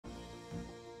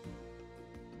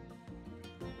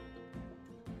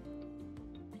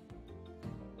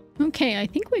Okay, I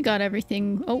think we got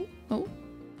everything. Oh.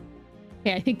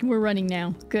 Okay, I think we're running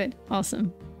now. Good.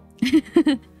 Awesome.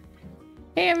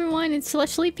 Hey everyone, it's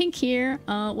Celestially Pink here.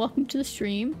 Welcome to the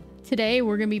stream. Today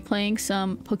we're gonna be playing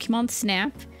some Pokemon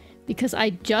Snap because I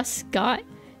just got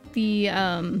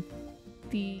the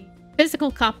physical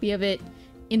copy of it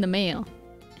in the mail.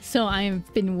 So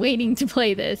I've been waiting to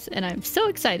play this and I'm so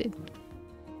excited.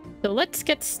 So let's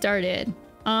get started.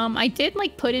 I did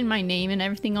like put in my name and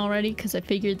everything already because I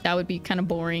figured that would be kind of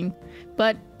boring.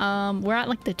 But we're at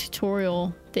like the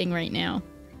tutorial thing right now,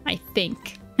 I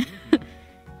think.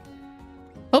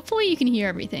 Hopefully you can hear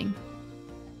everything.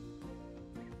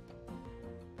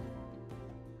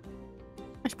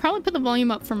 I should probably put the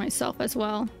volume up for myself as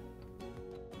well.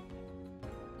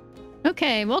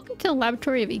 Okay, welcome to the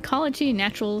Laboratory of Ecology and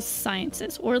Natural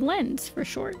Sciences, or LENS for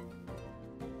short.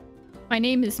 My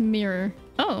name is Mirror.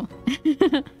 Oh.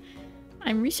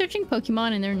 I'm researching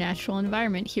Pokemon in their natural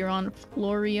environment here on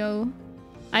Florio.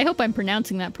 I hope I'm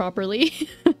pronouncing that properly.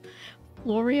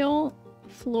 Florio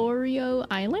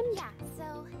Island? Yeah,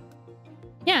 so...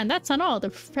 Yeah, that's not all. The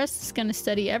professor is going to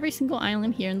study every single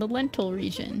island here in the Lentil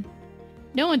region.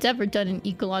 No one's ever done an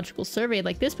ecological survey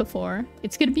like this before.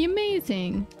 It's going to be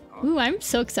amazing. Ooh, I'm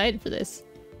so excited for this.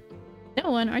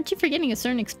 No one? Aren't you forgetting a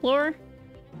certain explorer?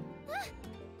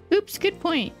 Oops, good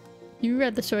point. You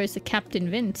read the stories of Captain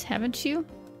Vince, haven't you?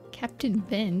 Captain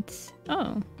Vince?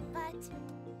 Oh.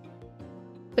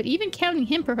 But even counting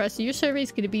him, Professor, your survey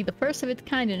is going to be the first of its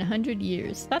kind in 100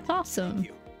 years. That's awesome.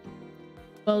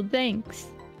 Well, thanks.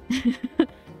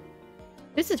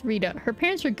 This is Rita. Her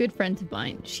parents are good friends of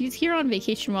mine. She's here on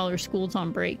vacation while her school's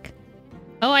on break.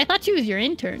 Oh, I thought she was your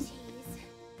intern.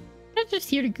 I'm not just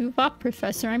here to goof off,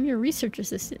 Professor. I'm your research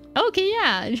assistant. Okay,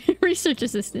 yeah. Research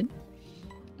assistant.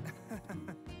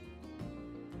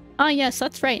 Ah, yes,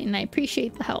 that's right, and I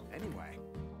appreciate the help. Anyway.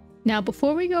 Now,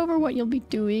 before we go over what you'll be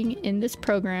doing in this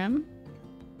program,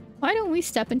 why don't we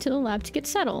step into the lab to get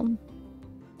settled?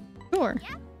 Sure.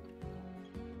 Yeah.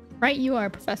 Right you are,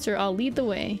 Professor. I'll lead the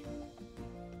way.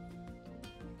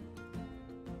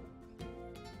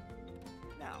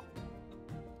 Now.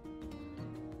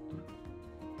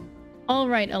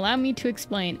 Alright, allow me to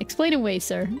explain. Explain away,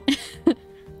 sir.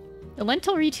 The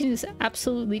Lentil region is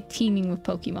absolutely teeming with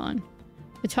Pokemon.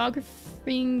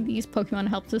 Photographing these Pokemon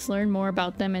helps us learn more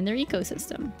about them and their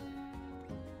ecosystem.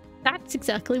 That's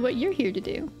exactly what you're here to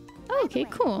do. Oh, okay,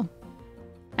 cool.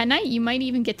 At night, you might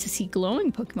even get to see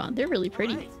glowing Pokemon. They're really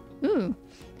pretty. Right. Ooh.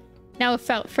 Now,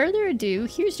 without further ado,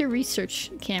 here's your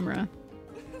research camera.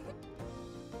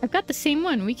 I've got the same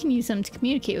one. We can use them to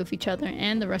communicate with each other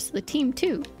and the rest of the team,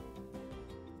 too.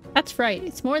 That's right.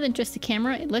 It's more than just a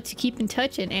camera. It lets you keep in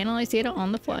touch and analyze data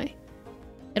on the fly.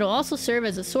 It'll also serve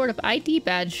as a sort of ID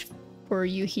badge for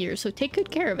you here, so take good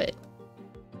care of it.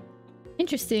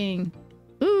 Interesting.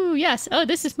 Ooh, yes. Oh,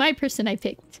 this is my person I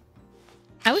picked.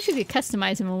 I wish we could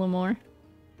customize him a little more.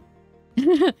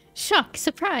 Shock,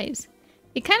 surprise.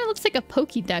 It kind of looks like a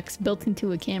Pokédex built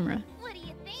into a camera. What do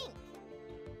you think?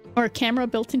 Or a camera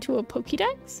built into a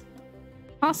Pokédex?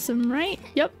 Awesome, right?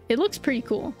 Yep, it looks pretty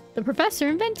cool. The professor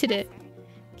invented it.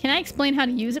 Can I explain how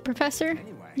to use it, Professor?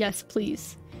 Anyway. Yes,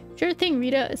 please. Sure thing,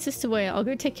 Rita. Assist away. I'll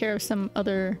go take care of some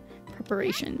other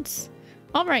preparations.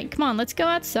 Alright, come on, let's go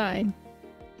outside.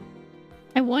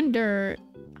 I wonder...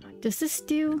 Does this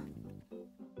do...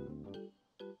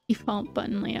 Default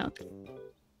button layout?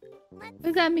 What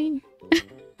does that mean? Try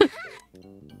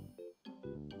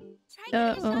getting a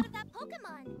Uh-oh. shot of that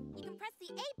Pokemon. You can press the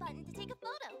A button to take a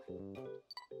photo.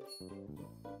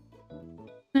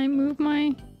 Can I move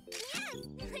my... Yes!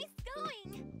 Nice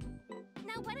going!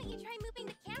 Now why don't you try moving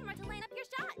the camera to line up your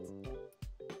shot?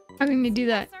 How can I do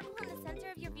that? Circle in the center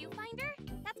of your viewfinder?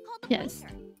 That's called the Yes.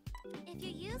 pointer. If you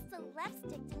use the left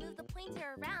stick to move the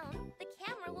pointer around, the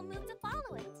camera will move to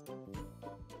follow it.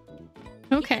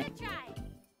 Okay. Give it a try.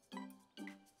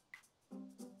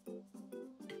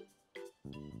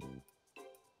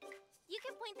 You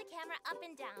can point the camera up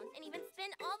and down and even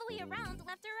spin all the way around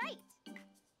left or right.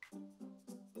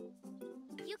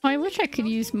 You Oh, I can wish I could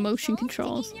use motion to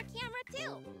controls. aim your camera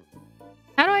too.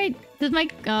 How do I... Does my...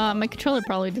 my controller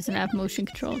probably doesn't have motion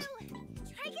controls.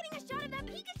 Try getting a shot of that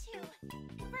Pikachu.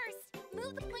 First,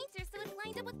 move the pointer so it's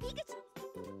lined up with Pikachu.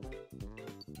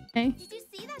 Okay. Did you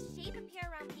see that shape appear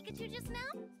around Pikachu just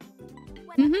now?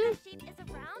 Whatever that shape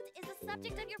is around is the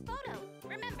subject of your photo.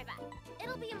 Remember that.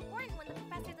 It'll be important when the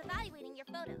professor's evaluating your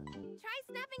photo. Try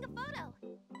snapping a photo.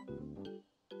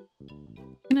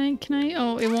 Can I...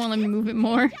 Oh, it won't let me move it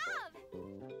more. Good job!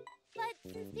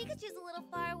 But since Pikachu's a little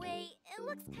far away, it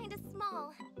looks kind of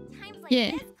small. Times like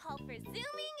Yeah. this call for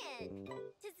zooming in.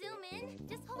 To zoom in,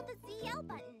 just hold the ZL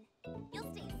button.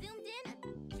 You'll stay zoomed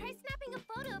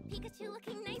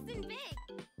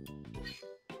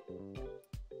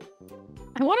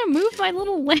I want to move my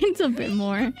little lens a bit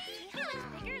more.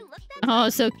 Oh,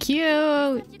 so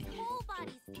cute. Subject's whole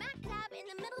body smack dab in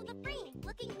the middle of the frame,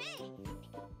 looking big.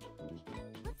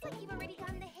 Looks like you've already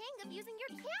gotten the hang of using your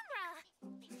camera.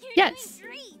 You're Yes.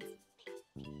 doing great.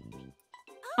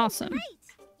 Oh, Awesome. Great.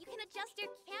 You can adjust your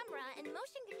camera and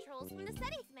motion controls from the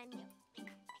settings menu.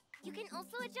 You can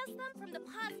also adjust them from the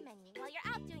pause menu while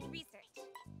you're out doing research.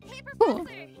 Hey, Cool.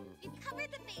 Professor, you've covered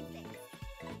the basics.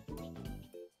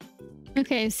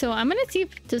 Okay, so I'm gonna see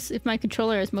if my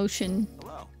controller has motion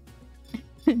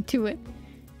to it.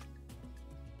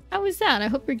 How was that? I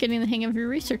hope you're getting the hang of your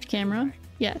research camera.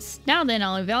 Yes. Now then,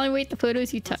 I'll evaluate the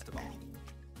photos you took.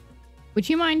 Would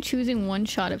you mind choosing one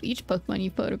shot of each Pokemon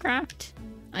you photographed?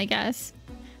 I guess.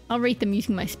 I'll rate them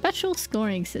using my special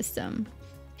scoring system.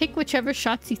 Pick whichever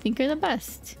shots you think are the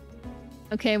best.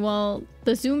 Okay, well,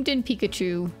 the zoomed in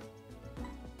Pikachu.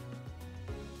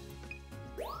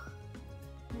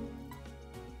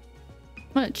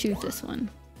 I'm gonna choose this one.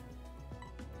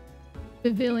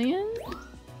 Pavilion?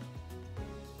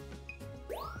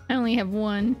 I only have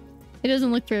one. It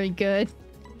doesn't look very good.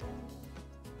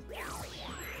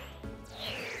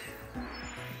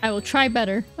 I will try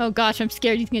better. Oh gosh, I'm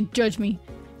scared he's gonna judge me.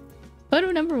 Photo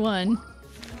number 1.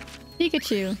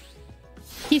 Pikachu.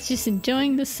 He's just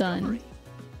enjoying the sun.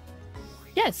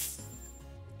 Yes!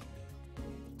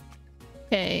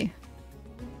 Okay.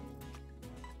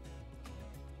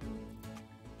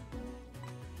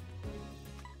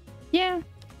 Yeah.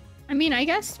 I mean, I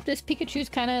guess this Pikachu's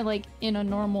kind of like in a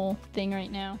normal thing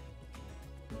right now.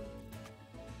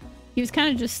 He was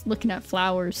kind of just looking at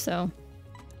flowers, so...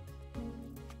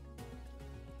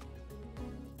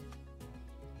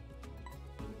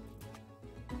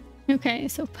 Okay,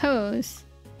 so pose.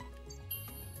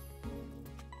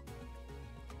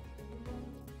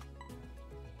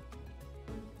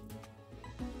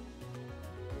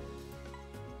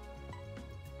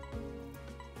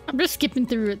 I'm just skipping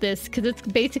through this because it's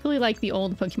basically like the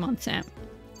old Pokemon Snap.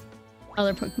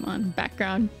 Other Pokemon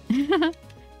background.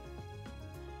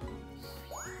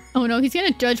 Oh no, he's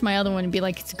gonna judge my other one and be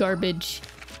like it's garbage.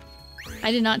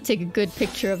 I did not take a good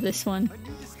picture of this one.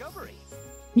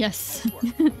 Yes.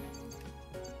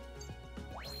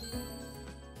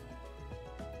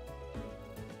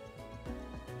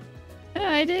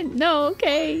 I didn't know,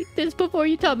 okay. This is before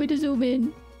you taught me to zoom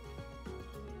in.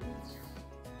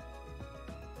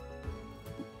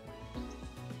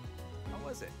 How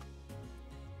was it?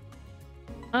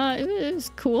 It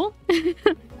was cool.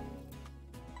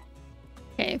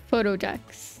 Okay, photo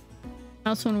decks. I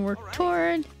also want to work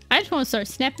toward... I just want to start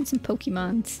snapping some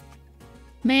Pokemons.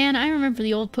 Man, I remember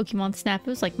the old Pokemon Snap. It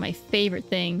was like my favorite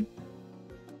thing.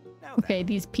 Okay,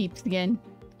 these peeps again.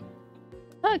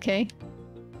 Okay.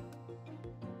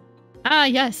 Ah,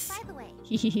 yes. By the way,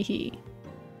 Hehehe.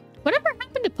 Whatever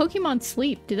happened to Pokemon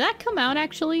Sleep? Did that come out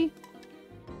actually?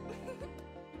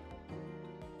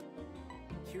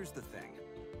 Here's the thing.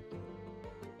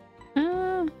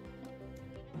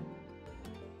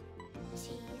 jeez.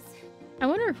 I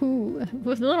wonder who,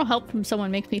 with a little help from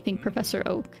someone, makes me think Professor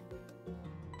Oak.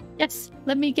 Yes,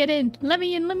 let me get in. Let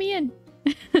me in, let me in.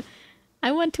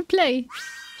 I want to play.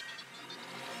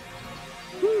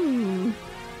 Ooh.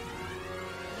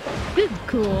 This is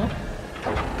cool.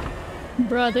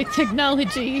 Bruh, the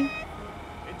technology.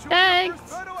 Thanks.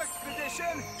 Photo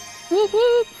expedition. Whoop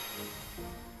whoop.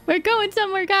 We're going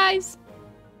somewhere, guys.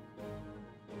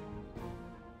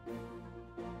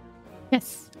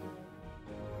 Yes.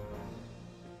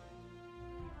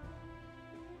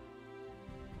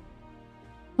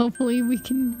 Hopefully we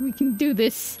can do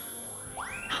this.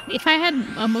 If I had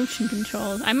motion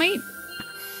controls, I might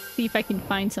see if I can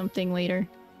find something later.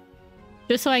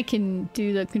 Just so I can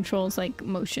do the controls like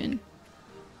motion.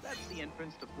 That's the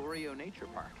entrance to Florio Nature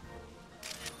Park.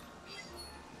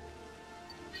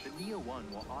 The Neo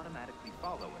 1 will automatically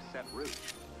follow a set route.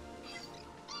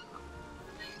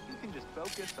 You can just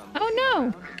focus on Oh, looking no.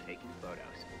 around and taking photos.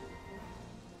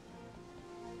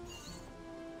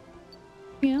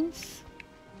 Yes.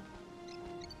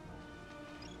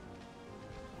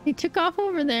 He took off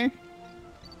over there.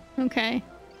 Okay.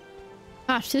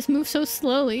 Gosh, this moves so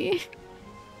slowly.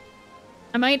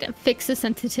 I might fix the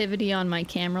sensitivity on my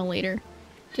camera later.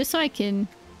 Just so I can...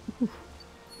 Oof.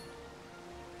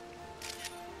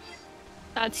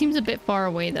 That seems a bit far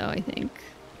away though, I think.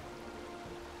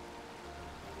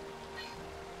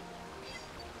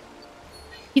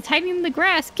 He's hiding in the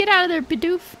grass. Get out of there,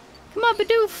 Bidoof. Come on,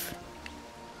 Bidoof.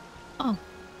 Oh.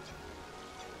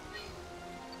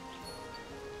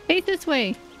 Face this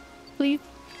way, please.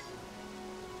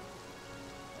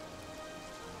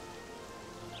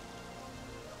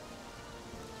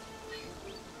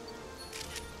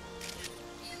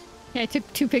 Yeah, I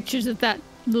took 2 pictures of that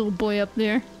little boy up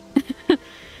there.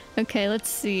 Okay, let's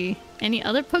see. Any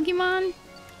other Pokemon?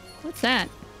 What's that?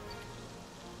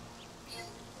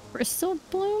 Crystal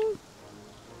Bloom?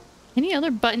 Any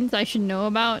other buttons I should know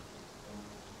about?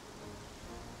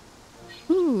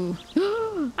 Ooh.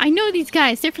 I know these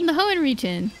guys! They're from the Hoenn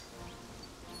region!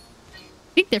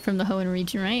 I think they're from the Hoenn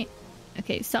region, right?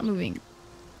 Okay, stop moving.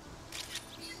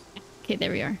 Okay,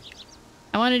 there we are.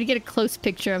 I wanted to get a close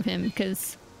picture of him,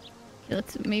 because... Okay,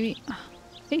 let's maybe... Oh,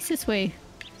 face this way.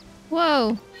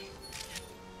 Whoa!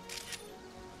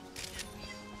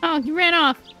 Oh, he ran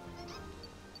off!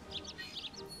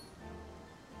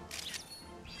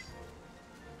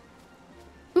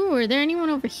 Ooh, are there anyone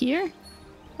over here?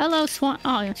 Hello, Swan.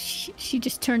 Oh, she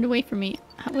just turned away from me.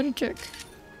 What a jerk.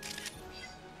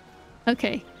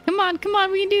 Okay. Come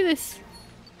on, we can do this.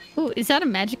 Ooh, is that a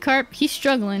Magikarp? He's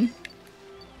struggling.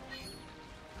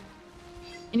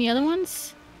 Any other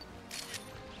ones?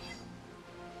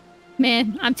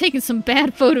 Man, I'm taking some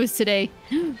bad photos today.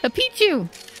 A Pichu!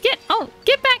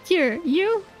 Get back here,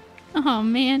 you! Oh,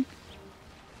 man.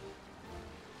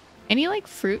 Any, like,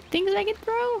 fruit things I can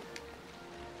throw?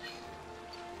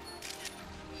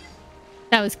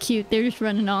 That was cute. They're just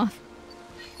running off.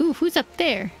 Ooh, who's up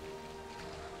there?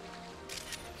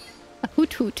 A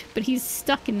Hoot Hoot, but he's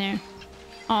stuck in there.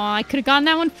 Aw, I could have gotten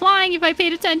that one flying if I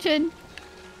paid attention.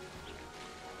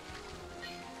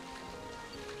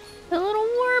 The little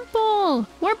Wurmple!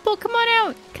 Wurmple, come on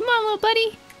out! Come on, little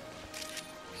buddy!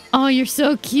 Oh, you're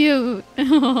so cute!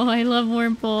 Oh, I love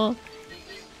Wurmple.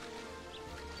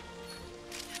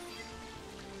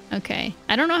 Okay.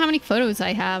 I don't know how many photos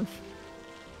I have.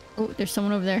 Oh, there's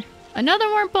someone over there. Another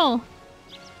Wurmple!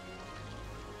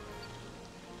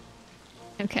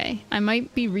 Okay. I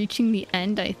might be reaching the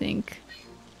end, I think.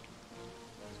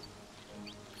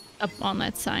 Up on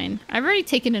that sign. I've already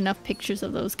taken enough pictures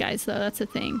of those guys, though. That's the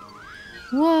thing.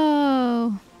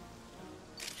 Whoa!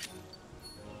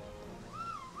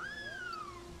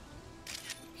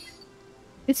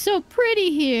 It's so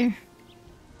pretty here.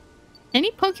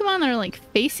 Any Pokemon that are, like,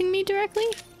 facing me directly?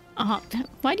 Oh,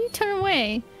 why do you turn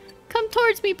away? Come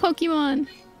towards me, Pokemon!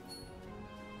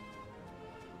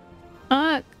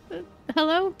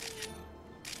 Hello?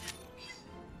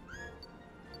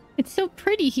 It's so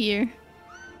pretty here.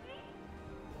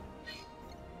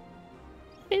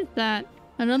 What is that?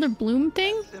 Another bloom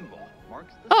thing? Symbol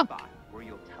marks the spot where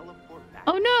you'll teleport back.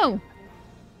 Oh no!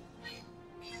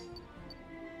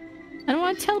 I don't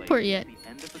want to teleport yet. The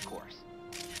end of the course.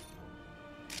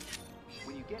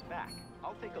 When you get back,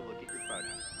 I'll take a look at your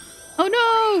photos. Oh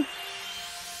no!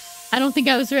 I don't think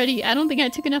I was ready. I don't think I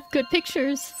took enough good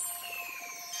pictures.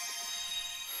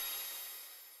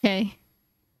 Okay.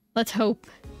 Let's hope.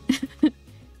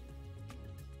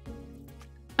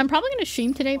 I'm probably gonna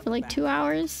stream today for like 2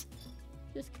 hours.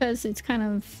 Just because it's kind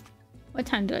of... What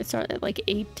time did I start? At like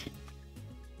 8?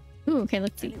 Ooh, okay,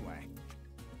 let's see. Anyway.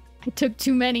 I took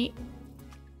too many.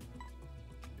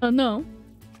 Oh no.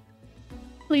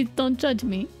 Please don't judge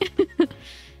me.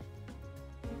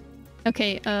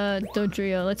 Okay,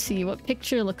 Dodrio, let's see. What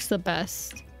picture looks the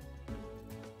best?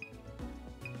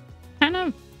 Kind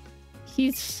of...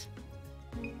 He's...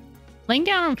 laying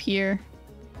down up here.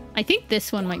 I think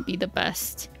this one might be the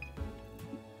best.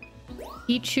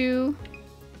 Pichu.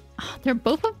 Oh, they're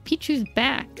both on Pichu's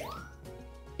back.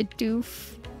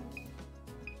 Bidoof.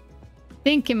 I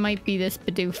think it might be this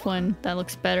Bidoof one that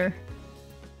looks better.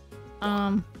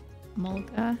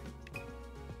 Mulga.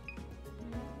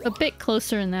 A bit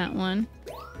closer in that one.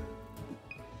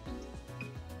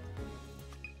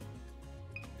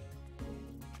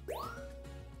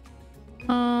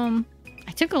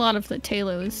 I took a lot of the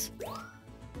Talos.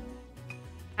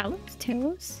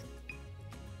 Talos?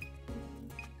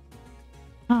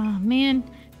 Oh man,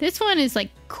 this one is like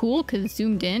cool because it's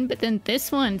zoomed in, but then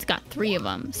this one's got 3 of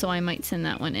them, so I might send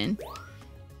that one in.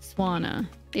 Swanna.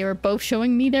 They were both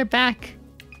showing me their back.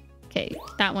 Okay,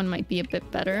 that one might be a bit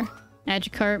better.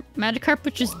 Magikarp. Magikarp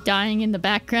was just dying in the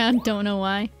background, don't know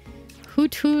why.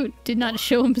 Hoot Hoot did not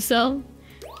show himself.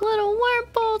 Little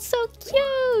Wurmple, so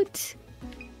cute!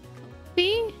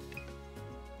 See?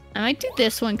 I might do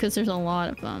this one because there's a lot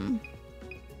of them.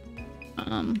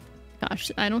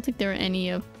 Gosh, I don't think there are any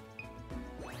of...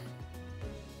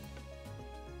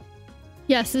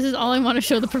 Yes, this is all I want to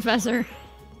show the professor.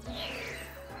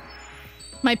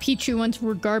 My Pichu ones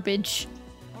were garbage.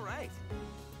 Alright.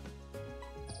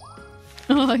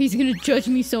 Oh, he's gonna judge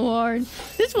me so hard.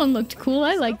 This one looked cool,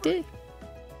 I liked it.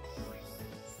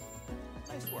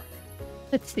 Nice work.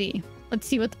 Let's see. Let's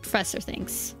see what the professor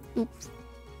thinks. Oops.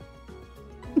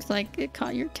 Looks like it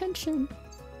caught your attention.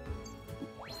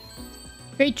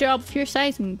 Great job for your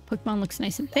size, and Pokemon looks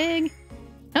nice and big.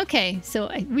 Okay, so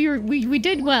we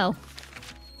did well.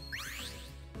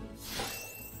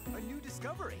 A new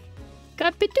discovery.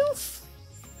 Got Bidoof.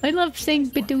 I love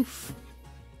saying Bidoof.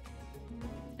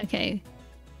 Okay.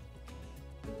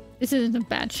 This isn't a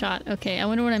bad shot. Okay, I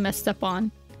wonder what I messed up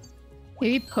on.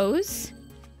 Maybe pose?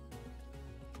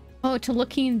 Oh, to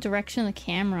looking in the direction of the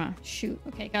camera. Shoot.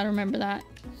 Okay, gotta remember that.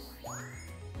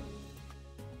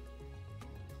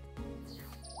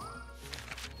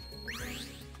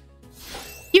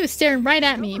 He was staring right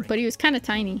at me, but he was kind of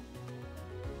tiny.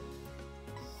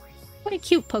 What a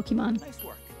cute Pokemon. Nice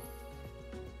work.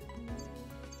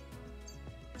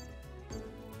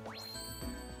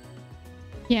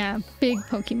 Yeah, big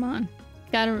Pokemon.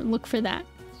 Gotta look for that.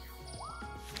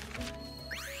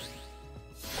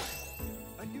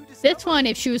 A new discovery. This one,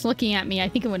 if she was looking at me, I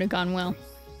think it would have gone well.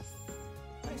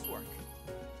 Nice work.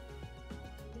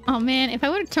 Oh man, if I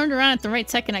would have turned around at the right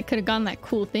second, I could have gotten that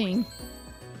cool thing.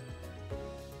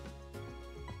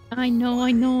 I know,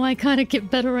 I gotta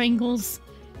get better angles.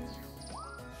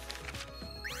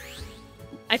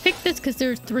 I picked this because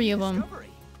there's 3 of them. Discovery.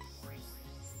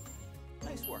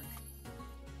 Nice work.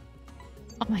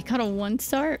 Oh my god, a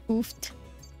 1-star? Oofed.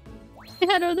 I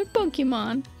had other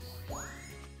Pokemon.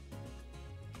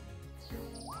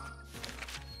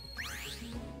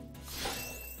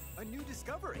 A new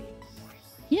discovery.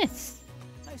 Yes.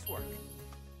 Nice work.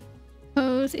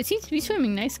 Pose. It seems to be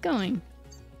swimming. Nice going.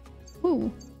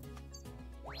 Ooh.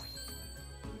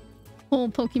 Whole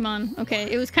Pokemon.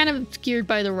 Okay, it was kind of obscured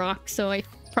by the rock, so I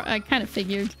kind of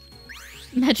figured.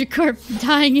 Magikarp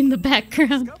dying in the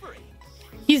background. Discovery.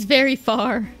 He's very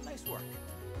far. Nice work.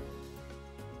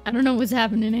 I don't know what's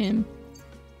happening to him.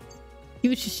 He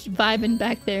was just vibing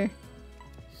back there.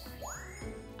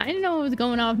 I didn't know what was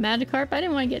going on with Magikarp. I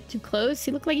didn't want to get too close.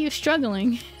 He looked like he was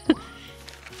struggling.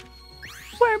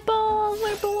 Wurple!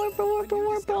 Wurple, Wurple,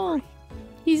 Wurple, Wurple!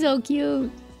 He's so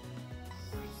cute.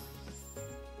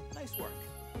 Nice work.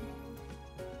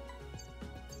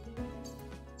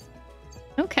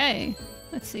 Okay,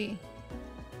 let's see.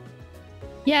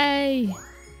 Yay!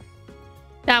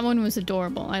 That one was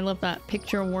adorable. I love that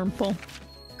picture of Wurmple.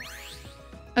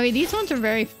 Okay, these ones are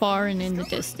very far and in the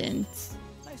distance.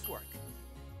 Nice work.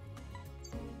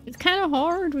 It's kind of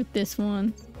hard with this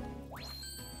one.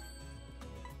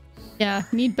 Yeah,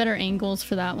 need better angles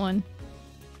for that one.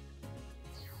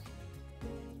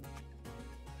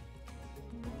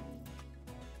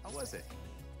 How was it?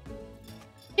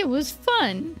 It was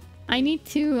fun. I need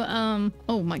to,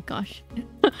 oh my gosh.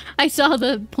 I saw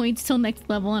the points till next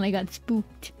level and I got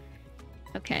spooked.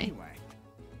 Okay. Anyway.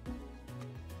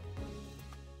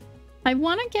 I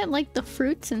want to get, like, the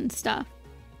fruits and stuff.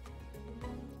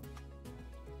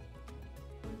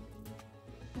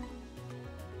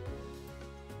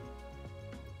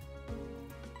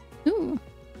 Ooh.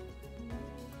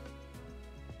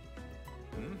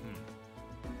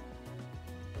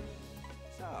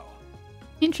 So,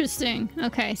 Interesting.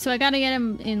 Okay, so I gotta get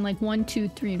him in like 1, 2,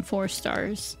 3, and 4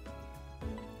 stars.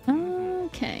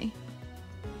 Okay.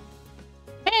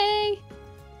 Hey!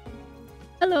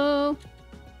 Hello!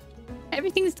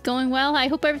 Everything's going well. I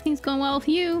hope everything's going well with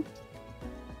you.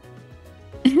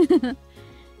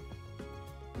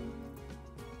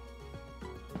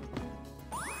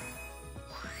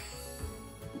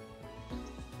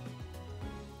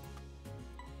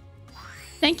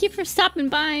 Thank you for stopping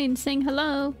by and saying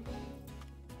hello.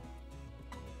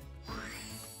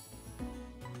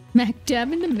 Smack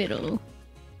dab in the middle.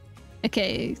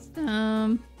 Okay,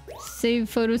 save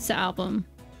photos to album.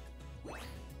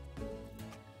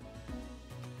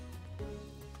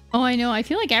 Oh, I know. I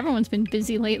feel like everyone's been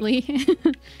busy lately.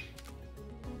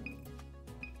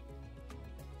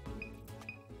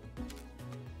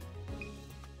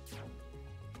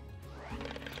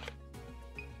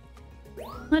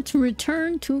 Let's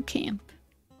return to camp.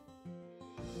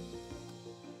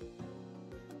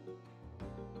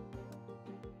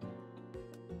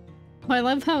 Oh, I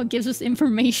love how it gives us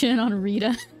information on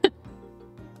Rita. It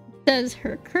says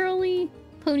her curly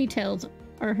ponytails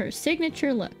are her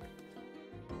signature look.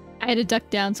 I had to duck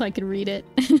down so I could read it.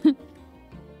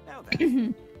 now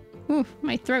then. Ooh,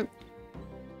 my throat.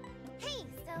 Hey,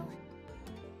 so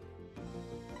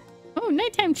Oh,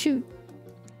 nighttime shoot.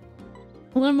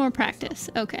 A little more practice.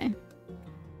 Okay.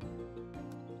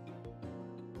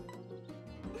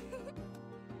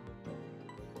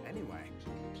 Anyway.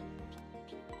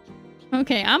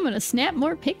 Okay, I'm gonna snap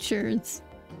more pictures.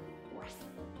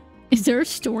 Is there a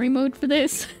story mode for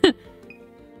this?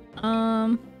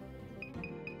 Oh,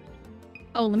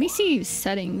 let me see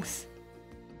settings.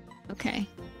 Okay.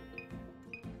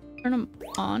 Turn them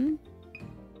on.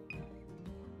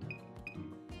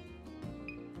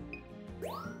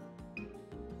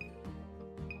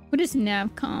 What is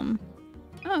navcom?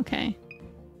 Oh, okay.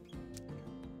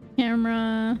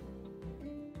 Camera.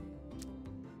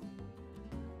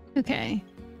 Okay.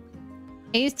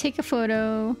 A is take a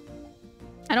photo.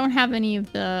 I don't have any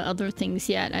of the other things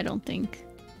yet, I don't think.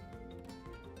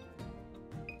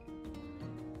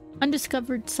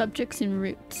 Undiscovered subjects and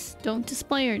routes. Don't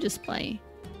display or display.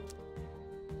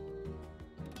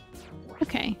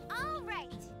 Okay. All right.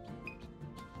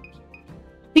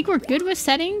 I think we're good with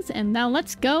settings, and now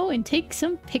let's go and take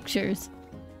some pictures.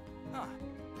 Huh.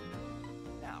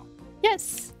 Now.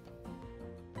 Yes!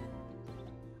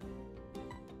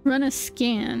 Run a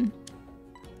scan.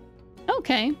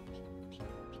 Okay.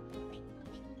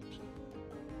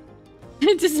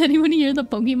 Does anyone hear the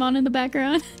Pokemon in the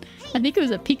background? I think it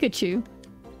was a Pikachu.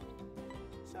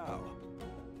 So.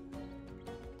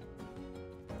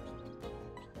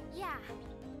 Yeah.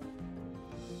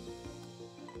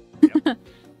 Yep.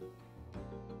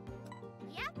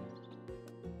 Yep.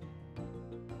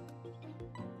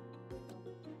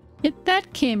 Get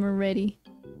that camera ready.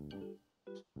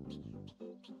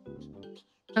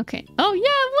 Okay. Oh yeah,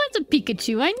 it was a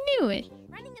Pikachu. I knew it.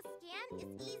 Running a scan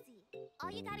is easy.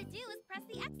 All you gotta do is press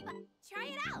the X button. Try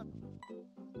it out.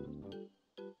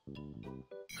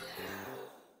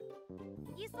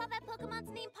 You saw that Pokemon's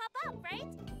name pop up, right?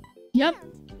 Yep.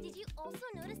 And did you also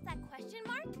notice that question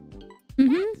mark?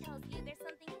 Mm-hmm. That tells you there's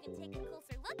something you can take a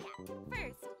closer look at.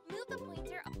 First, move the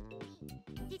pointer up.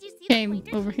 Did you see Okay, the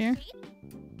pointer over change here. shape?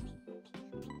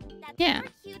 That's Yeah.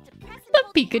 your cue to press and The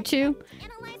hold the X Pikachu. button to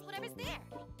analyze whatever's there.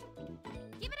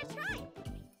 Give it a try.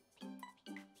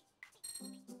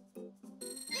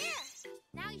 There.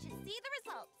 Now you should see the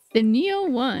results. The Neo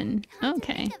 1. Come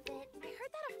to Okay. think of it, I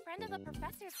heard that a friend of a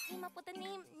professor's came up with the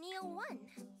name Neo1.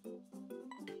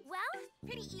 Well,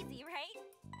 pretty easy, right?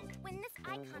 When this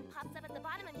icon pops up at the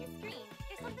bottom of your screen,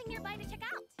 there's something nearby to check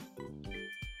out.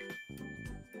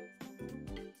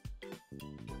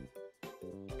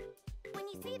 When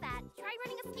you see that, try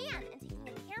running a scan and taking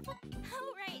a careful...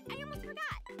 Oh, right, I almost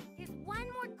forgot. There's one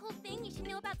more cool thing you should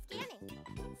know about scanning.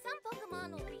 Some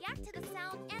Pokemon will react to the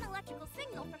sound and electrical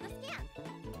signal from the scan.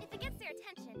 If it gets their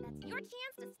attention, that's your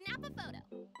chance to snap a photo.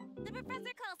 The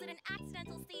professor calls it an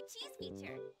accidental say cheese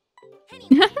feature.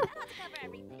 Anyway, that ought to cover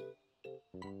everything.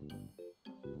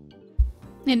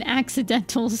 An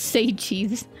accidental say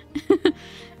cheese. Professor,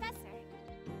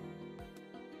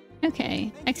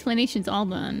 Okay. Explanation's all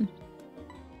done.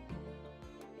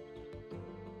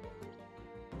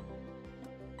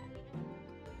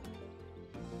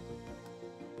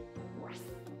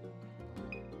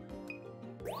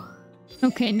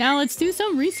 Okay, now let's do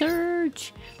some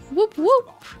research. Whoop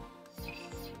whoop.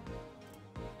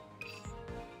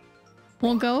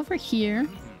 We'll go over here.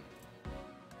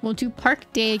 We'll do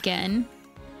Park Day again.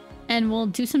 And we'll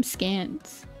do some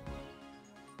scans.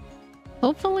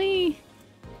 Hopefully,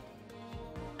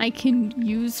 I can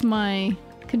use my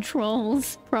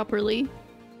controls properly.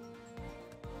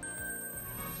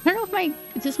 I don't know if my...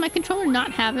 Does my controller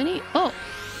not have any? Oh!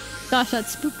 Gosh, that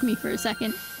spooked me for a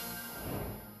second.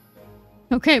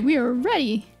 Okay, we are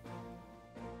ready.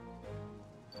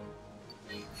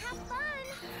 have fun.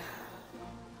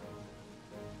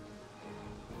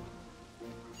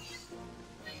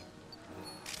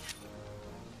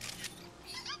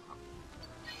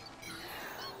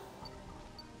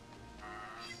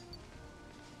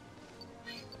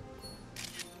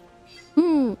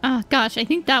 Ooh, ah, gosh, I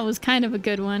think that was kind of a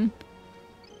good one.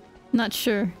 Not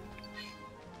sure.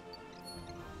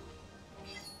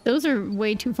 Those are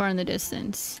way too far in the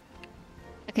distance.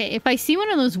 Okay, if I see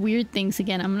one of those weird things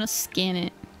again, I'm gonna scan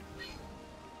it.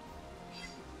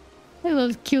 Look at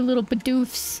those cute little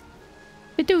Bidoofs.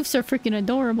 Bidoofs are freaking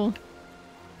adorable.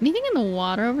 Anything in the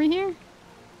water over here?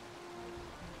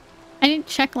 I didn't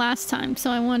check last time, so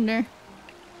I wonder.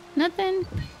 Nothing?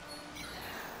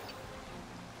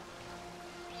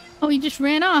 Oh, he just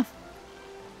ran off.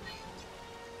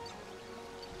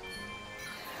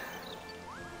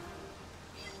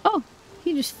 Oh,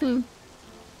 he just flew.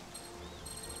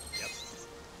 Yep.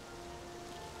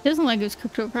 Doesn't look like it was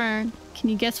cooked over. Can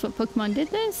you guess what Pokemon did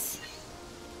this?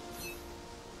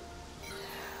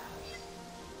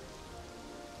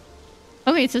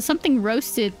 Okay, so something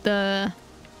roasted the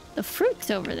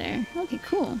fruits over there. Okay,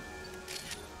 cool.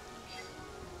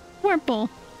 Purple.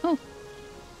 Oh.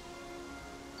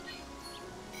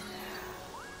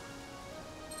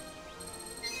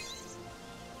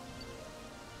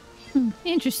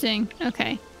 Interesting.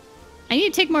 Okay. I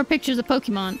need to take more pictures of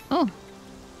Pokemon. Oh.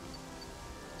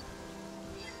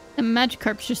 The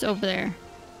Magikarp's just over there.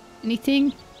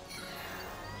 Anything?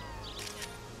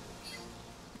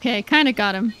 Okay, I kind of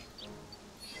got him.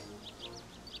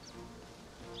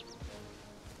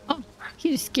 He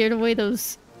just scared away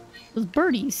those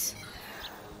birdies.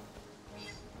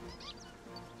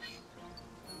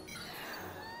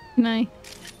 Can I...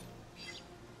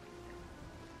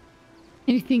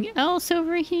 Anything else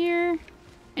over here?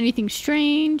 Anything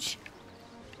strange?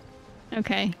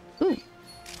 Okay. Ooh.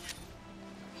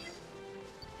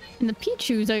 And the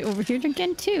Pichus are over here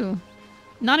again too.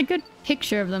 Not a good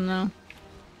picture of them though.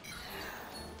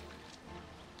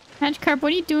 Magikarp,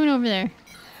 what are you doing over there?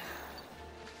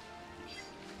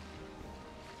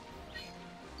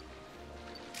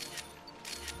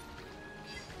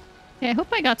 Yeah, I hope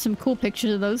I got some cool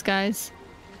pictures of those guys.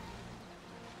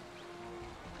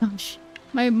 Gosh,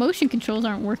 my motion controls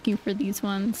aren't working for these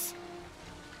ones.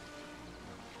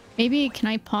 Maybe, can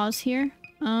I pause here?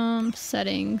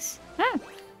 Settings. Ah!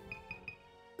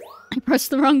 I pressed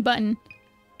the wrong button.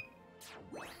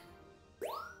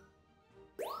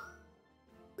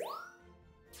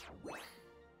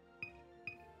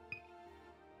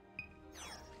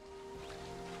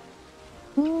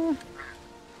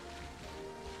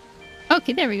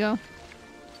 Okay, there we go.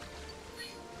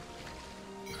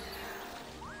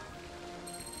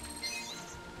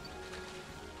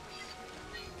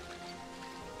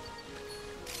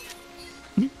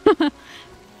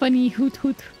 Funny hoot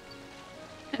hoot.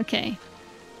 Okay.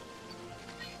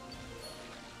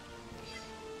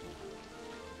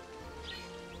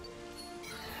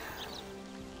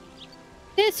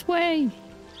 This way!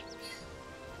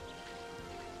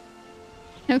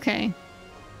 Okay.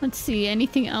 Let's see,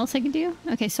 anything else I can do?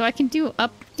 Okay, so I can do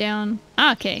up, down...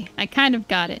 Ah, okay, I kind of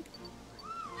got it.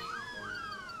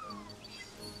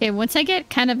 Okay, once I get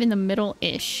kind of in the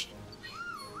middle-ish.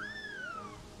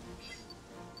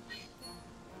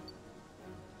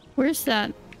 Where's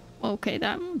that? Okay,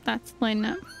 that's lining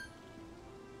up.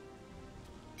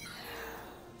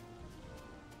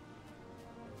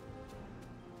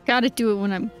 Gotta do it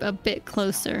when I'm a bit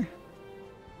closer.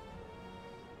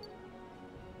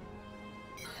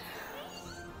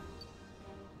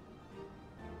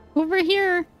 Over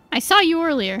here! I saw you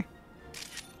earlier!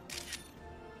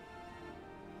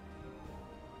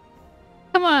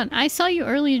 Come on, I saw you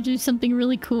earlier do something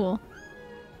really cool.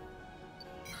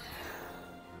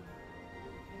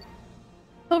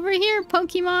 Over here,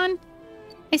 Pokemon!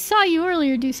 I saw you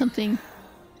earlier do something.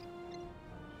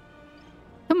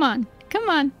 Come on, come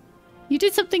on! You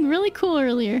did something really cool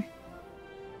earlier.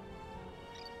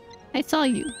 I saw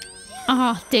you.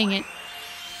 Ah, oh, dang it.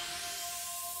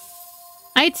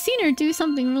 I'd seen her do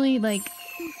something really, like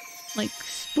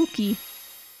spooky.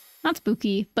 Not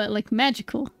spooky, but like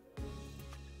magical.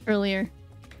 Earlier.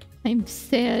 I'm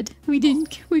sad. We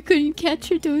couldn't catch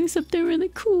her doing something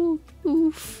really cool.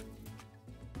 Oof.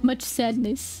 Much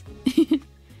sadness.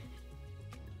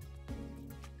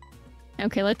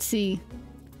 Okay, let's see.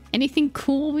 Anything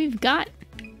cool we've got?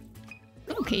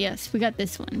 Okay, yes, we got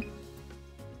this one.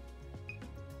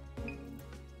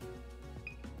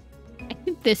 I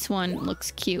think this one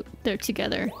looks cute. They're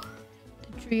together.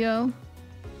 The trio.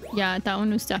 Yeah, that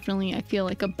one was definitely, I feel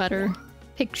like, a better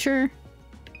picture.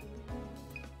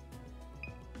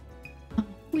 Oh,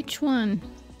 which one?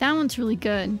 That one's really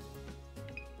good.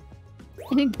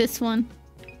 I think this one.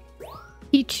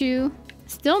 Pichu.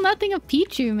 Still nothing of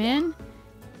Pichu, man.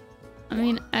 I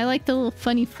mean, I like the little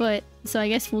funny foot, so I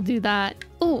guess we'll do that.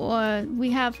 Oh, we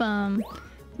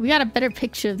got a better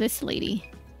picture of this lady.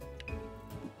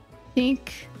 I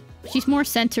think she's more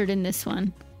centered in this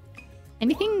one.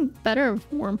 Anything better of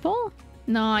Wurmple?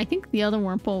 No, I think the other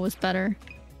Wurmple was better.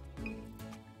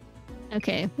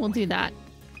 Okay, we'll do that.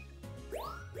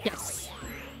 Yes.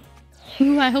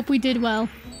 Ooh, I hope we did well.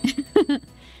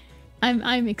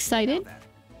 I'm excited.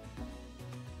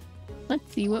 Let's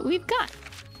see what we've got.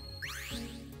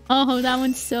 Oh, that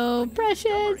one's so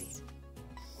precious.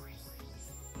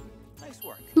 Nice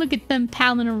work. Look at them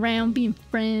palling around, being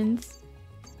friends.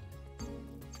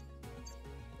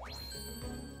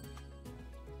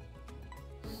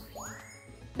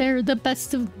 They're the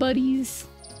best of buddies.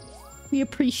 We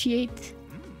appreciate.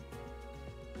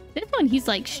 This one, he's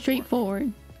like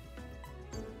straightforward.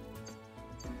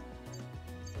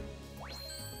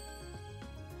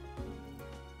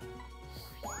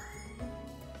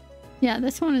 Yeah,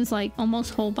 this one is like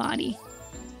almost whole body.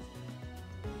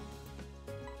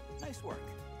 Nice work.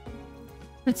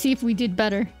 Let's see if we did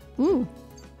better. Ooh.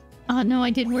 Oh no, I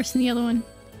did worse than the other one.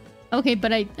 Okay,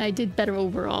 but I did better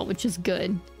overall, which is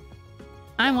good.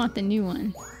 I want the new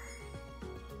one.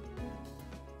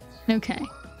 Okay.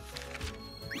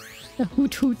 The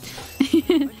hoot hoot.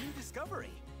 A new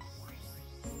discovery.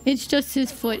 It's just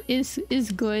his foot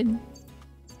is good.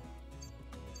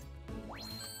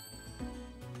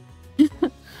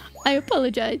 I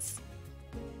apologize.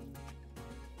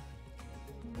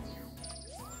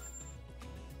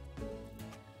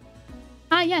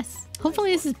 yes.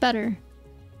 Hopefully this is better.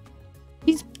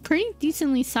 He's pretty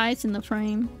decently sized in the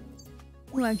frame.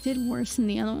 Oh, I did worse than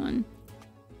the other one.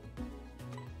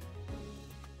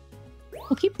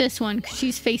 We'll keep this one because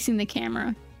she's facing the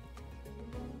camera.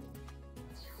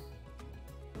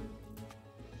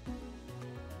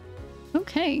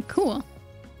 Okay, cool.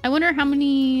 I wonder how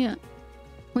many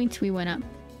points we went up.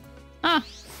 Ah!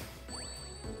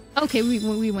 Okay,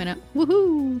 we went up.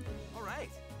 Woohoo! All right.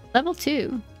 Level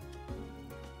 2.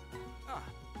 Ah.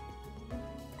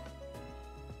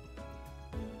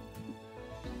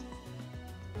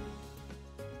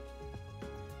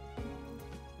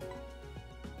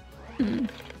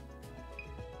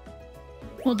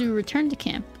 We'll do return to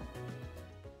camp.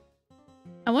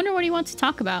 I wonder what he wants to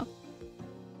talk about.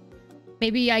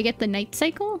 Maybe I get the night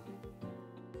cycle?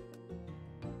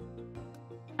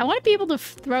 I want to be able to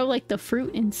throw like the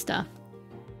fruit and stuff.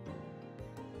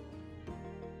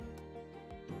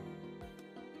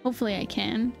 Hopefully I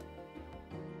can.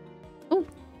 Oh!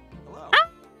 Hello. Ah!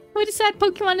 What is that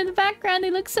Pokemon in the background?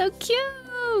 They look so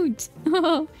cute!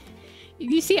 Oh.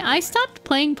 You see, I stopped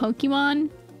playing Pokemon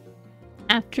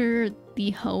after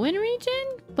the Hoenn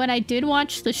region, but I did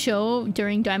watch the show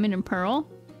during Diamond and Pearl.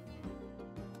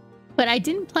 But I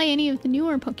didn't play any of the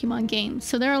newer Pokemon games,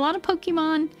 so there are a lot of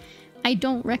Pokemon I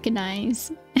don't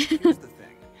recognize. Here's the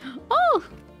thing. Oh!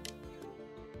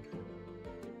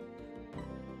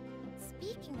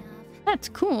 Speaking of, That's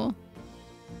cool.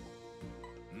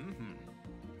 Mm-hmm.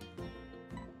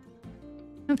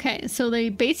 Okay, so they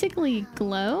basically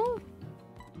glow?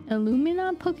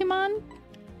 Illumina Pokemon?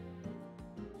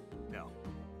 No.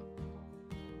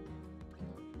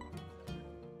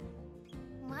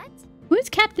 what? Who is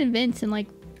Captain Vince and like,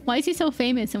 why is he so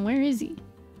famous and where is he?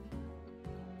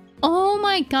 Oh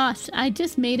my gosh, I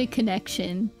just made a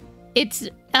connection. It's,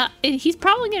 he's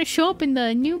probably gonna show up in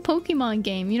the new Pokemon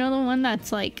game. You know, the one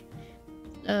that's like,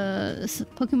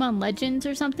 Pokemon Legends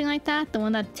or something like that? The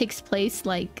one that takes place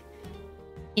like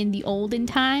in the olden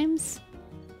times?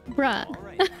 Bruh. All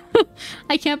right.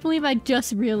 I can't believe I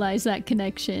just realized that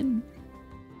connection.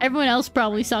 Everyone else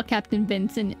probably saw Captain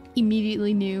Vince and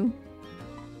immediately knew.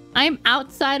 I'm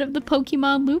outside of the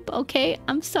Pokemon loop, okay?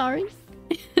 I'm sorry.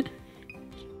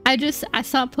 I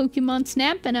saw Pokemon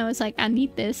Snap and I was like, I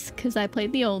need this because I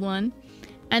played the old one.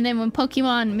 And then when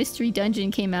Pokemon Mystery Dungeon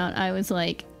came out, I was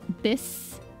like,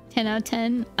 this 10 out of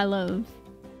 10, I love.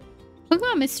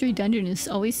 Pokemon Mystery Dungeon is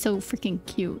always so freaking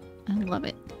cute. I love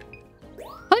it.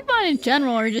 Pokemon in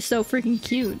general are just so freaking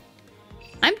cute.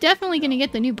 I'm definitely gonna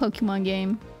get the new Pokemon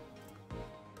game.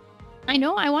 I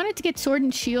know I wanted to get Sword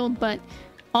and Shield, but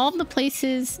all of the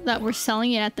places that were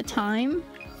selling it at the time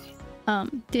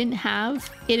didn't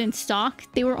have it in stock.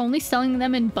 They were only selling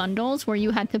them in bundles where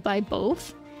you had to buy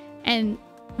both. And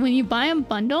when you buy them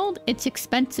bundled, it's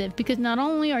expensive because not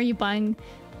only are you buying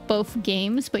both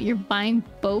games, but you're buying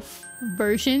both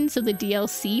versions of the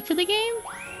DLC for the game.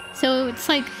 So it's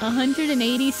like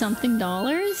 $180 something.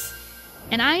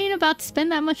 And I ain't about to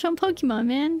spend that much on Pokemon,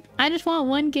 man. I just want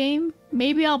one game.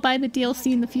 Maybe I'll buy the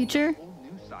DLC in the future. Whole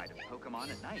new side of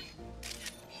Pokemon at night.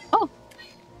 Oh,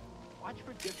 Watch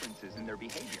for differences in their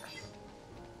behavior.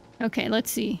 okay, let's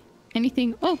see.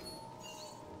 Anything? Oh!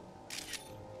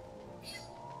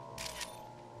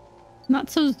 Not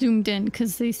so zoomed in,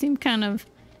 because they seem kind of...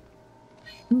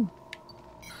 Ooh.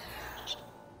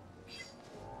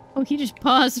 Oh, he just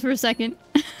paused for a second.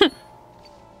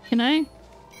 Can I?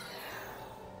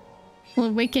 Will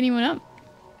it wake anyone up?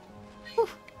 Whew.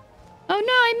 Oh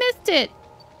no, I missed it!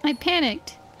 I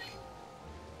panicked.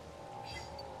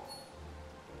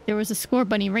 There was a score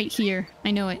bunny right here.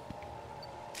 I know it.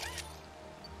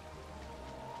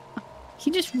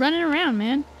 He just running around,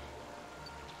 man.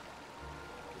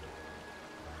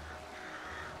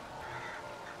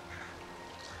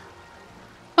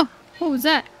 Oh, what was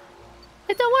that?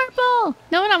 It's a Wurmple!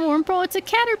 No, not a Wurmple, it's a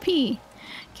Caterpie!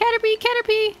 Caterpie,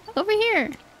 Caterpie! Over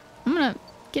here! I'm gonna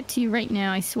get to you right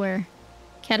now, I swear.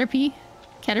 Caterpie?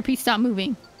 Caterpie, stop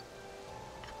moving.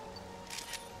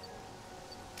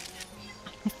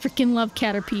 I freaking love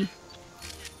Caterpie.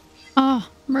 Oh,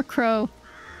 Murkrow.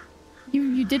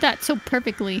 You did that so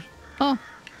perfectly. Oh.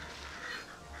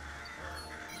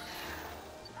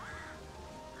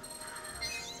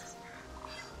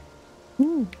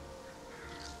 Ooh.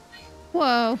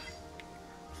 Whoa.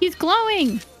 He's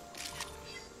glowing!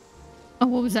 Oh,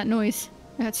 what was that noise?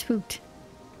 I got spooked.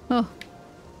 Oh.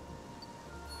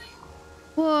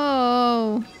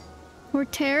 Whoa.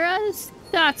 Horteras?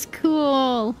 That's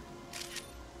cool.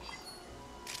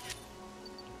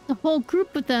 A whole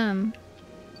group of them.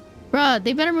 Bruh,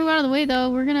 they better move out of the way though.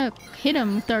 We're gonna hit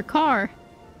them with our car.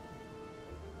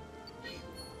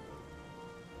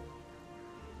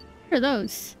 What are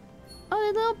those? Oh,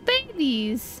 they're little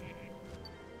babies.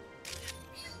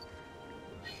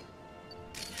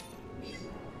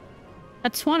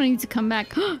 That swan needs to come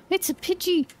back. It's a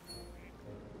Pidgey.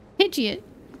 Pidgeot.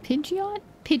 Pidgeot?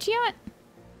 Pidgeot?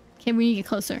 Okay, we need to get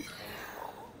closer.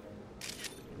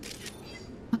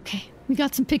 Okay, we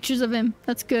got some pictures of him.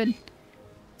 That's good.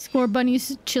 Score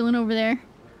Bunny's chilling over there.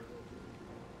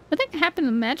 What the heck happened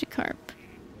to Magikarp?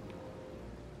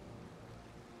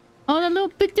 Oh, that little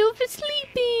Bidoof is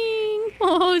sleeping!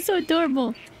 Oh, so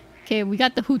adorable. Okay, we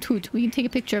got the Hoot Hoot. We can take a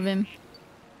picture of him.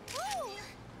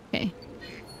 Okay.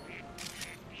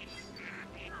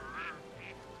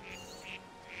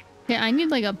 Okay, I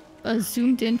need like a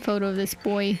zoomed in photo of this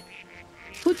boy.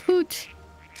 Hoot Hoot!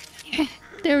 Yeah,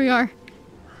 there we are.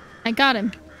 I got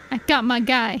him. I got my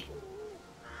guy.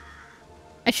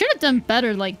 I should have done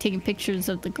better like taking pictures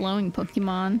of the glowing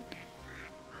Pokemon.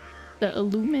 The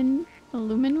Illumin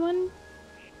one?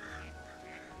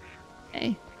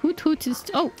 Okay. Hoot Hoot is...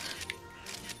 Oh!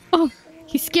 Oh!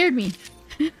 He scared me!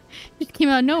 Just came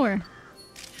out of nowhere.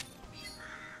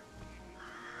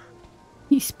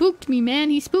 He spooked me, man.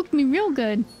 He spooked me real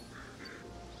good.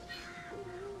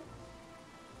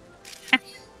 Ah,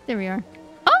 there we are.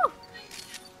 Oh!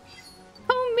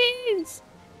 Homies!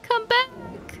 Come back!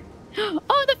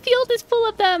 Oh, the field is full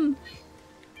of them!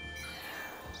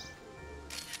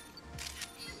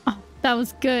 Oh, that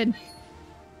was good.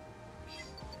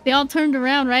 They all turned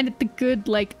around right at the good,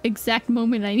 like, exact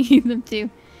moment I needed them to.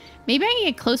 Maybe I can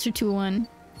get closer to one.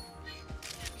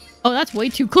 Oh, that's way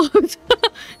too close.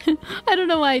 I don't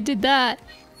know why I did that.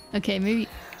 Okay, maybe...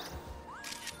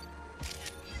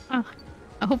 Oh,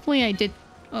 hopefully I did...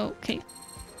 Oh, okay.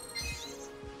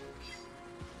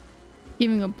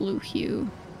 Giving a blue hue.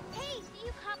 Hey, do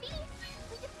you copy?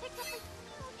 We just picked up a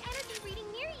huge energy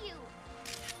reading near you.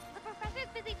 The professor's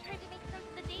busy trying to make sense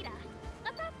of the data.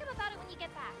 Let's ask him about it when you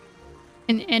get back.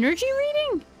 An energy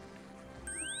reading?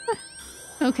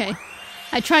 Okay.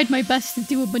 I tried my best to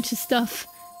do a bunch of stuff.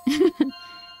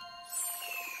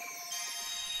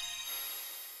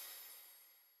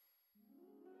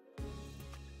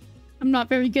 I'm not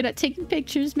very good at taking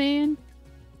pictures, man.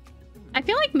 I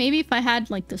feel like maybe if I had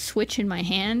like the Switch in my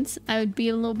hands, I would be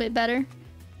a little bit better.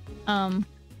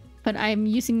 But I'm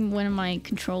using one of my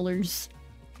controllers.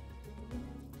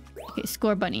 Okay,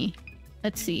 Score Bunny.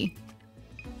 Let's see.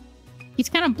 He's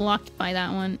kind of blocked by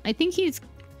that one. I think he's...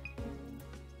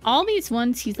 All these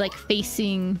ones, he's like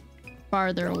facing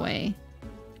farther away.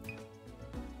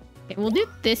 Okay, we'll do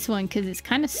this one because it's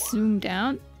kind of zoomed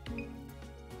out.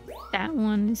 That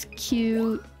one is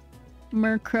cute.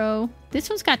 Murkrow. This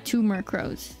one's got 2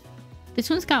 Murkrows. This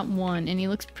one's got 1 and he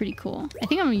looks pretty cool. I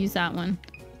think I'm gonna use that one.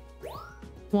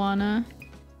 Wanna.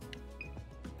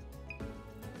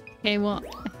 Okay, well,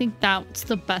 I think that's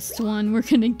the best one we're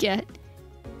gonna get.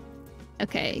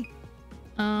 Okay.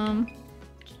 Oh,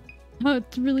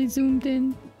 it's really zoomed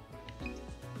in.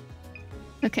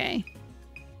 Okay.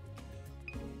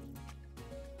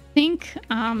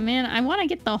 Man, I want to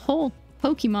get the whole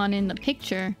Pokemon in the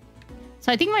picture.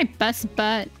 So I think my best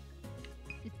bet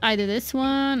is either this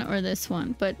one or this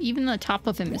one. But even the top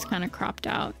of him is kind of cropped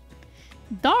out.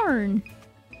 Darn!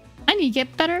 I need to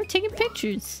get better at taking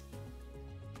pictures.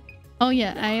 Oh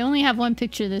yeah, I only have one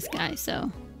picture of this guy,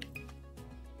 so...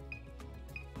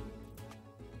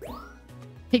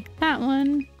 Pick that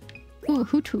one. Ooh,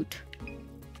 Hoot Hoot.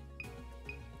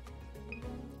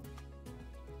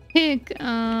 Pick,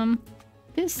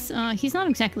 this, he's not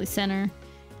exactly center.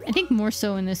 I think more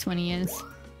so in this one he is.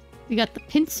 We got the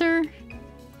Pinsir.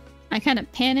 I kind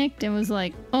of panicked and was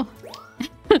like, oh.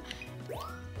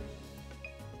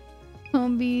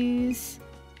 Combies.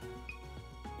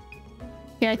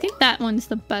 Yeah, I think that one's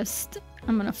the best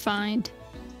I'm gonna find.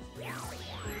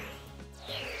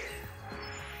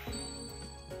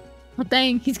 Oh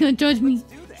dang, he's gonna judge me.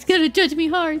 He's gonna judge me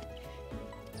hard.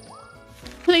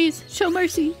 Please, show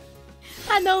mercy.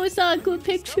 I know it's not a good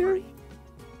picture.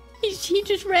 He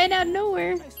just ran out of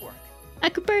nowhere. I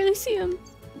could barely see him.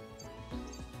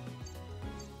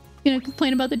 Gonna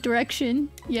complain about the direction.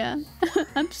 Yeah,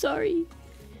 I'm sorry.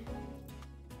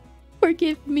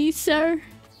 Forgive me, sir.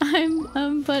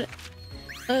 I'm but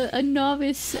a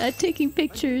novice at taking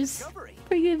pictures.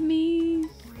 Forgive me.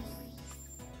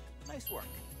 Nice work.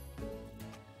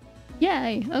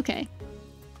 Yay, okay.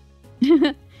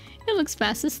 It looks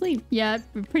fast asleep. Yeah,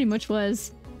 it pretty much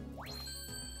was.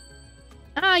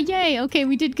 Ah, yay! Okay,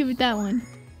 we did give it that one.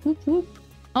 Whoop whoop.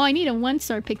 Oh, I need a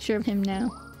 1-star picture of him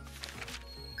now.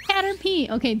 Caterpie!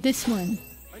 Okay, this one.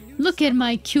 Look at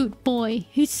my cute boy.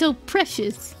 He's so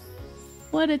precious.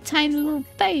 What a tiny little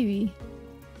baby.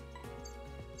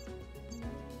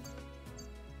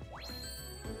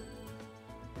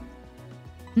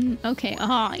 Okay,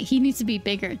 he needs to be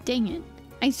bigger. Dang it.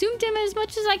 I zoomed him as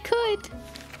much as I could.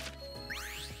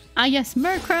 Ah, yes,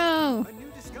 Murkrow! A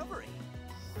new discovery.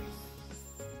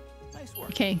 Nice work.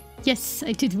 Okay, yes,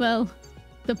 I did well.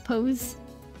 The pose.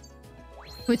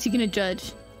 What's he gonna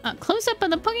judge? Close up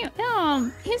on the Pokemon.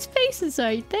 Oh, his face is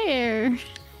right there.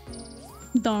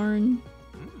 Darn.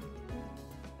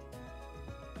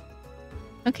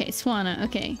 Okay, Swanna,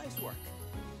 okay. Nice work.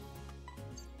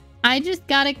 I just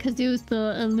got it because it was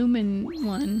the Illumin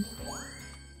one.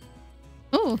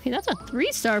 Oh, okay, that's a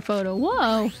 3-star photo.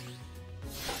 Whoa!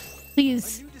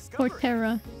 Please,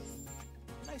 Portera.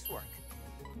 Nice work.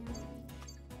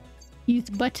 He's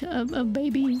but a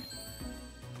baby.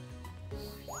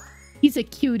 He's a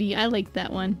cutie. I like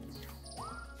that one.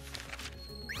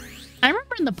 I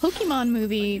remember in the Pokemon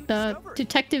movie, the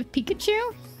Detective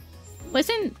Pikachu,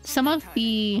 wasn't some of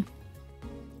the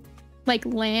like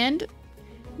land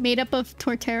made up of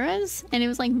Torterras, and it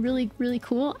was like really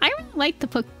cool. I really liked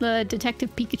the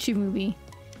Detective Pikachu movie.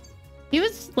 It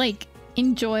was like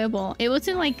enjoyable. It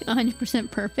wasn't like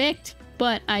 100% perfect,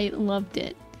 but I loved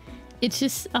it. It's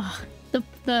just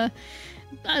the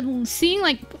seeing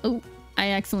like, oh,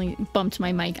 I accidentally bumped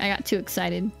my mic. I got too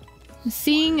excited.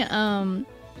 Seeing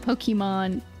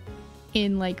Pokemon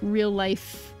in like real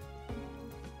life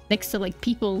next to like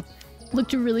people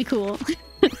looked really cool.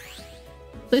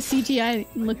 The CGI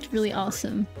looked really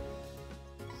awesome.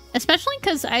 Especially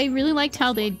because I really liked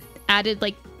how they added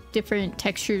like different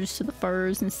textures to the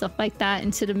furs and stuff like that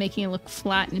instead of making it look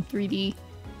flat in 3D.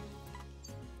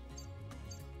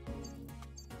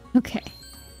 Okay.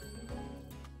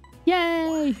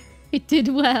 Yay! It did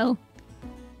well.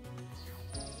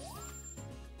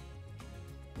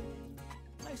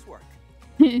 Nice work.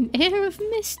 An air of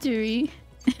mystery.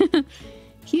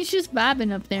 He's just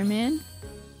bobbing up there, man.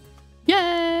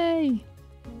 Yay!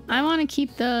 I want to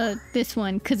keep this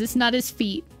one because it's not his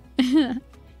feet.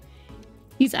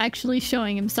 He's actually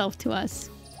showing himself to us.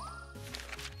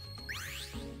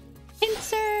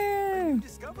 Pinsir!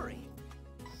 Discovery.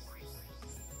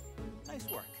 Nice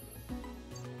work.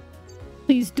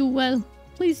 Please do well.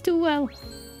 Please do well.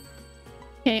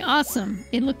 Okay, awesome.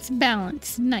 It looks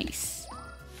balanced. Nice.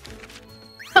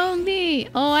 Combi!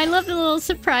 Oh, I love the little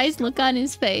surprised look on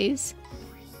his face.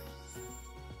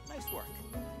 Nice work.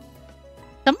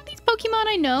 Some of these Pokemon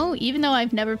I know, even though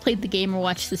I've never played the game or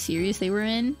watched the series they were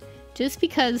in, just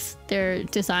because their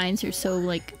designs are so,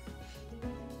 like,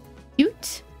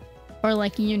 cute or,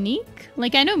 like, unique.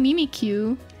 Like, I know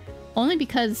Mimikyu only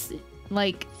because,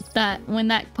 like, when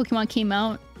that Pokemon came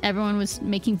out, everyone was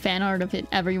making fan art of it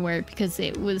everywhere because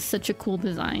it was such a cool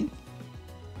design.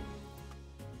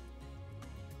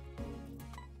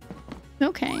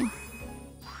 Okay.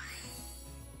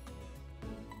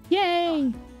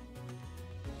 Yay!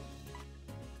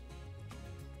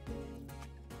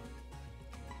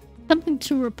 Something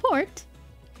to report?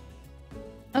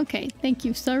 Okay, thank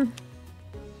you, sir.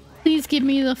 Please give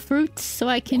me the fruits so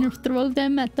I can throw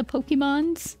them at the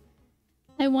Pokemons.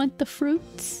 I want the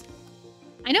fruits.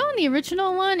 I know in the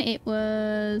original one it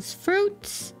was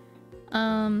fruits.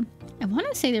 I want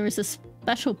to say there was a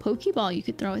special Pokeball you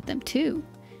could throw at them too.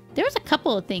 There was a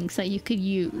couple of things that you could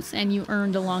use and you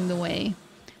earned along the way.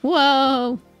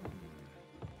 Whoa!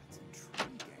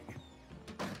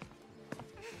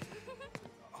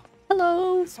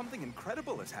 Hello! Something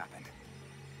incredible has happened.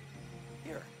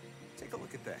 Here, take a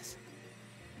look at this.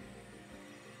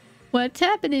 What's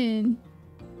happening?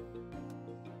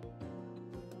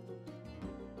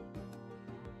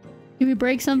 Did we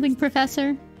break something, Professor?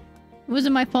 It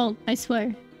wasn't my fault, I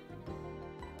swear.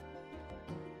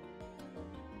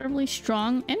 Incredibly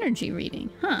strong energy reading,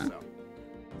 huh?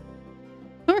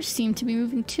 Yours seem to be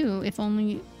moving too, if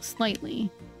only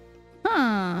slightly.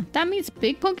 Huh, that means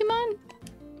big Pokemon?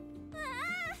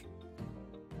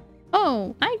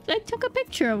 Oh, I took a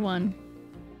picture of one.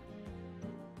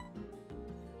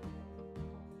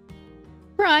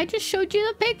 Bruh, I just showed you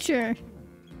the picture.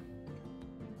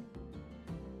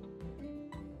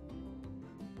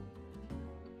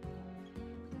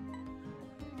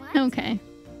 What? Okay.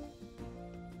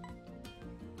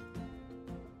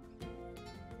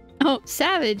 Oh,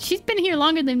 Savage. She's been here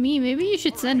longer than me. Maybe you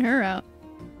should send her out.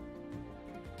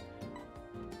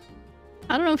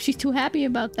 I don't know if she's too happy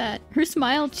about that. Her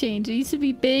smile changed. It used to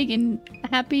be big and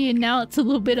happy, and now it's a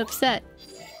little bit upset.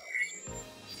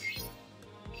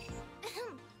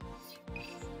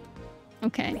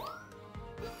 Okay.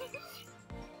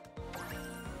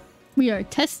 We are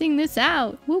testing this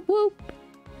out. Whoop whoop.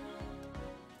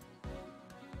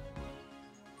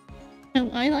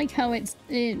 I like how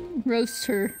it roasts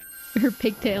her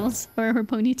pigtails or her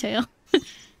ponytail.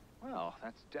 Well, that's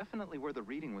That's definitely where the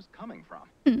reading was coming from.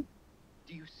 Hmm.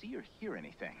 Do you see or hear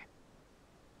anything?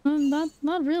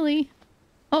 Not really.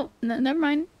 Oh, never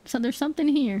mind. So there's something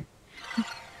here.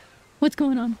 What's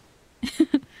going on?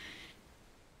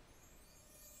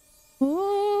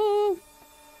 Oh,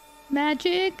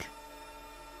 magic.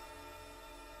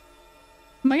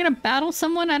 Am I gonna battle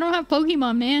someone? I don't have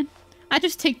Pokemon, man. I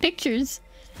just take pictures.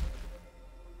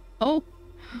 Oh.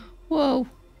 Whoa.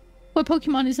 What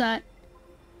Pokemon is that?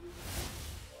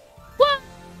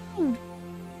 Whoa!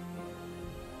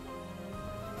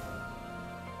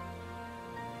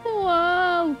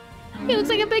 Whoa! He looks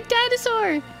like a big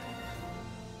dinosaur!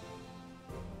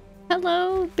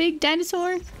 Hello, big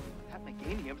dinosaur? That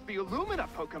Meganium's the Illumina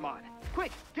Pokemon.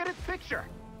 Quick, get its picture.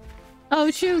 Oh,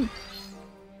 shoot.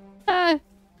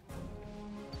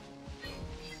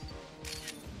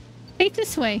 Take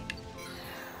this way.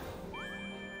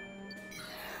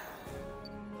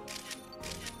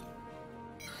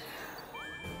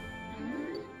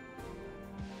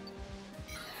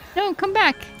 No, come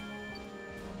back.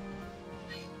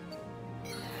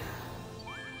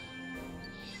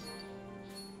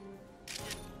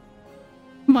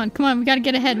 Come on, we gotta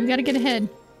get ahead, we gotta get ahead.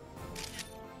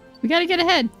 We gotta get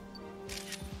ahead.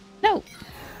 No.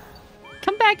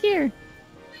 Come back here.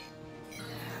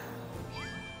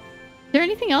 Is there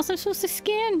anything else I'm supposed to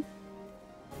scan?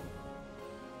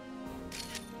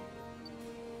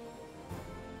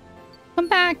 Come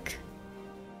back.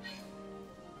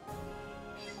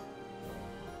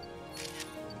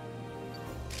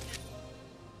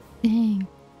 Dang.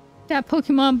 That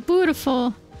Pokemon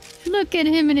beautiful. Look at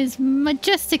him and his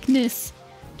majesticness.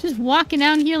 Just walking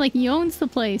out here like he owns the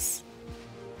place.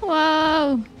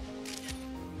 Whoa.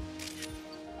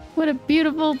 What a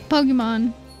beautiful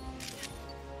Pokemon.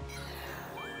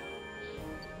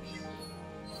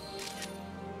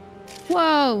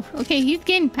 Whoa. Okay, he's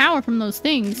getting power from those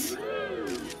things.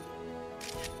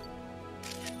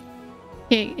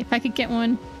 Okay, if I could get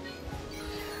one.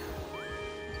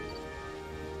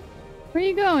 Where are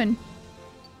you going?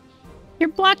 You're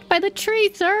blocked by the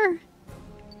tree, sir.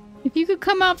 If you could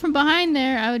come out from behind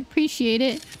there, I would appreciate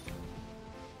it.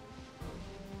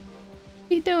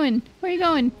 What are you doing? Where are you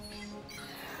going?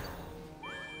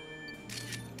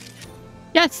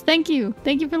 Yes, thank you.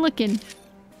 Thank you for looking.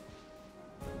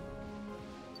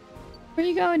 Where are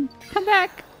you going? Come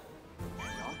back. And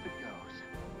off it goes.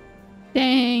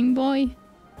 Dang, boy.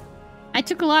 I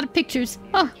took a lot of pictures. The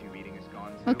Oh, energy reading is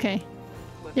gone too. okay.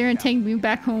 Let's They're gonna scout take me the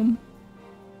back home.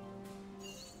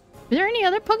 Is there any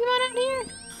other Pokemon out here?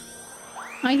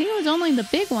 I think it was only the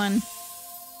big one.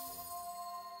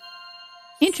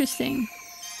 Interesting.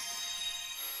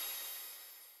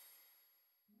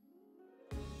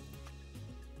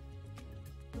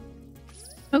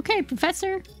 Okay,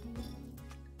 Professor.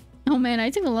 Oh man, I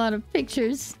took a lot of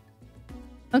pictures.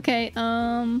 Okay,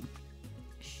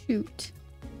 shoot.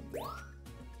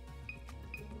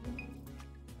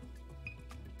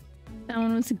 That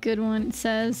one was a good one, it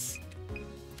says.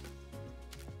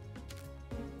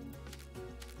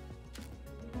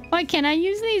 Why can't I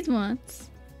use these ones?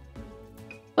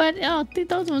 But oh, I think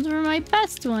those ones were my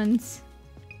best ones.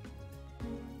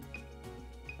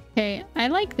 Okay, I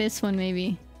like this one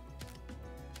maybe.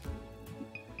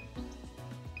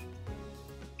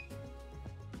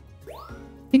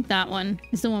 I think that one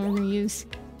is the one we're gonna use.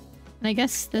 And I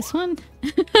guess this one?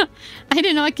 I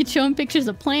didn't know I could show him pictures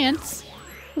of plants.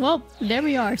 Well, there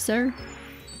we are, sir.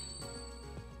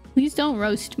 Please don't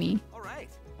roast me. All right.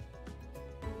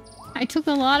 I took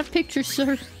a lot of pictures,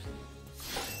 sir.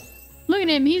 Look at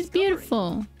him, he's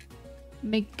beautiful.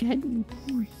 Meganium?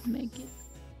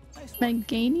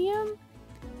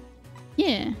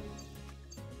 Yeah.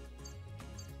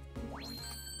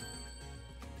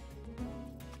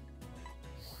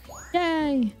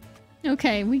 Yay!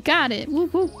 Okay, we got it.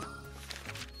 Whoop whoop.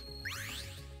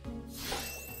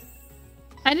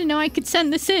 I didn't know I could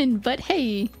send this in, but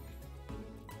hey.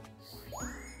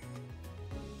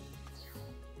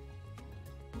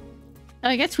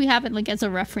 I guess we have it like as a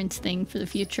reference thing for the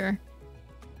future.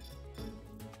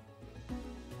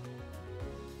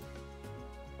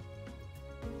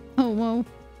 Oh, whoa.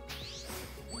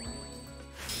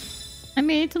 I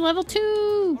made it to level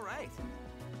 2! All right.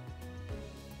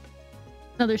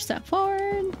 Another step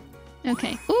forward.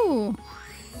 Okay. Ooh!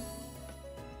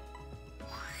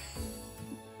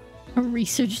 A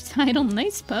research title.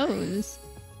 Nice pose.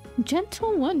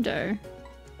 Gentle Wonder.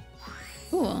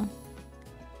 Cool.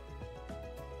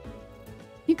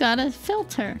 You got a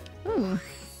filter. Ooh.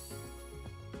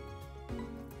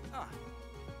 Ah,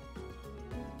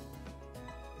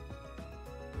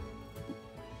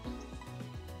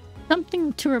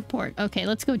 something to report. Okay,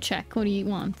 let's go check. What do you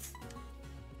want?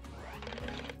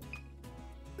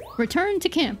 Return to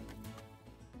camp.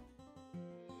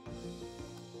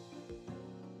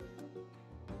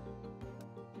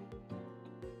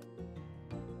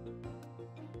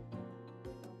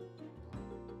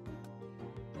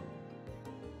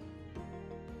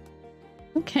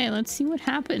 Okay, let's see what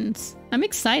happens. I'm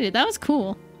excited. That was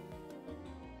cool.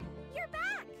 You're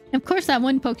back. Of course, that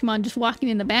one Pokemon just walking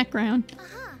in the background.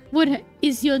 Uh-huh. What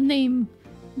is your name,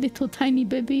 little tiny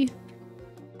baby?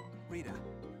 Rita.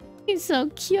 He's so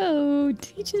cute.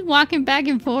 He's just walking back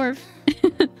and forth.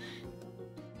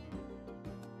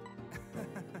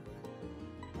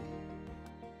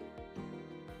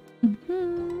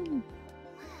 Mhm.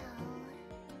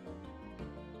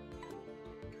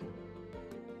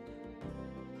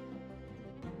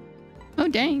 Oh,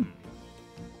 dang.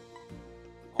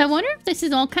 I wonder if this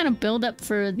is all kind of build up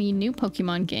for the new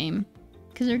Pokemon game.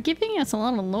 Because they're giving us a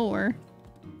lot of lore.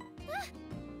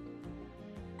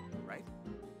 Right?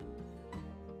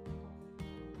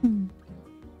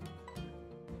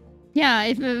 Yeah,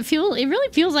 it really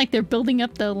feels like they're building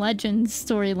up the Legends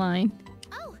storyline.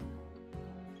 Oh.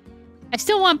 I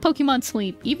still want Pokemon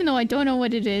Sleep, even though I don't know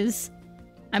what it is.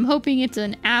 I'm hoping it's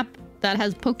an app that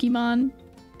has Pokemon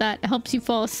that helps you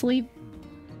fall asleep.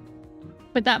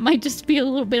 But that might just be a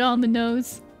little bit on the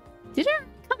nose. Did it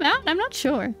come out? I'm not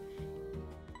sure.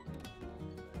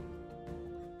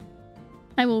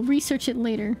 I will research it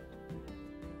later.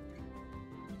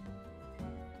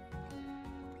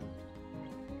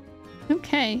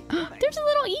 Okay. There's a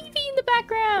little Eevee in the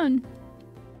background!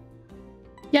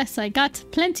 Yes, I got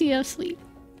plenty of sleep.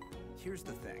 Here's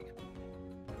the thing.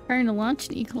 Trying to launch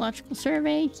an ecological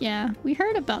survey? Yeah, we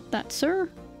heard about that, sir.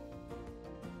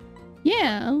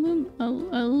 Yeah,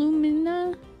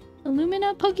 Illumina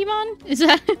Pokemon? Is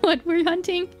that what we're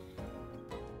hunting?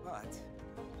 But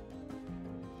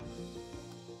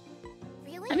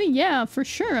Really? I mean, yeah, for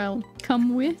sure I'll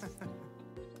come with.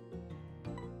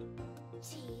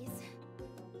 Jeez.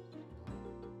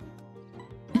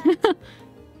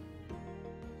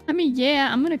 I mean, yeah,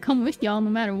 I'm gonna come with y'all no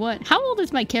matter what. How old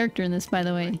is my character in this, by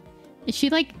the way? Is she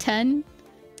like 10?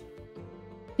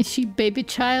 Is she baby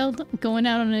child going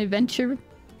out on an adventure?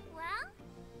 Well,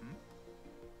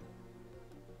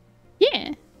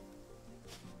 Yeah.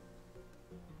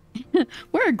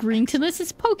 We're agreeing to this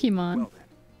as Pokemon. well then,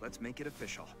 let's make it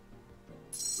official.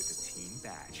 With a team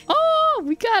badge. Oh,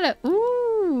 we got it.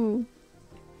 Ooh.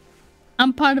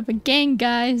 I'm part of a gang,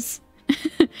 guys.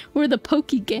 We're the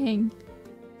Poke Gang.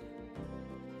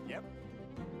 Yep.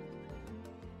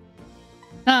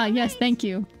 Ah, yes, thank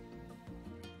you.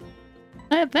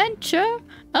 Adventure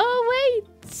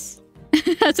awaits!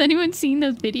 Has anyone seen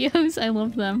those videos? I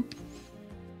love them.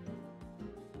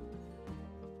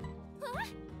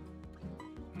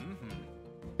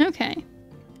 Mm-hmm. Okay.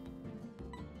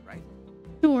 Right?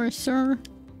 Sure, sir.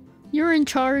 You're in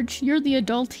charge. You're the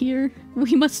adult here.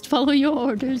 We must follow your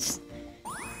orders.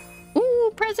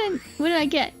 Ooh, present! What did I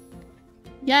get?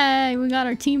 Yay, we got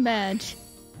our team badge.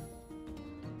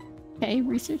 Okay,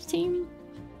 research team.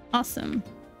 Awesome.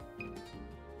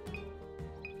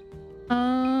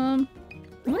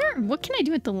 What can I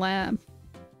do at the lab?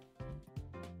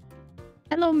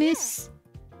 Hello, miss.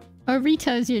 Oh,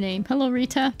 Rita is your name. Hello,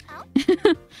 Rita.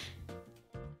 oh,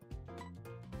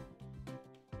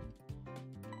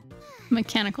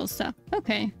 Mechanical stuff.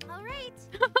 Okay. all right.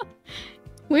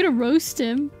 Way to roast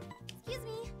him. Excuse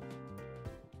me.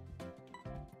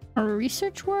 Our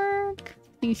research work.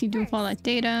 Things you do with all that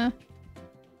data.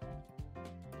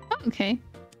 Oh, okay.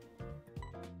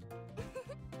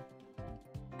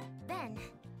 Ben.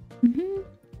 Mm-hmm.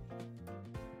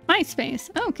 MySpace.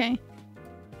 Oh, okay.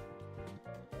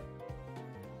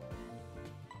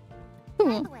 By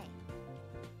Cool. the way.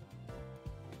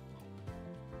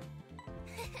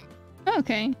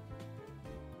 Okay.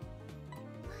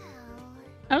 Wow.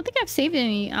 I don't think I've saved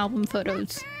any album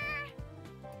photos.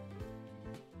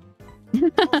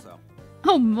 Also,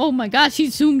 Oh my gosh, she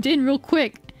zoomed in real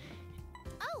quick.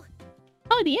 Oh,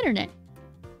 Oh, the internet.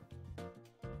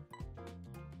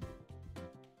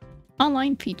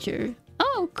 Online feature.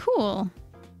 Oh, cool.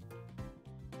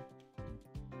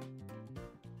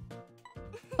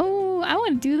 Oh, I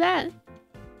want to do that.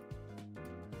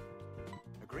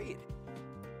 agreed.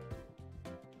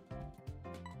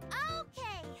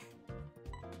 okay.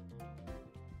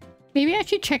 Maybe I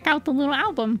should check out the little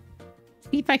album.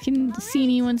 See if I can see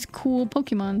anyone's cool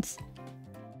Pokemons.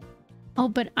 Oh,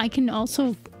 but I can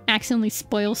also accidentally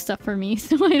spoil stuff for me,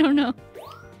 so I don't know.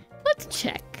 Let's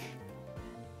check.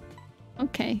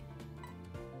 Okay.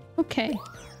 Okay.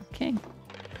 Okay.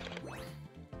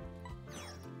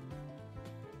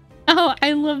 Oh,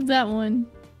 I love that one.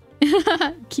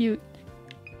 Cute.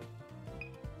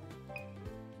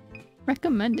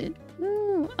 Recommended.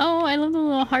 Ooh. Oh, I love the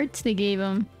little hearts they gave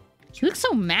him. He looks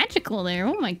so magical there.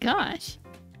 Oh my gosh.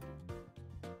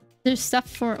 There's stuff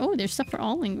for... Oh, there's stuff for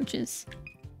all languages.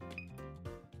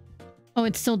 Oh,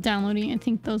 it's still downloading. I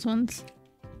think those ones.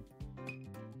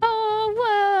 Oh,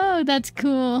 whoa! That's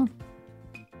cool.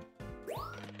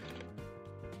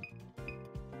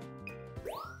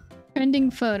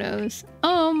 Trending photos.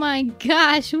 Oh my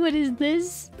gosh, what is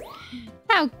this?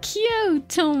 How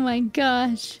cute! Oh my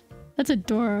gosh. That's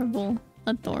adorable.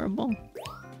 Adorable.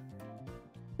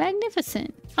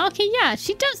 Magnificent. Okay, yeah,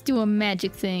 she does do a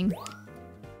magic thing.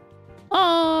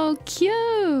 Oh,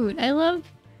 cute! I love...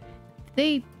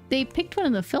 They picked one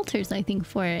of the filters, I think,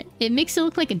 for it. It makes it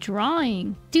look like a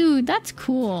drawing. Dude, that's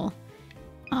cool.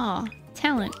 Oh,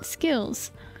 talent,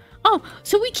 skills. Oh,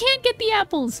 so we can't get the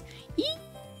apples! Yee!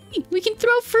 We can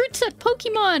throw fruits at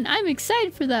Pokemon! I'm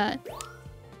excited for that!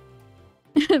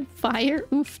 Fire?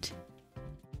 Oofed.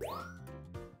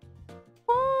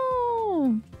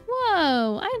 Oh!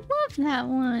 Whoa! I love that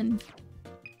one!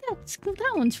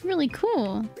 That one's really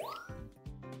cool.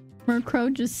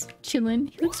 Murkrow just chilling.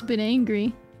 He looks a bit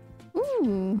angry.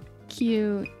 Ooh,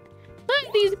 cute. Look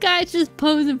at these guys just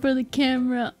posing for the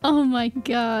camera. Oh my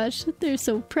gosh, they're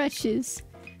so precious.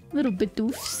 Little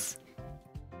bidoofs.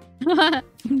 That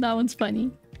one's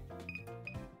funny.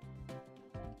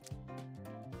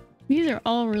 These are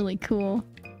all really cool.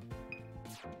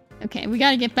 Okay, we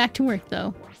gotta get back to work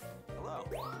though. Hello.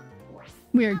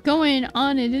 We're going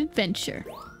on an adventure.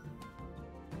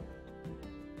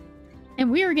 And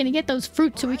we are gonna get those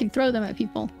fruits so we can throw them at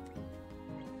people.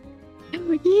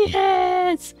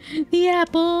 Yes! The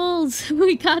apples!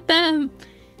 We got them!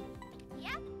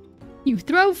 Yep. You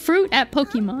throw fruit at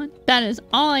Pokemon. That is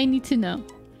all I need to know.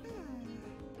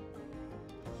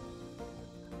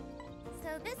 So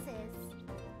this is...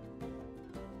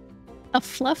 A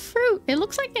fluff fruit? It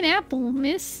looks like an apple,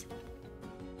 miss.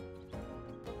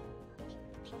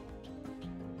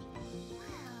 Wow.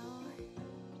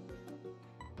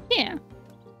 Yeah.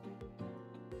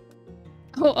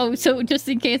 Oh, so just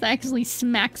in case I actually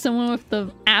smack someone with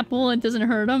the apple, it doesn't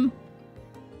hurt them?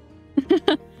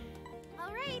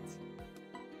 Alright.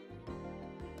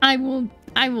 I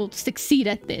will succeed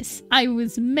at this. I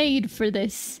was made for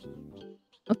this.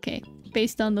 Okay,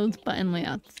 based on those button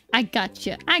layouts. I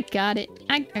gotcha. I got it.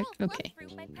 Okay.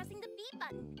 Fruit by pressing the B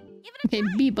button. Give it a Okay,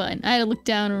 try. B button. I had to look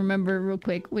down and remember real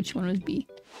quick which one was B.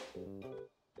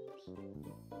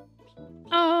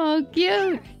 Oh,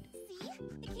 cute! See?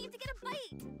 It came to get a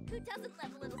bite. Who doesn't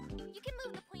love a little... You can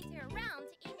move the pointer around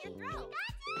to aim your throw.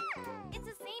 Gotcha! It's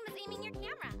the same as aiming your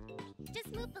camera. Just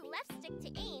move the left stick to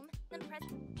aim, then press...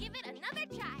 Give it another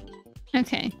try.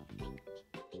 Okay.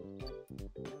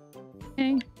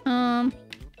 Okay, Oh,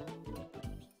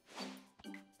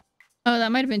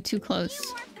 that might have been too Few close.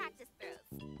 more practice throws.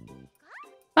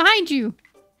 Behind you!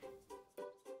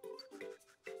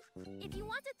 If you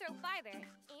want to throw farther,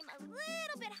 aim a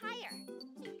little bit higher.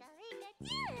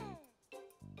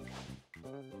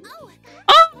 Oh!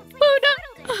 Oh! Looks like Oh you no!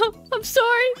 startled it. Oh, I'm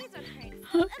sorry! These are hurt,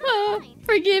 so it'll be Oh, fine.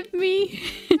 forgive me.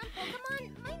 Some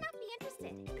Pokemon might not be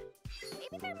interested.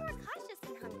 Maybe they're more cautious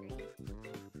than hungry.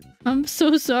 I'm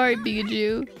so sorry,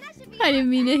 Pikachu. That should be I didn't enough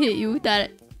mean to practice. hit you with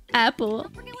that apple.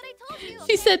 Don't forget what I told you.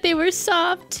 She said they were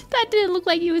soft. That didn't look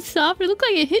like it was soft. It looked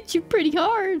like it hit you pretty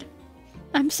hard.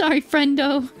 I'm sorry,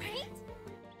 friendo. Right?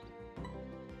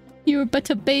 You were but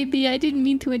a baby. I didn't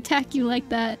mean to attack you like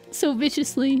that. So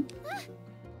viciously.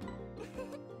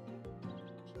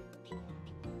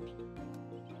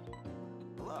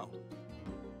 Hello.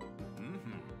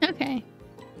 Okay.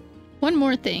 One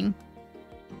more thing.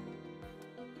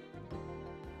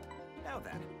 Now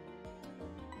then.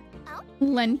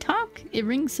 Lentalk? It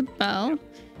rings a bell.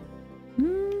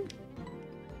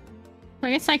 I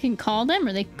guess I can call them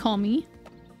or they can call me.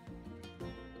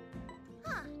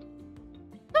 Huh.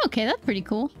 Okay, that's pretty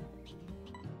cool.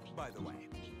 By the way,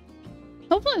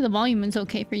 Hopefully the volume is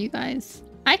okay for you guys.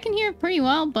 I can hear it pretty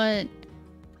well, but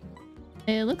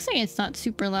it looks like it's not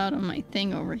super loud on my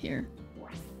thing over here.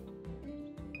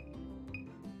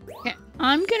 Okay,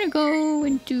 I'm gonna go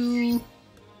and do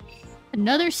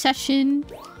another session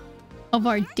of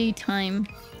our daytime.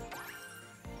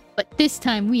 But this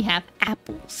time we have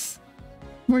apples.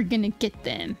 We're gonna get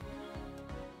them.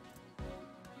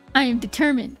 I am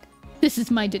determined. This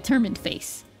is my determined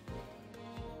face.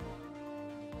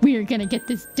 We are gonna get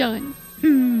this done.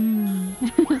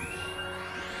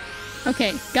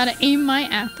 Okay, gotta aim my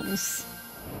apples.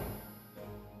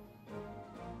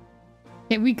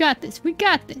 Okay, we got this. We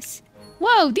got this.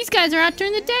 Whoa, these guys are out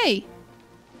during the day.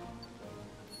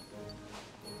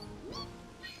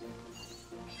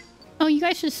 Oh, you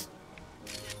guys just...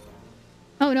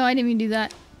 Oh no, I didn't mean to do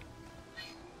that.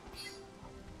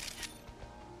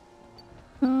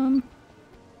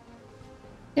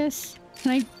 Yes.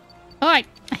 Can I... Oh,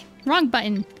 wrong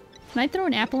button. Can I throw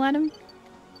an apple at him?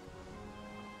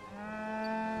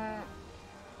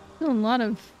 There's a lot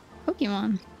of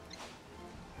Pokemon.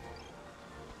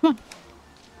 Come on.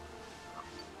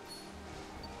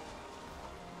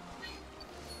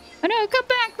 Oh no, come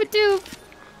back, vtuber!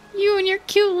 You and your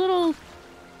cute little...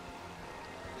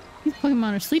 These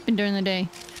Pokemon are sleeping during the day.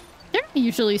 They don't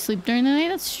usually sleep during the day,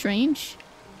 that's strange.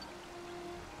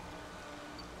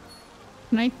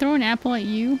 Can I throw an apple at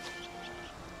you?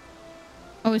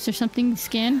 Oh, is there something to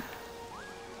scan?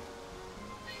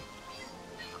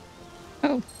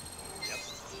 Oh.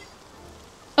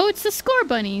 Oh, it's the score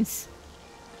bunnies!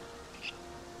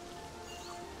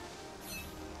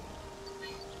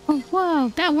 Oh,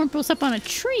 wow, that Wurmple's up on a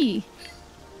tree!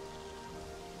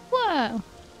 Whoa!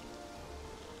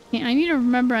 Yeah, I need to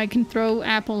remember I can throw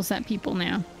apples at people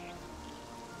now.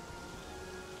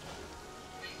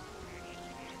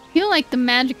 I feel like the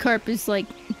Magikarp is like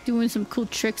doing some cool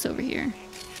tricks over here.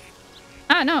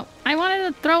 Ah, no, I wanted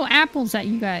to throw apples at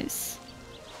you guys.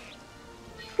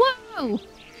 Whoa!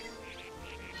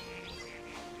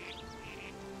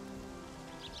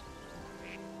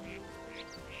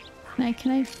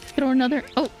 Can I throw another?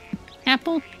 Oh,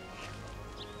 apple.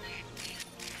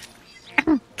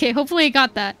 Okay, hopefully I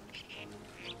got that.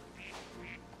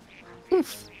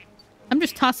 Oof. I'm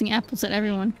just tossing apples at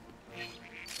everyone.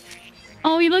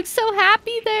 Oh, he looks so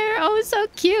happy there. Oh, so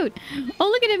cute. Oh,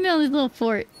 look at him in his little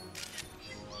fort.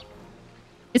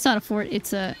 It's not a fort,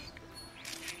 it's a...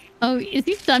 Oh, is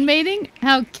he sunbathing?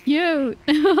 How cute.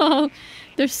 Oh,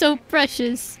 they're so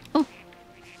precious. Oh.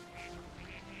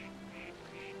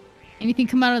 Anything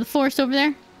come out of the forest over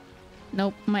there?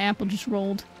 Nope, my apple just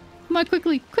rolled. Come on,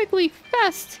 quickly, quickly,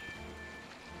 fast!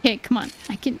 Okay, come on.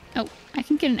 I can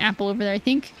get an apple over there, I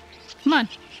think. Come on.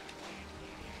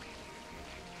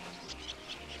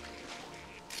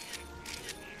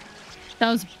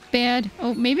 That was bad.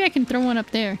 Oh, maybe I can throw one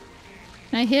up there.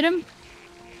 Can I hit him?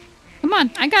 Come on,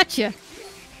 I got you.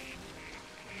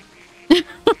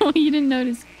 Oh, you didn't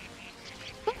notice.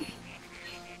 Oh,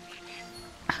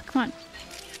 come on.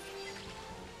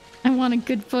 I want a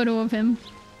good photo of him.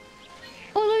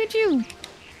 Oh, look at you.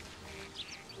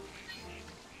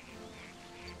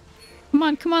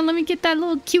 Come on, let me get that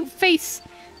little cute face.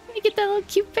 Let me get that little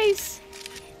cute face.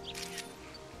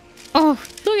 Oh,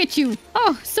 look at you.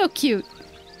 Oh, so cute.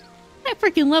 I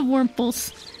freaking love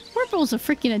Wurmples. Wurmples are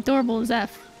freaking adorable as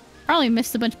F. Probably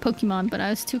missed a bunch of Pokemon, but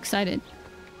I was too excited.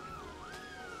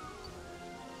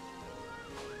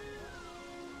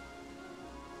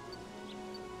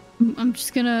 I'm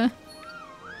just gonna...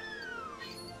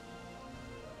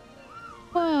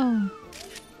 Whoa.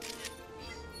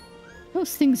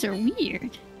 Those things are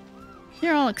weird.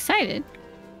 They're all excited.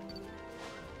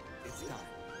 It's done.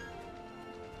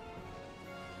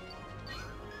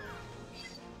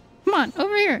 Come on,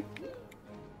 over here.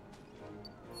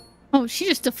 Oh, she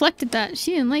just deflected that.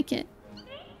 She didn't like it.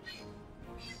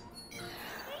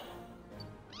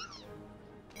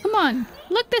 Come on,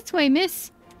 look this way,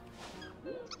 miss.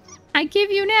 I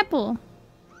give you an apple.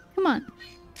 Come on.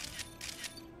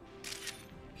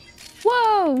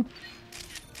 Whoa!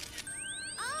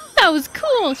 That was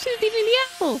cool! She was eating the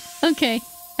apple! Okay,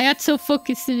 I got so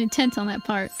focused and intent on that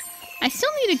part. I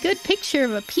still need a good picture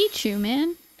of a Pichu,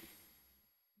 man.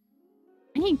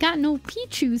 I ain't got no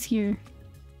Pichus here.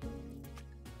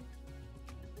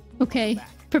 Okay,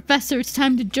 Professor, it's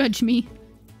time to judge me.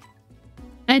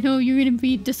 I know you're gonna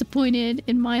be disappointed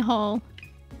in my haul,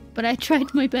 but I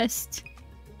tried my best.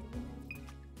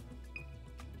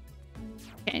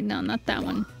 Okay, no, not that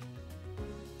one.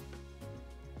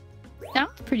 That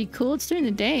one's pretty cool. It's during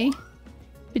the day.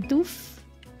 Bidoof.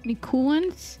 Any cool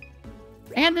ones?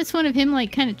 I had this one of him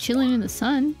like kind of chilling in the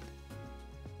sun.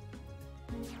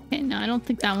 Okay, no, I don't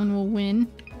think that one will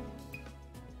win.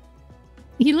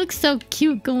 He looks so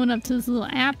cute going up to this little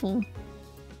apple.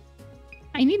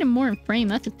 I need him more in frame,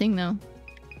 that's the thing though.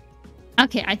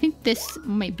 Okay, I think this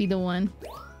might be the one.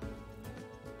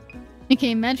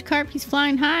 Okay, Magikarp, he's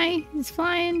flying high. He's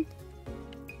flying.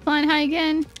 Flying high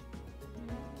again.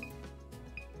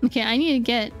 Okay, I need to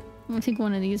get, I think,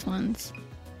 one of these ones.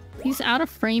 He's out of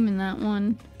frame in that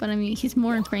one, but I mean, he's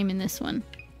more in frame in this one.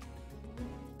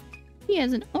 He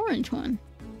has an orange one.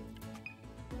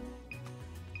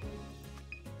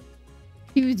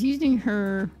 She was using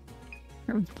her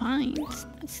vines.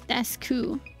 That's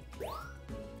cool.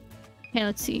 Okay,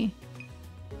 let's see.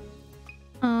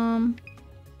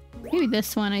 Maybe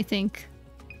this one, I think.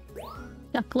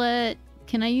 Ducklet.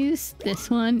 can I use this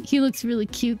one? He looks really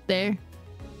cute there.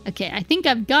 Okay, I think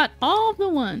I've got all the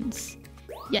ones.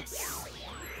 Yes.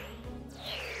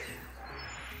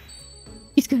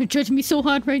 He's gonna judge me so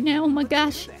hard right now. Oh my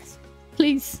gosh.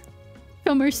 Please.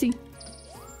 Show mercy.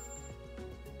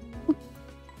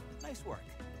 Nice work.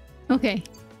 Okay.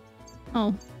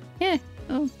 Oh. Yeah.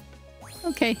 Oh.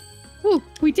 Okay. Woo!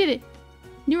 We did it!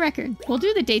 New record. We'll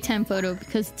do the daytime photo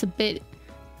because it's a bit,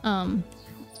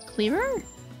 clearer?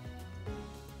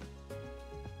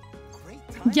 Great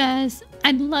time. Yes!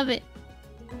 I love it!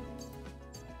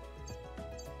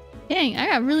 Dang, I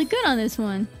got really good on this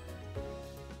one.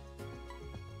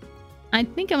 I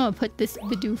think I'm gonna put this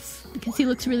Bidoof because he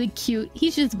looks really cute.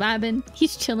 He's just vibing.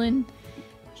 He's chilling.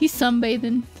 He's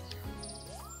sunbathing.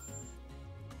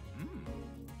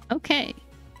 Okay.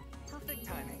 Perfect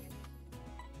timing.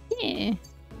 Yeah.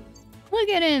 Look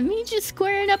at him. He's just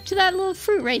squaring up to that little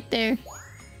fruit right there.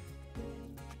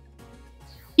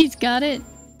 He's got it.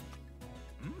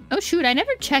 Oh shoot, I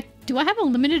never checked. Do I have a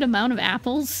limited amount of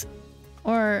apples?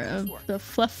 Or of the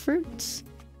fluff fruits?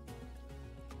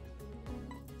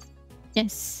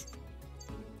 Yes.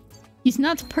 He's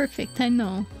not perfect, I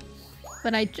know.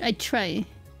 But I try.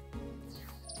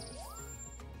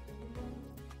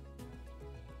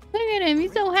 Look at him,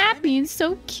 he's so happy and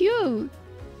so cute.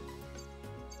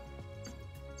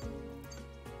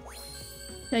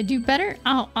 Did I do better?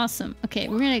 Oh, awesome. Okay,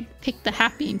 we're gonna pick the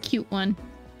happy and cute one.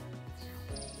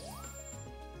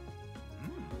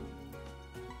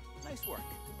 Nice work.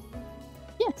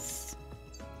 Yes.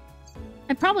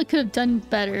 I probably could have done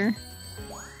better.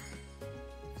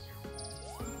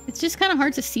 It's just kind of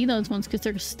hard to see those ones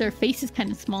because their face is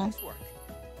kind of small. Nice work.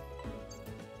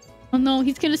 Oh no,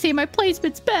 he's gonna say my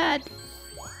placement's bad.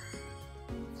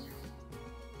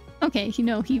 Okay, you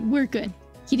know, we're good.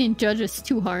 He didn't judge us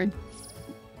too hard.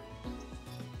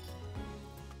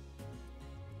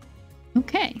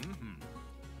 Okay.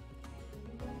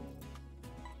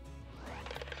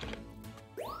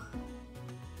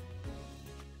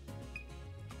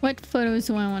 What photos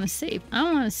do I want to save? I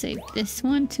want to save this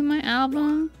one to my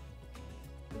album.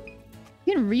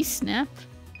 You can re-snap.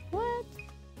 What?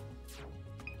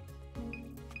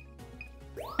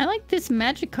 I like this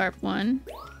Magikarp one.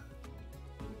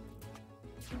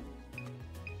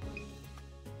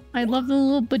 I love the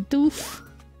little Bidoof.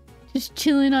 Just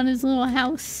chilling on his little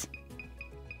house.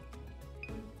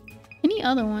 Any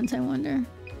other ones, I wonder?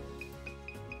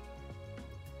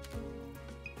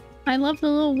 I love the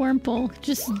little Wurmple.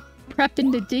 Just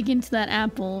prepping to dig into that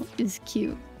apple is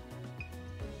cute.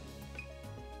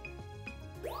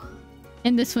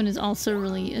 And this one is also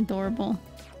really adorable.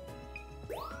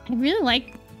 I really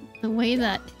like the way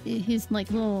that his like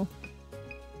little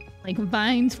like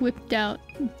vines whipped out.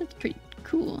 That's pretty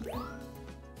cool.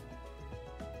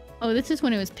 Oh, this is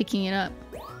when it was picking it up.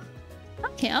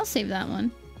 Okay, I'll save that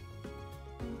one.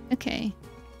 Okay.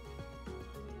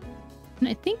 And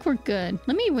I think we're good.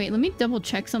 Let me double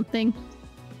check something.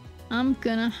 I'm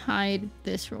gonna hide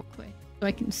this real quick so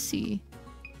I can see.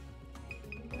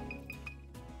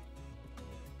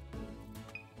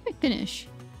 I finish.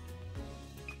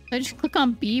 If I just click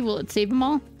on B, will it save them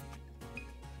all?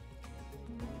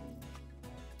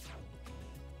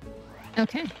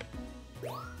 Okay.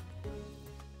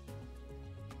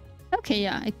 Okay,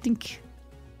 yeah, I think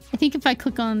if I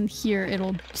click on here,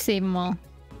 it'll save them all.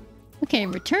 Okay,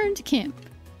 return to camp.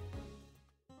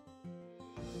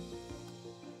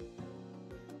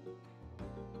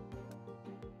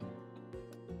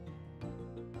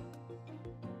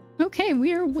 Okay,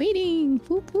 we are waiting.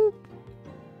 Whoop whoop.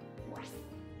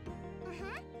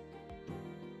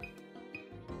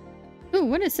 Ooh,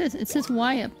 what is this? It says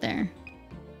Y up there.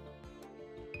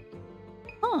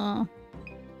 Aw.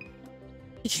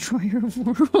 Destroyer of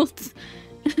Worlds.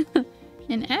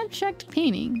 An abstract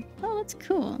painting. Oh, that's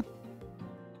cool.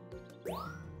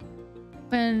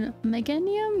 When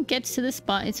Meganium gets to the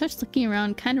spot, it starts looking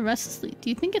around kind of restlessly. Do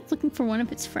you think it's looking for one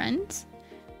of its friends?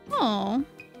 Oh,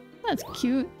 that's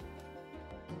cute.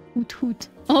 Hoot hoot.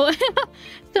 Oh,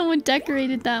 someone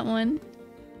decorated that one.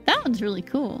 That one's really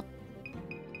cool.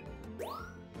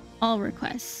 All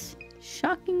requests.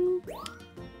 Shocking.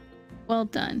 Well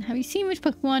done. Have you seen which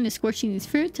Pokemon is scorching these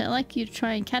fruits? I'd like you to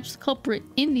try and catch the culprit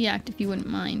in the act if you wouldn't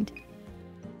mind.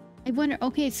 I wonder,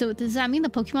 okay, so does that mean the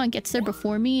Pokemon gets there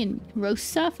before me and roasts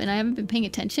stuff and I haven't been paying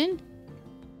attention?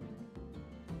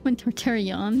 When Torterra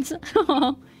yawns.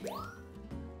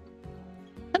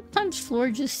 Sometimes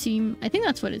Florges seem, I think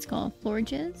that's what it's called,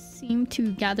 Florges seem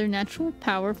to gather natural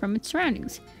power from its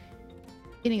surroundings.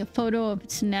 Getting a photo of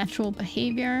its natural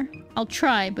behavior. I'll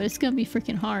try, but it's gonna be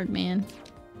freaking hard, man.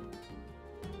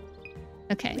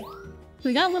 Okay.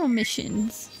 We got little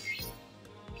missions.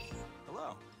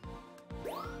 Hello.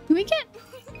 Can we get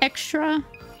extra?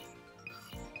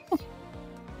 Oh.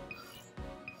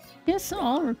 Yes,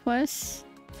 all requests.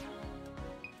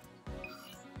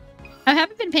 I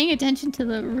haven't been paying attention to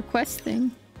the request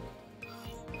thing.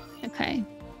 Okay.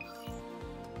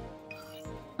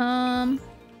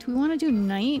 Do we want to do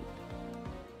night?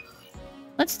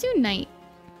 Let's do night.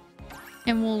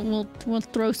 And we'll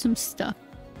throw some stuff.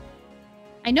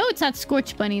 I know it's that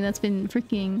Scorch Bunny that's been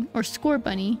freaking, or Score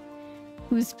Bunny,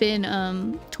 who's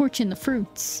been torching the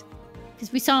fruits.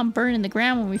 Because we saw him burn in the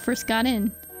ground when we first got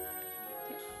in.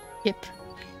 Yep.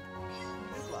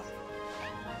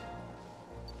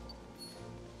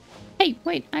 Hey,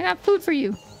 wait, I got food for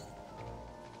you.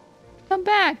 Come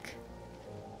back.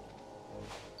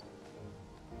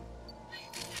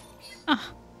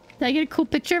 Ah, did I get a cool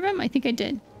picture of him? I think I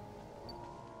did.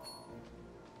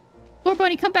 Poor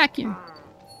bunny, come back here.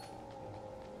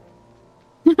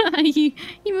 he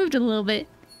moved a little bit.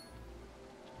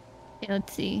 Okay,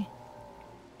 let's see.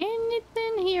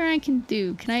 Anything here I can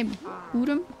do? Can I boot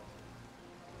him?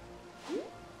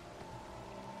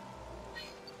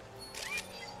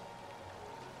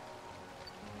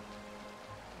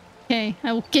 Okay,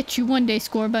 I will get you one day,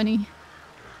 Score Bunny.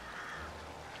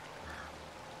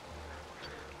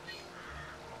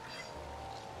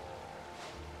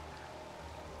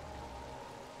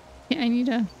 Yeah, I need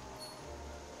to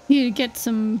get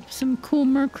some cool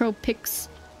Murkrow pics.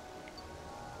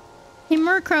 Hey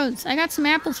Murkrows, I got some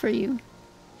apples for you.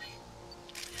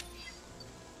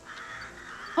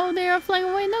 Oh, they are flying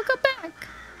away. No, go back.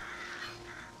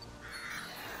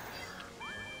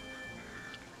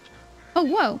 Oh,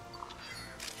 whoa.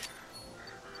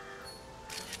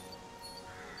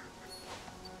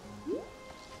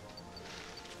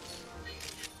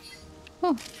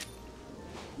 Oh.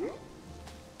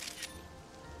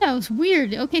 That was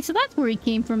weird. Okay, so that's where he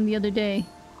came from the other day.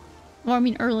 Or, I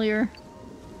mean, earlier.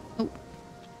 Oh.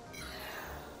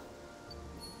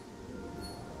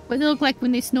 What do they look like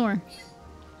when they snore?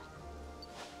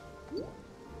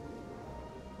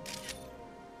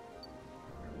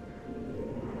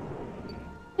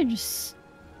 They're just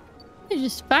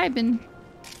vibing.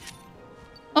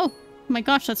 Oh my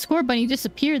gosh, that Score Bunny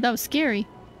disappeared. That was scary.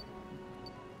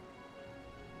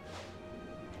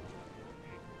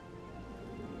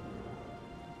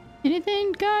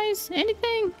 Anything, guys?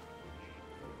 Anything?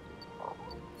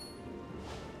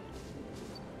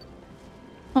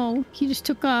 Oh, he just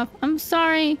took off. I'm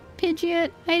sorry,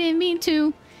 Pidgeot. I didn't mean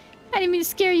to. I didn't mean to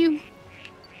scare you.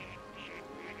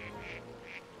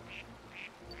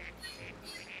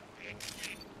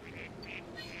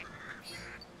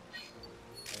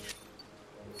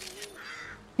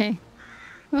 Okay.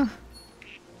 Oh.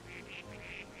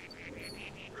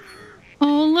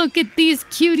 Oh, look at these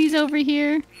cuties over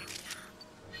here.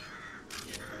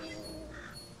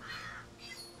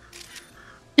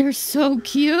 They're so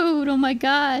cute. Oh my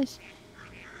gosh.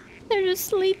 They're just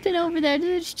sleeping over there.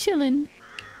 They're just chilling.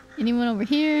 Anyone over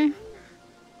here?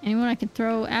 Anyone I can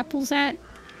throw apples at?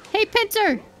 Hey,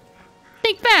 Pincer!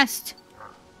 Think fast!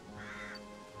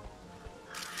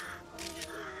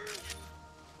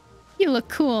 You look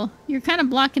cool. You're kind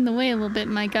of blocking the way a little bit,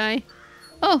 my guy.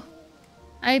 Oh!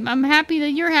 I'm happy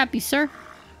that you're happy, sir.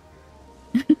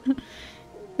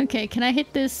 Okay, can I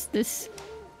hit this?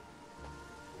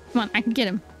 Come on, I can get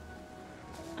him.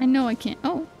 I know I can't.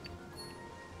 Oh.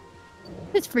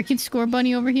 This freaking Score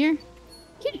Bunny over here.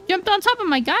 He just jumped on top of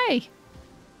my guy.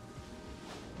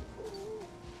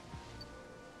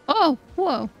 Oh,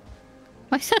 whoa.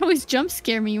 Why does that always jump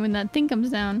scare me when that thing comes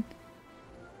down?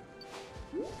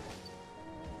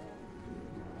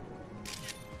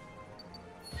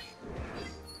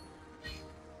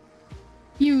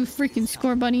 You freaking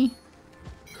Score Bunny.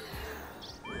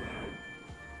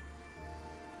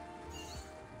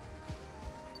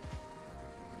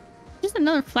 Just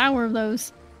another flower of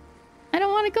those. I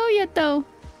don't want to go yet, though.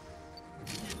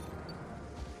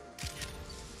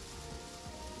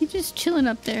 He's just chilling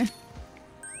up there.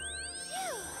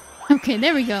 Okay,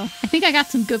 there we go. I think I got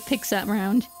some good picks that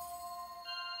round.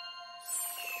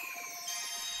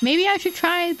 Maybe I should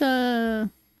try the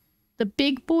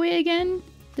big boy again.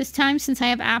 This time, since I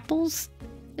have apples.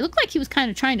 It looked like he was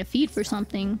kind of trying to feed for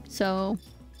something, so...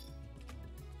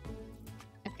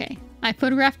 Okay. I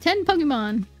photographed 10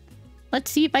 Pokemon. Let's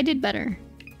see if I did better.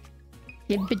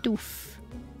 Bidoof.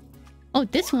 Oh,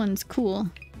 this one's cool.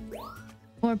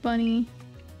 Score Bunny.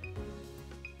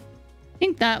 I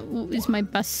think that is my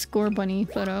best Score Bunny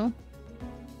photo.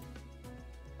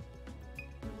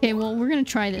 Okay, well, we're gonna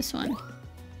try this one.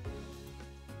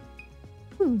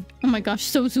 Ooh. Oh my gosh,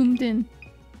 so zoomed in.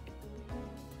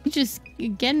 He's just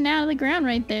getting out of the ground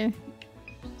right there.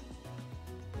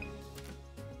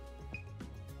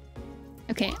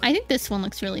 Okay, I think this one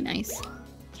looks really nice.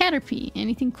 Caterpie.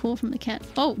 Anything cool from the cat?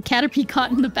 Oh, Caterpie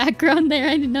caught in the background there.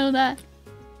 I didn't know that.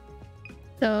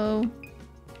 So,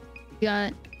 we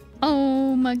got...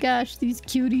 Oh my gosh, these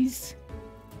cuties.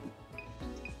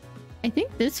 I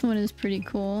think this one is pretty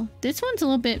cool. This one's a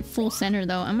little bit full center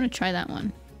though. I'm gonna try that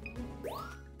one.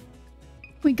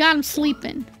 We got him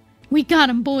sleeping. We got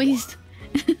him, boys.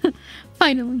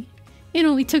 Finally. It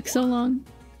only took so long.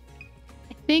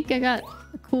 I think I got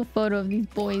a cool photo of these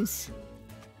boys.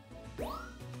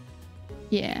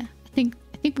 Yeah, I think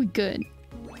we're good.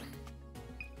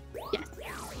 Yes.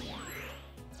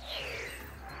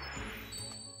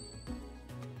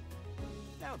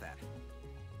 Now then.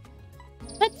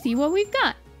 Let's see what we've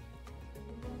got.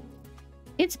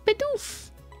 It's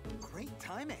Bidoof. Great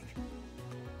timing.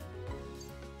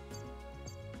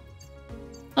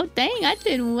 Oh dang, I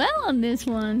did well on this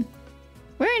one.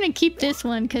 We're gonna keep this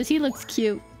one because he looks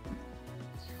cute.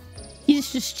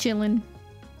 He's just chilling.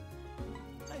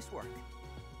 Nice work.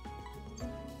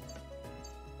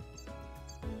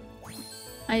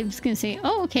 I was gonna say,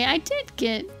 oh okay, I did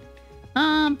get,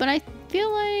 but I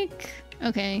feel like,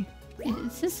 okay,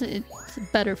 it's a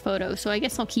better photo, so I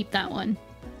guess I'll keep that one.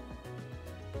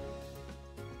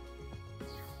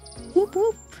 Whoop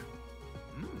whoop.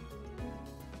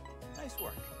 Nice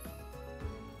work.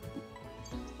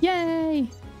 Yay!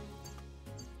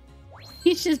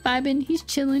 He's just vibing, he's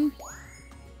chilling.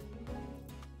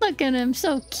 Look at him,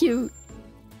 so cute.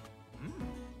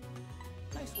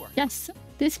 Nice work. Yes,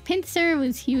 this pincer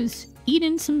was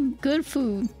eating some good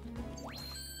food.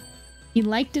 He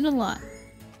liked it a lot.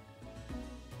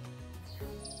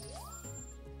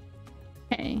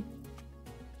 Okay.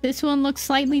 This one looks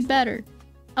slightly better.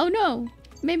 Oh no!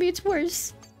 Maybe it's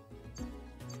worse.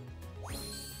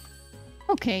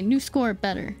 Okay, new score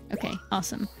better. Okay,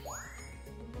 awesome.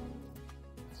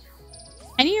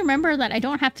 I need to remember that I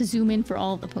don't have to zoom in for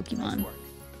all of the Pokemon. Nice work.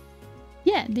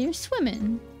 Yeah, they're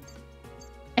swimming.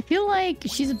 I feel like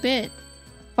she's a bit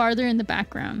farther in the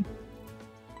background.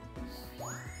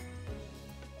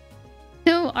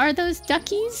 So, are those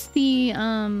duckies the,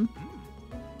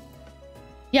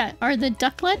 yeah, are the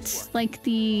ducklets like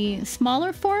the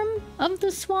smaller form of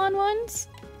the swan ones?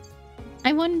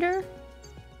 I wonder.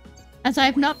 As I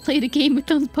have not played a game with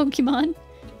those Pokemon.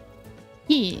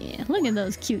 Yeah, look at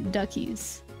those cute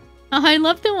duckies. Oh, I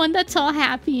love the one that's all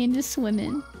happy and just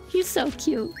swimming. He's so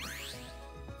cute.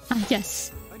 Ah,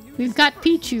 yes. We've got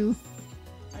Pichu.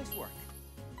 Nice work.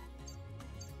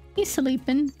 He's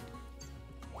sleeping.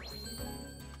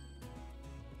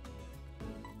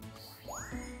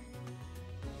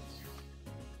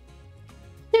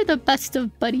 They're the best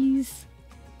of buddies.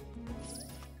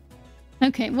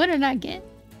 Okay, what did I get?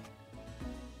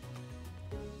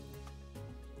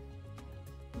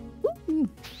 Ooh.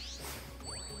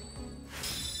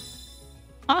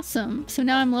 Awesome. So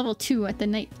now I'm level 2 at the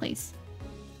night place.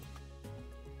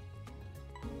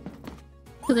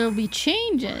 So there will be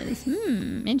changes.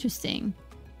 Interesting.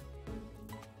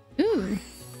 Ooh.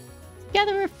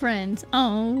 Gather with friends.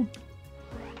 Oh.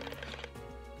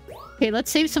 Okay,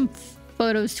 let's save some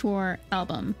photos to our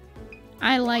album.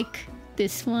 I like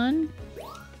this one.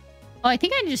 Oh, I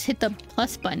think I just hit the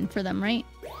plus button for them, right?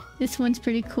 This one's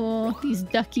pretty cool. These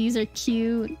duckies are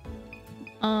cute.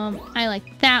 I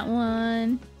like that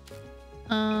one.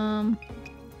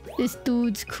 This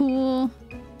dude's cool.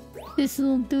 This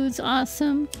little dude's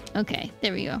awesome. Okay,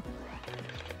 there we go.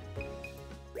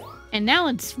 And now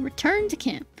let's return to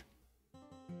camp.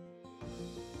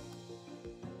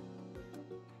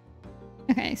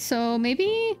 Okay, so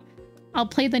maybe I'll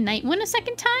play the night one a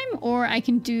second time, or I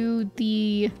can do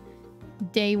the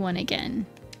day one again.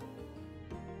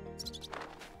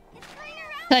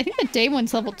 I think the day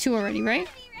one's level 2 already, right?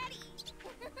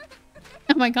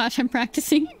 Oh my gosh, I'm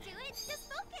practicing.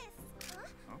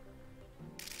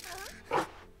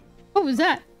 What was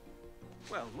that?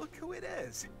 Well, look who it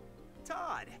is.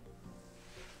 Todd.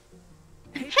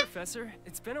 Hey, Professor.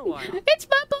 It's been a while. It's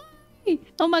my boy!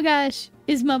 Oh my gosh,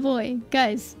 it's my boy.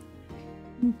 Guys.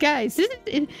 Guys,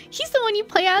 he's the one you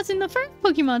play as in the first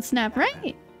Pokemon Snap,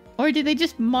 right? Or did they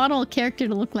just model a character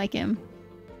to look like him?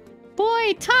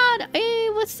 Boy, Todd! Hey,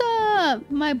 what's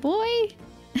up? My boy?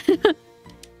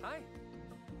 Hi.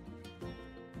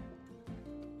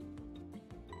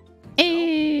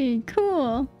 Hey,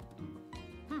 cool.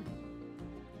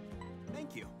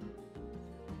 Thank you.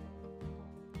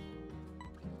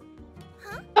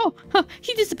 Oh, huh,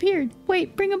 he disappeared.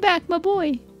 Wait, bring him back, my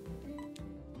boy.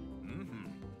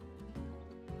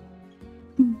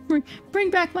 Bring Bring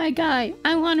back my guy.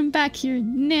 I want him back here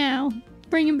now.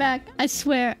 Bring him back. I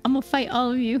swear, I'm gonna fight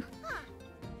all of you.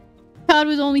 Todd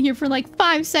was only here for like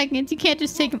 5 seconds. You can't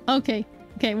just take him. Okay.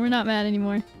 Okay, we're not mad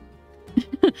anymore.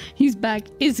 He's back.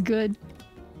 It's good.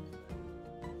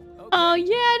 Okay. Oh, yeah,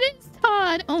 it is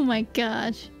Todd. Oh my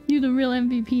gosh. You're the real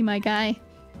MVP, my guy.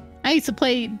 I used to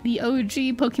play the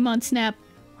OG Pokemon Snap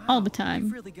all the time.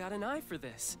 You've really got an eye for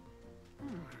this.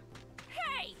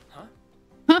 Hey! Huh?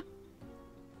 Huh?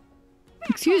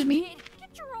 Excuse me. Kid,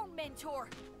 get your own mentor.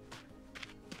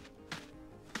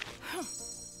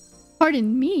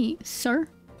 Pardon me, sir.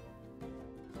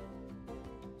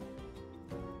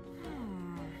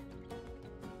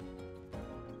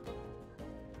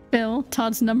 Phil,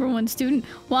 Todd's #1 student.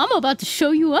 Well, I'm about to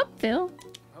show you up, Phil.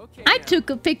 Okay. I now.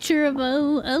 took a picture of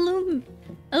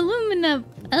Illumina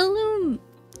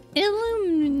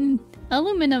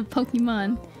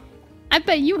Pokemon. I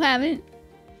bet you haven't.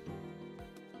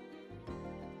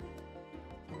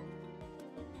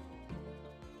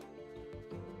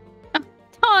 Oh,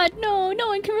 Todd, no, no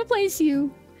one can replace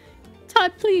you.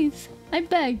 Todd, please, I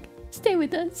beg, stay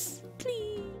with us,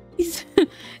 please.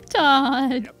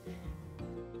 Todd. Yep.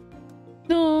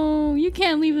 No, you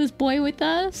can't leave this boy with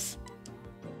us.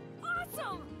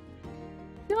 Awesome!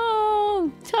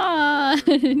 No,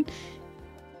 Todd.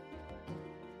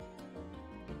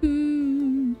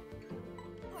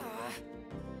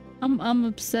 I'm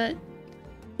upset.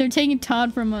 They're taking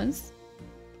Todd from us.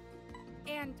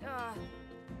 And,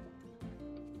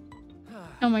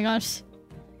 Oh my gosh.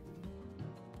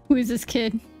 Who is this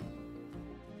kid?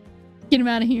 Get him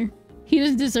out of here. He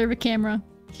doesn't deserve a camera.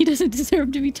 He doesn't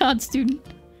deserve to be Todd's student.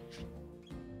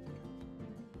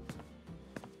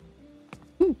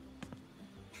 Ooh.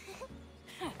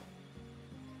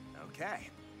 Okay.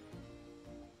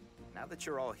 Now that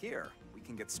you're all here, we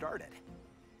can get started.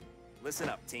 Listen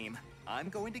up, team. I'm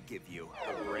going to give you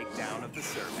a breakdown of the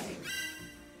survey.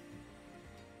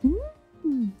 Ooh.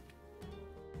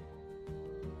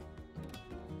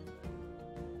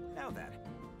 Now then.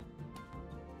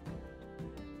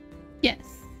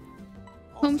 Yes.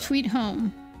 Home sweet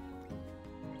home.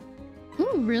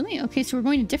 Ooh, really? Okay, so we're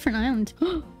going to different islands.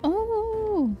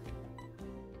 Oh!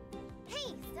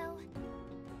 hey, so...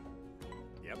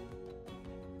 Yep.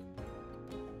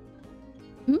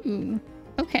 Ooh.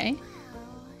 Okay.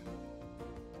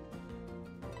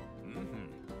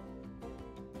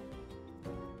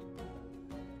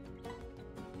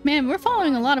 Man, we're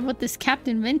following a lot of what this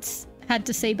Captain Vince had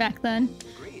to say back then.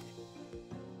 Agreed.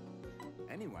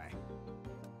 Anyway.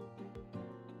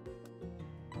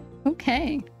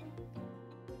 Okay.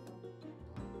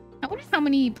 I wonder how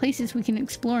many places we can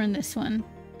explore in this one.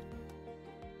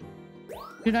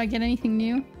 Did I get anything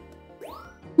new?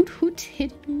 Hoot hoot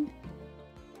hidden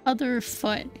other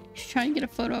foot. Should try and get a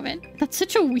photo of it. That's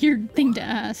such a weird thing to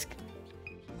ask.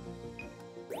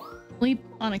 Sleep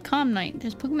on a calm night.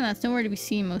 There's Pokemon that's nowhere to be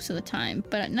seen most of the time,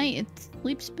 but at night it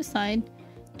sleeps beside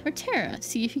Torterra.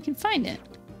 See if you can find it.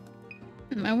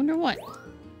 I wonder what.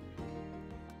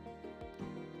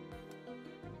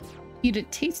 Eat a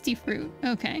tasty fruit.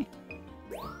 Okay.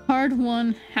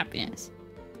 Hard-won happiness.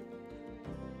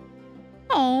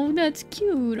 Oh, that's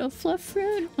cute. A fluff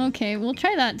fruit? Okay, we'll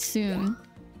try that soon.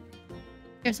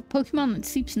 There's a Pokemon that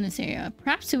sleeps in this area.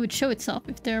 Perhaps it would show itself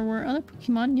if there were other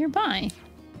Pokemon nearby.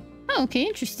 Oh, okay,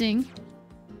 interesting.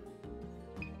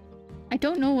 I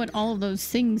don't know what all of those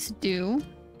things do.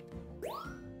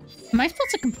 Am I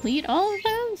supposed to complete all of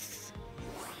those?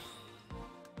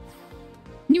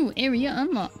 New area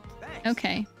unlocked. Thanks.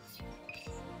 Okay.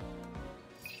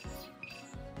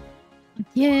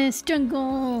 Yes,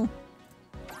 jungle!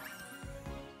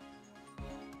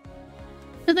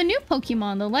 So the new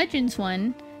Pokemon, the Legends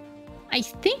one, I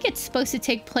think it's supposed to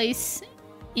take place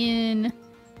in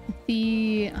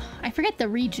the... I forget the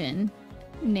region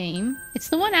name. It's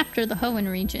the one after the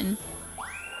Hoenn region.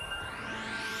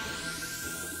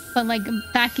 But like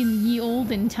back in ye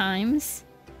olden times.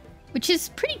 Which is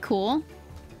pretty cool.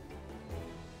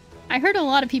 I heard a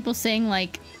lot of people saying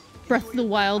like Breath of the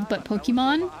Wild but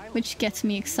Pokemon, which gets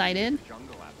me excited.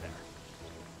 Jungle out there.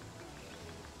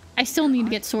 I still need to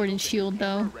get Sword and Shield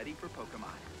though. We're ready for Pokemon.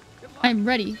 Good luck. I'm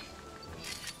ready.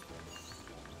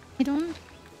 I don't...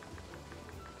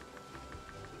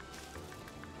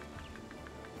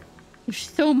 There's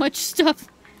so much stuff.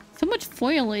 So much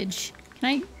foliage. Can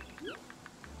I...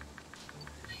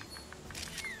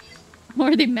 Oh,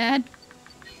 are they mad?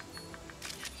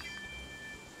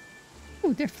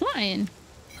 Oh, they're flying.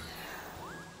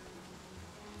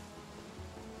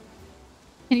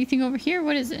 Anything over here?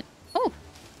 What is it? Oh!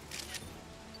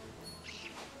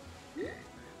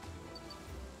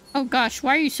 Oh gosh,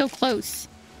 why are you so close?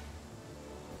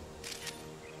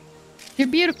 You're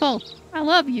beautiful. I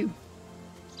love you.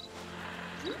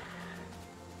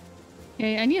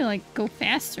 Okay, I need to like go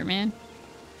faster, man.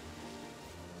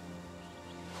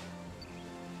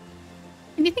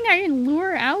 Anything I can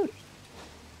lure out?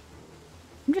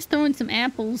 I'm just throwing some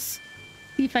apples.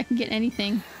 See if I can get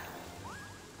anything.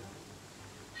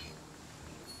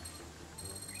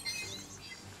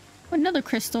 Oh, another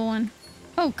crystal one.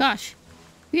 Oh gosh.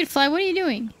 Beautifly, what are you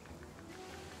doing?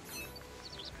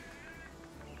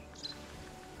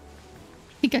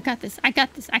 I think I got this. I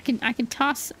got this. I can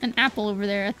toss an apple over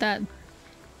there at that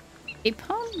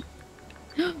apple.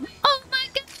 Oh my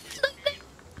god! Look at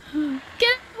that! Get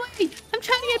out of the way! I'm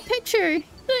trying to get a picture!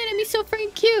 Look at me, so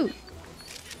freaking cute!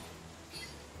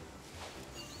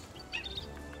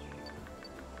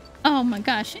 Oh my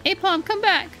gosh. Apom, come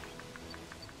back!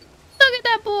 Look at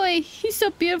that boy! He's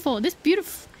so beautiful. This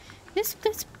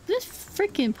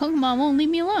freaking Pokemon won't leave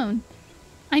me alone.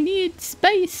 I need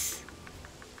space.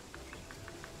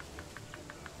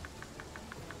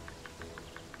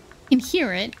 I can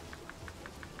hear it.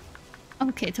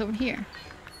 Okay, it's over here.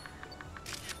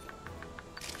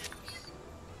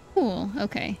 Cool,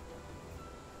 okay.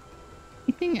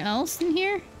 Anything else in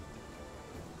here?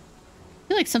 I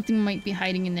feel like something might be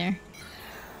hiding in there.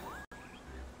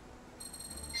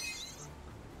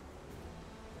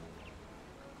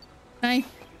 Hi.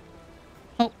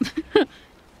 Oh. I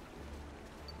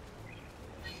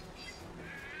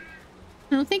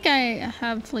don't think I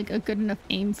have like a good enough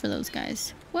aim for those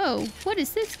guys. Whoa, what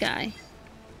is this guy?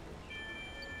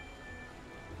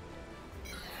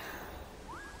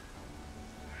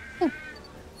 Oh.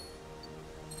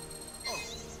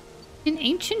 An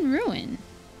ancient ruin.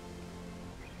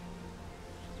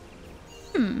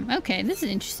 Okay, this is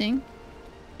interesting.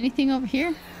 Anything over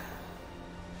here?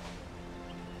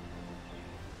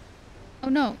 Oh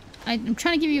no, I'm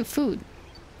trying to give you food.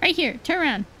 Right here, turn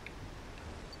around.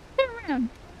 Turn around.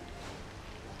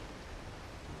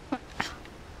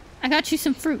 I got you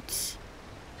some fruits.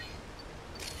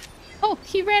 Oh,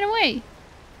 he ran away.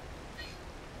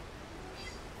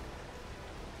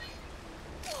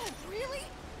 Oh, really?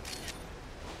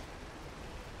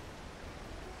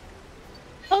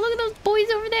 Oh, look at those boys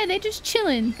over there. They're just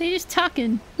chilling. They're just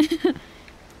talking. Can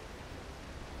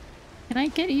I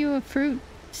get you a fruit,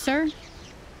 sir?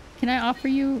 Can I offer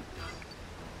you...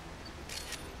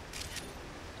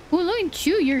 Oh, look at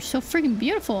you. You're so freaking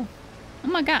beautiful. Oh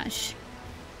my gosh.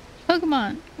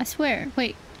 Pokemon, I swear.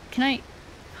 Wait, can I...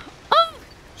 Oh!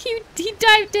 He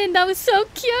dived in. That was so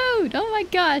cute. Oh my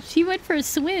gosh. He went for a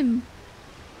swim.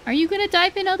 Are you gonna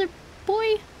dive in, other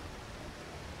boy?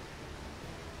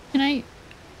 Can I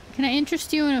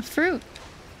interest you in a fruit?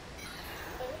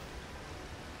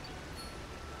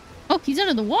 Oh, he's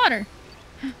under the water.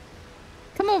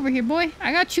 Come over here, boy.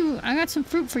 I got some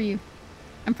fruit for you.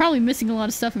 I'm probably missing a lot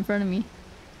of stuff in front of me.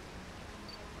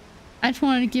 I just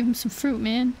wanted to give him some fruit,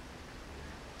 man.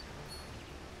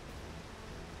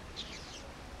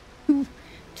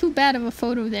 Too bad of a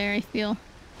photo there, I feel.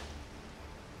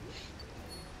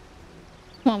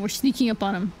 Come on, we're sneaking up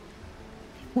on him.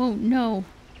 Whoa, no.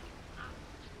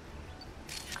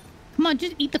 Come on,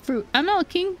 just eat the fruit. I'm not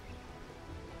looking.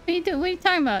 What are you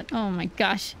talking about? Oh my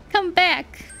gosh. Come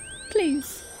back.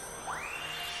 Please.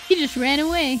 He just ran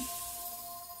away.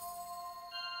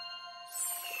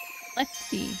 Let's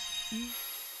see.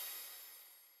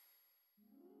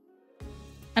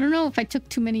 I don't know if I took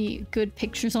too many good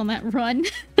pictures on that run.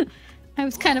 I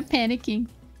was kind of panicking.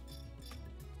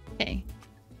 Okay.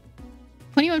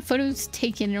 21 photos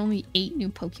taken and only 8 new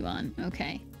Pokemon.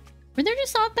 Okay. Were there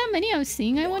just not that many I was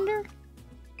seeing, I wonder?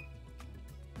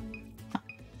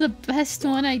 The best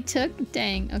one I took?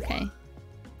 Dang, okay.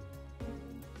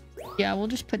 Yeah, we'll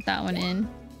just put that one in.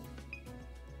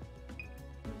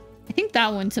 I think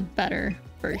that one's a better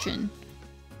version.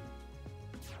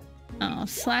 Oh,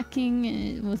 slacking,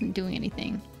 it wasn't doing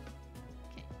anything.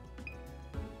 Okay.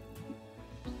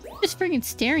 Just freaking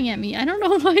staring at me. I don't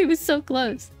know why he was so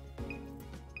close.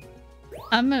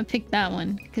 I'm gonna pick that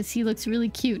one because he looks really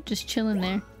cute just chilling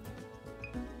there.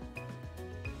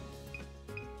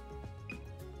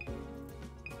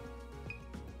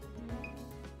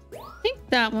 I think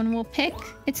that one we'll pick.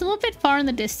 It's a little bit far in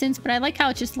the distance, but I like how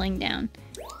it's just laying down.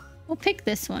 We'll pick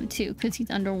this one too because he's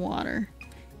underwater.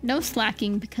 No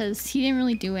slacking because he didn't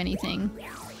really do anything.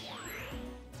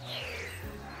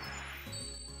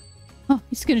 Oh,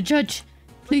 he's gonna judge.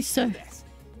 Please, sir.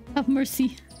 Have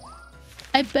mercy.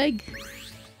 I beg.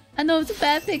 I know it's a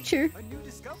bad picture. A new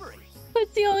discovery. But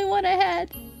it's the only one I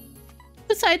had.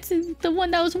 Besides the one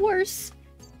that was worse.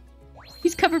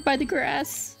 He's covered by the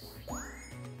grass.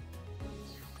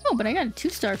 Oh, but I got a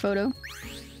 2-star photo.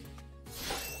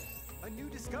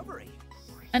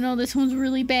 I know this one's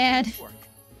really bad. Nice work.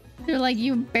 They're like,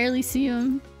 you barely see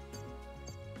them.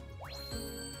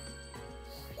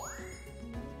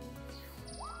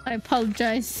 I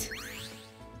apologize.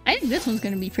 I think this one's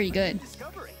gonna be pretty good.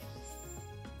 Discovery.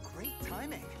 Great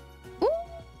timing.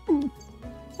 Ooh!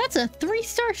 That's a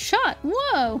 3-star shot!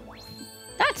 Whoa!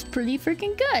 That's pretty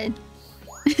freaking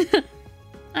good!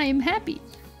 I am happy.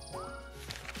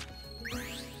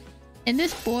 And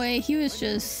this boy, he was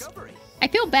just... Discovery. I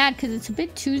feel bad because it's a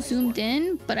bit too zoomed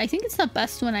in, but I think it's the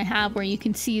best one I have where you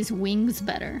can see his wings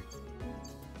better.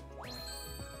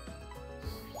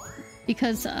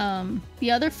 Because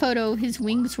the other photo, his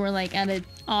wings were like at an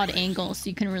odd angle, so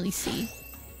you couldn't really see.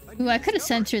 Ooh, I could have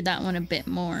censored that one a bit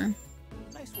more.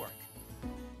 Nice work.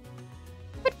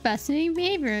 What fascinating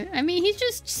behavior. I mean, he's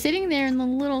just sitting there in the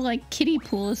little like kiddie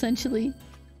pool, essentially.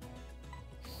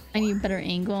 I need a better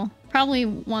angle. Probably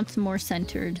wants more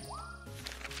centered.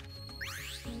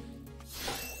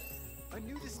 A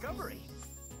new discovery.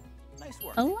 Nice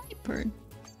work. A leopard.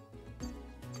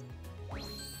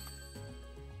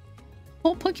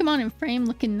 Whole Pokemon in frame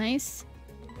looking nice.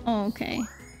 Oh, okay.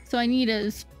 So I need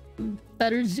a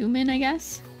better zoom in, I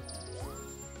guess.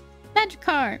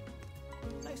 Magikarp.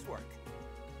 Nice work.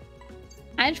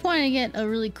 I just wanted to get a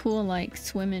really cool, like,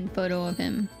 swimming photo of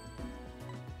him.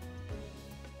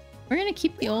 We're gonna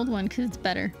keep the old one because it's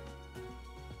better.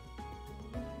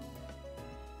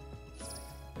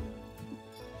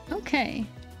 Okay.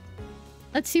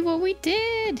 Let's see what we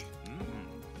did.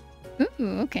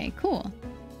 Ooh, okay, cool.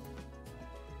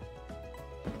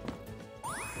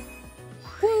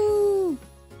 Woo!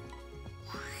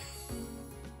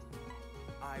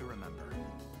 I remember.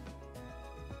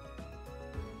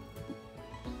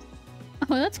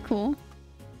 Oh, that's cool.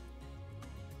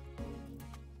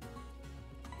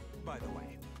 By the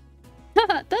way,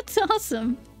 That's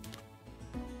awesome.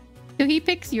 So he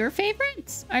picks your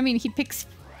favorites? I mean, he picks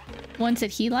ones that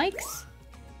he likes?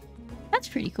 That's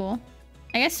pretty cool.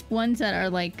 I guess ones that are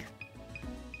like...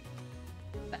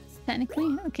 best,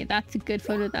 technically. Okay, that's a good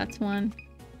photo. That's one.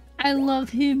 I love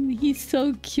him. He's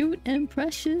so cute and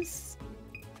precious.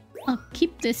 I'll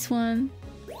keep this one.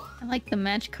 I like the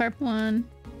Magikarp one.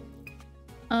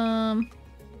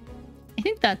 I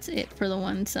think that's it for the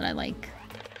ones that I like.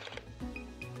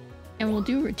 And we'll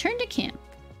do Return to Camp.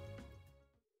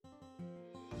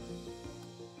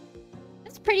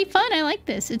 It's pretty fun. I like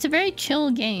this. It's a very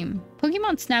chill game.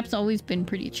 Pokemon Snap's always been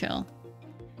pretty chill.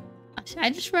 I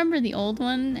just remember the old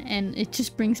one, and it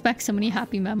just brings back so many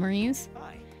happy memories.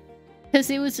 hi. Because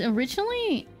it was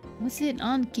originally... was it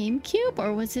on GameCube,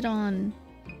 or was it on...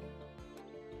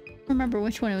 I don't remember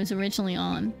which one it was originally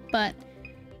on, but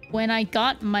when I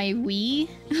got my Wii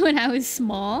when I was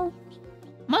small,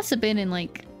 must have been in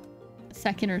like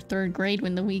 2nd or 3rd grade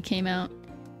when the Wii came out.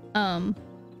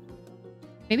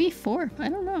 Maybe 4th, I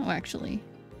don't know actually.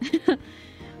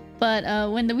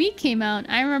 But when the Wii came out,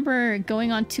 I remember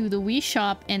going onto the Wii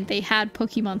shop and they had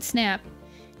Pokemon Snap,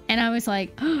 and I was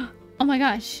like, oh my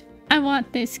gosh, I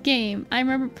want this game. I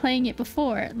remember playing it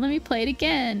before. Let me play it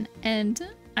again. And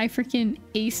I freaking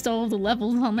aced all the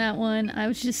levels on that one. I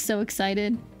was just so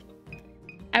excited.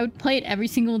 I would play it every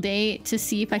single day to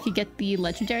see if I could get the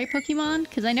legendary Pokemon.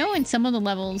 Because I know in some of the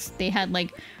levels they had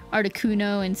like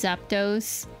Articuno and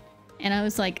Zapdos. And I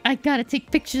was like, I gotta take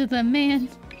pictures of them, man.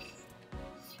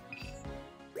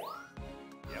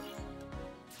 Yep.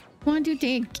 Want to do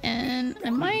day again? I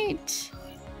might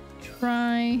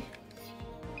try...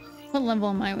 What level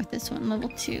am I with this one? Level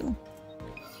 2.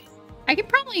 I could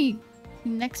probably...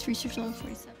 Next research level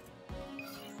 47.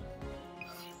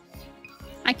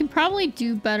 I can probably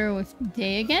do better with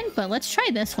day again, but let's try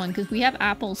this one because we have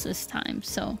apples this time.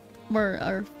 So,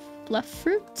 our fluff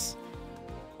fruits.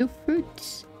 Blue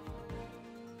fruits.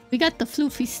 We got the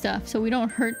floofy stuff, so we don't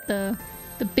hurt the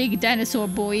big dinosaur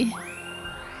boy.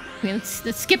 Okay,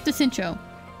 let's skip this intro.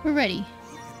 We're ready.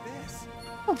 Look at this.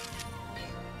 Oh.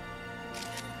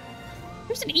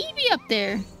 There's an Eevee up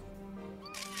there.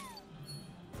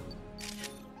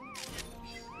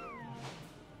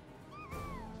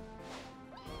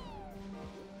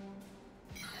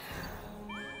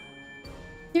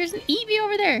 There's an Eevee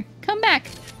over there. Come back.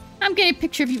 I'm getting a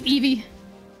picture of you, Eevee.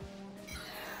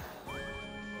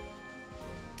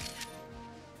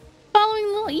 Following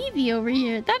little Eevee over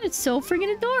here. That is so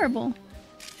freaking adorable.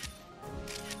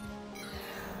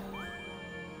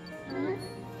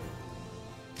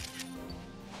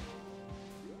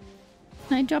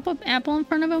 Can I drop an apple in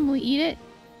front of him? Will he eat it?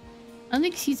 I don't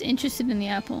think he's interested in the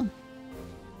apple.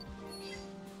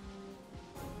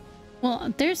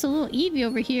 Well, there's a little Eevee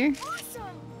over here. Awesome.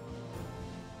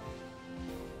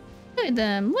 Look at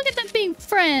them. Look at them being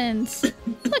friends.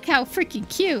 Look how freaking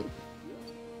cute.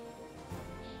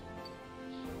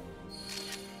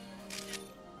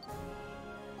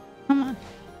 Come on.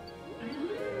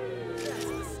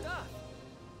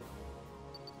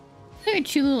 Look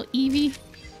at you, little Eevee.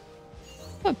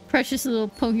 What precious little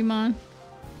Pokemon.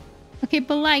 Okay,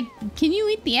 but like, can you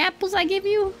eat the apples I give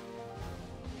you?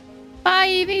 Bye,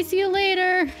 Eevee. See you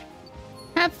later.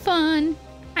 Have fun.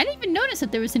 I didn't even notice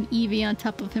that there was an Eevee on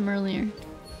top of him earlier.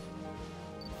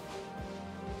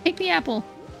 Take the apple.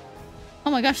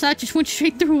 Oh my gosh, that just went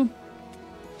straight through him.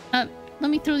 Let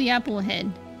me throw the apple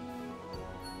ahead.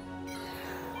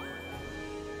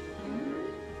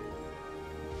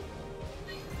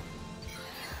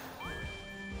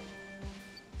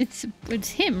 It's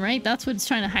him, right? That's what it's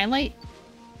trying to highlight.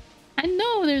 I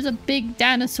know there's a big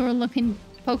dinosaur looking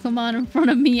Pokemon in front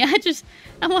of me.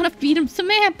 I want to feed him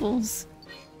some apples.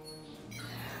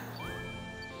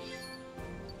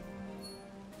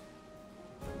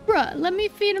 Bruh, let me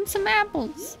feed him some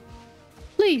apples.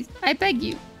 Please, I beg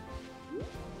you.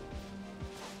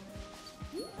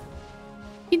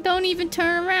 He don't even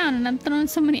turn around and I'm throwing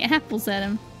so many apples at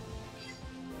him.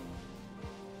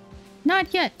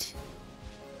 Not yet.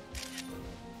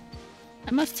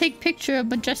 I must take picture of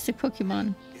majestic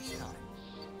Pokemon.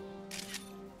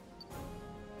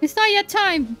 It's not yet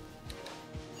time.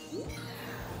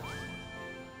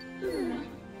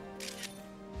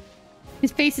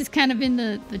 His face is kind of in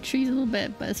the trees a little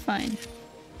bit, but it's fine. Is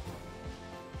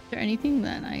there anything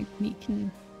that I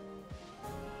can...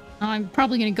 Oh, I'm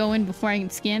probably gonna go in before I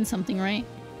can scan something, right?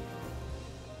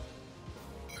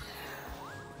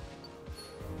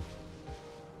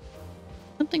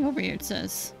 Something over here, it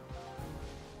says.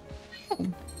 Oh.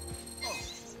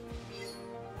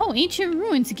 Oh, ancient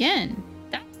ruins again.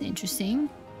 That's interesting.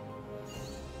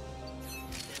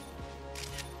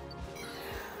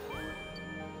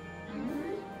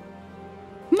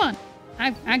 Come on.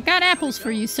 I got apples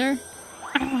for you, sir.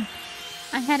 Oh,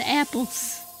 I had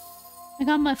apples. I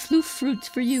got my floof fruits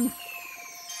for you.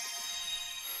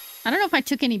 I don't know if I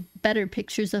took any better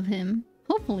pictures of him.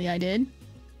 Hopefully I did.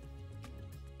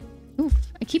 Oof,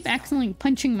 I keep accidentally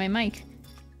punching my mic.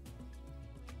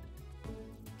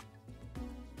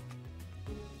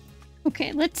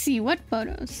 Okay, let's see. What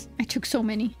photos? I took so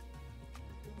many.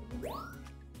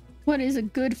 What is a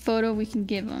good photo we can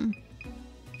give him?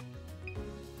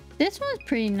 This one's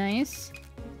pretty nice.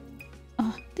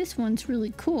 Oh, this one's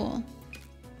really cool.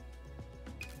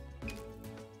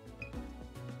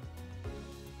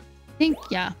 I think,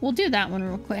 yeah, we'll do that one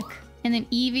real quick. And then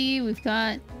Eevee, we've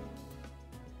got...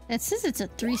 It says it's a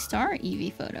 3-star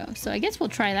Eevee photo, so I guess we'll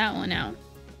try that one out.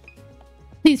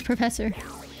 Please, Professor.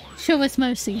 Show us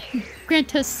mercy.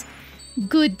 Grant us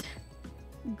good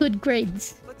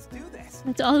grades. Let's do this.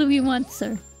 That's all we want,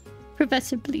 sir.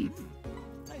 Professor, please.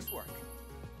 Nice work.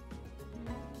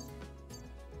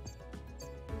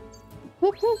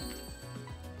 Whoop, whoop.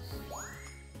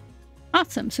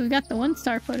 Awesome. So we got the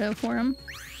 1-star photo for him.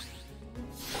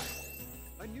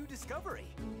 A new discovery.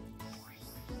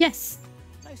 Yes.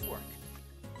 Nice work.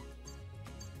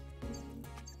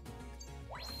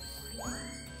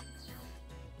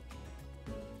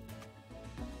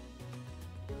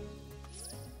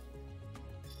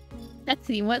 Let's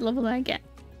see, what level did I get?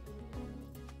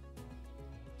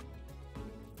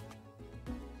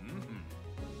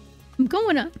 I'm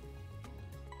going up.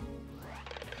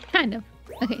 Kind of.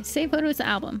 Okay, save photos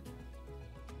album.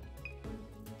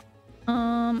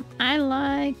 I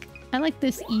like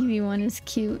this Eevee one, it's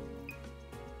cute.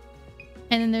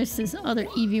 And then there's this other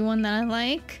Eevee one that I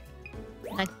like.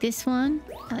 I like this one.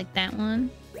 I like that one.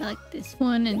 I like this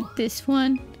one and this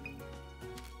one.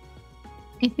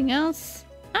 Anything else?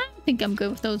 I think I'm good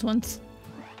with those ones.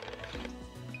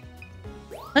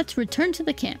 Let's return to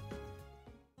the camp.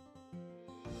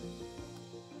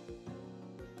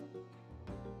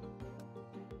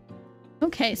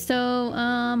 Okay, so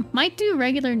might do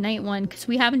regular night one because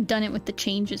we haven't done it with the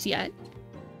changes yet.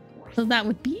 So that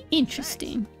would be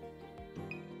interesting.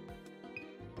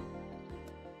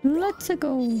 Let's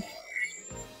go.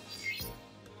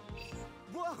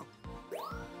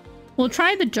 We'll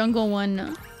try the jungle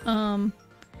one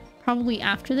probably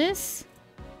after this.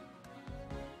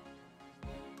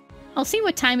 I'll see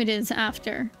what time it is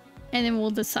after and then we'll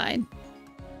decide.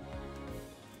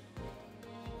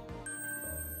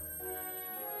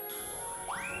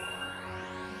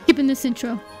 Skipping this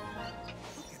intro. Look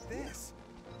at this.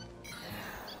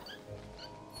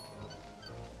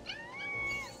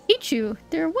 Pichu,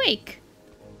 they're awake.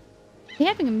 They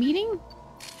having a meeting?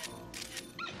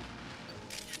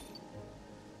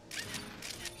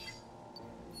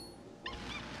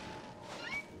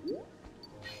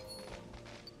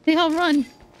 They all run.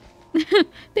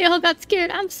 They all got scared.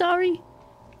 I'm sorry.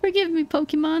 Forgive me,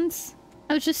 Pokemons.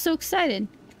 I was just so excited.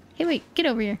 Hey, wait. Get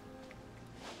over here.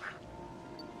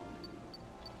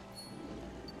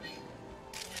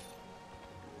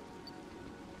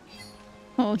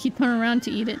 Oh, he turned around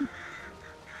to eat it.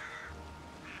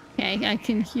 Okay, I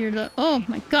can hear the... Oh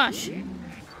my gosh.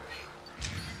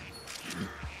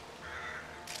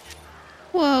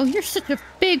 Whoa, you're such a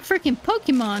big freaking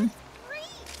Pokemon.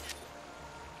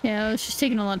 Yeah, I was just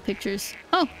taking a lot of pictures.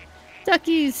 Oh,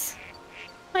 duckies.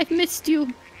 I've missed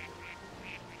you.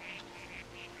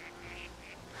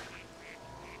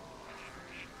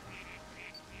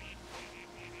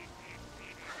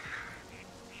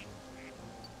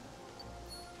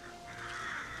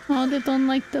 Oh, they don't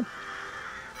like the...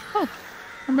 Oh,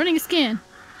 I'm running a scan.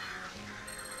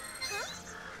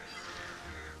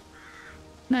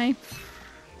 Nice.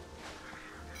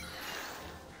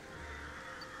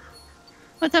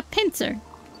 What's a pincer?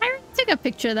 I already took a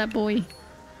picture of that boy.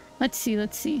 Let's see,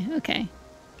 let's see. Okay.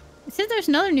 It says there's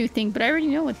another new thing, but I already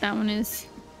know what that one is.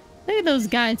 Look at those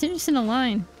guys. They're just in a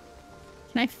line.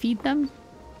 Can I feed them?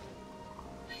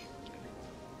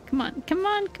 Come on, come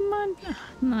on, come on. Ugh,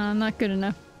 no, not good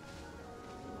enough.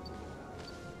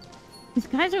 These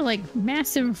guys are like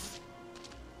massive.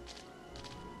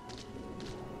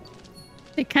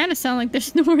 They kind of sound like they're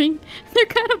snoring. They're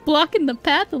kind of blocking the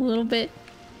path a little bit.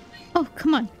 Oh,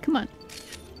 come on, come on.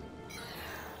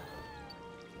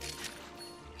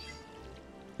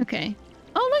 Okay.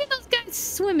 Oh, look at those guys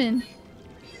swimming.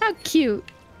 How cute.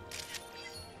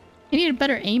 I need a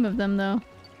better aim of them, though.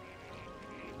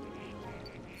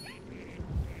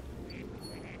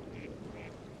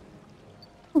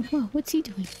 Oh, whoa, what's he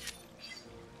doing?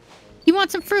 You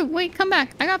want some fruit? Wait, come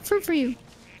back. I got fruit for you.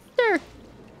 Sure.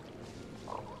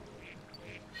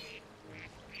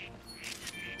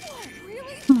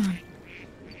 Come on.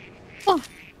 Oh.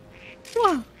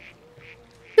 Whoa.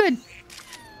 Good.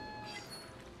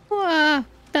 Wow.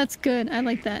 That's good. I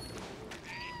like that.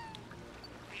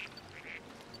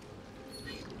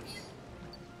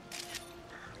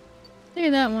 Look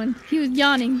at that one. He was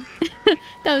yawning.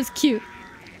 That was cute.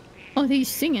 Oh, he's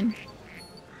singing.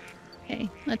 Okay,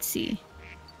 let's see.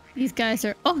 These guys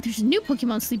are... Oh, there's a new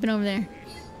Pokemon sleeping over there.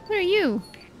 What are you?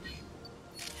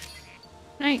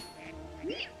 Right.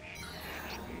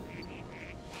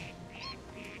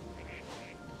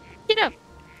 Get up.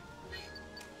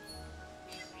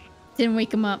 Didn't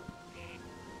wake him up.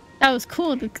 That was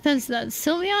cool because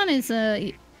Sylveon is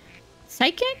a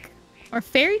psychic or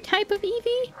fairy type of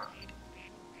Eevee.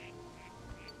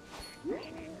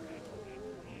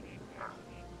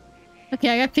 Okay,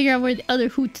 I gotta figure out where the other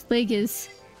Hoot's leg is.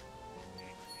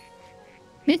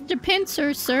 Mr.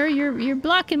 Pincer, sir, you're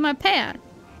blocking my path.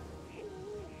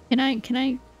 Can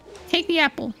I take the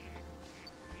apple?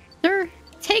 Sir,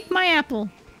 take my apple.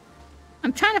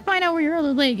 I'm trying to find out where your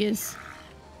other leg is.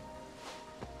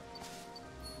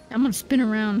 I'm gonna spin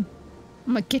around.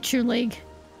 I'm gonna get your leg.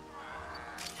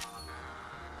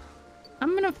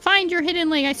 I'm gonna find your hidden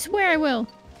leg, I swear I will.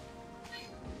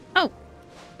 Oh.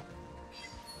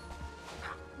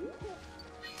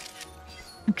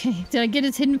 Okay, did I get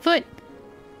his hidden foot?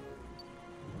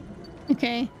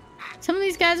 Okay. Some of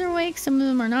these guys are awake, some of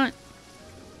them are not.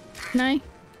 Can I?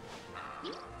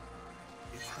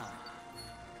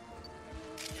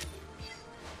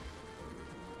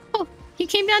 Oh, he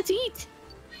came down to eat.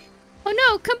 Oh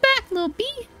no, come back, little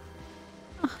bee.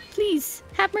 Oh, please,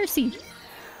 have mercy.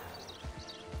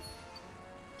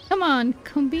 Come on,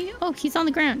 Combi. Oh, he's on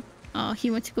the ground. Oh, he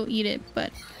went to go eat it,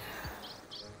 but...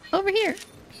 Over here.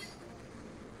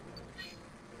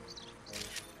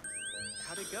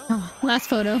 How'd it go? Oh, last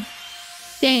photo.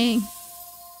 Dang.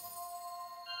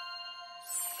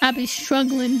 I'll be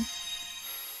struggling.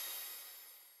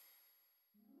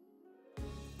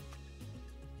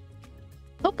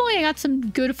 Hopefully I got some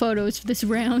good photos for this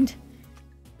round.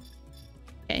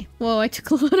 Okay. Whoa, I took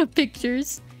a lot of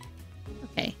pictures.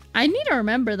 Okay. I need to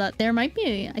remember that there might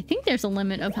be I think there's a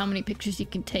limit of how many pictures you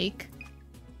can take.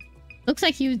 Looks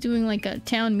like he was doing like a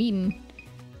town meeting.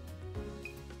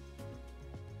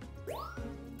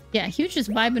 Yeah, he was just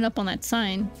vibing up on that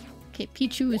sign. Okay,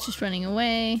 Pichu was just running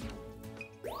away.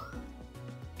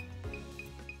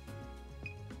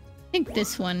 I think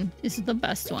this one is the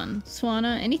best one.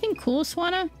 Swanna. Anything cool,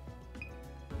 Swanna?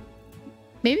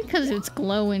 Maybe because it's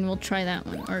glowing, we'll try that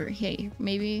one. Or, hey,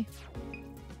 maybe...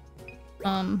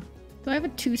 do I have a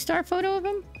 2-star photo of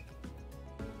him?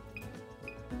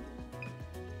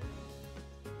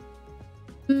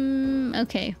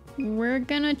 Okay. We're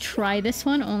gonna try this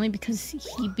one only because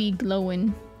he be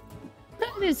glowing.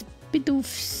 That is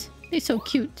bidoofs. They're so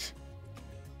cute.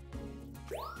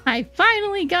 I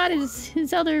finally got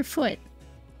his other foot.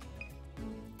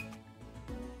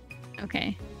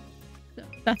 Okay.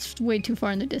 That's way too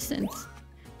far in the distance.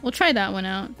 We'll try that one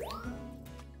out.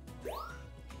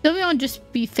 Sylveon just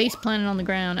be face planted on the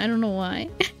ground. I don't know why.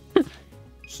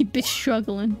 He be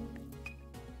struggling.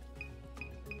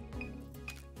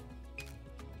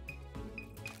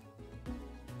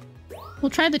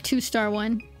 We'll try the 2-star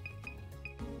one.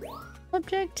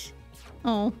 Subject.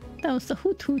 Oh, that was the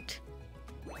hoot hoot.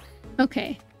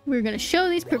 Okay, we're gonna show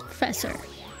these professor.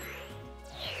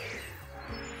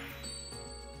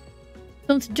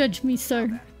 Don't judge me,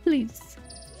 sir. Please.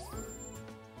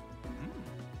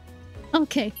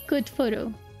 Okay, good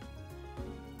photo.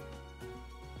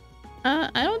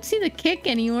 I don't see the kick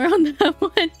anywhere on that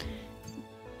one.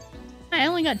 I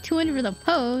only got 200 for the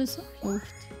pose. Oof.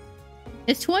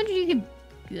 Is 200 you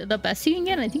can the best you can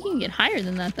get? I think you can get higher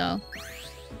than that though.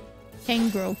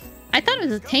 Tangrowth. I thought it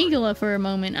was a Tangela for a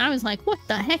moment. I was like, what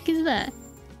the heck is that?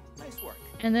 Nice work.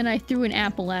 And then I threw an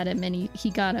apple at him and he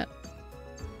got up.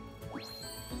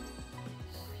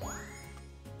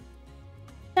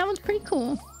 That one's pretty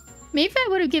cool. Maybe I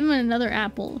would have given him another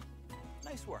apple.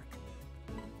 Nice work.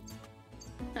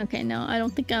 Okay, no, I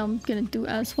don't think I'm gonna do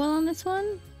as well on this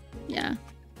one. Yeah.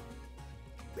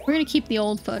 We're gonna keep the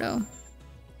old photo.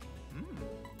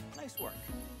 Nice work.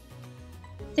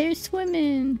 They're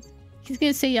swimming. He's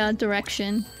gonna say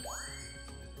direction.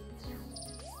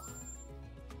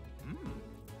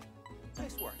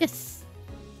 Nice work. Yes.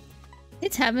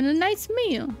 It's having a nice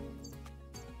meal.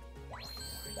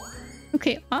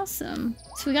 Okay, awesome.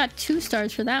 So we got 2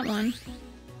 stars for that one.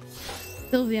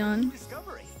 Sylveon.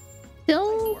 Discovery.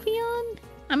 Sylveon?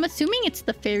 I'm assuming it's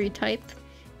the fairy type.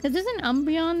 Because isn't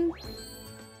Umbreon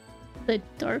the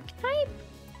dark type?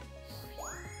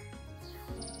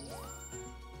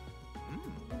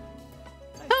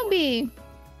 Toby!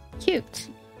 Cute.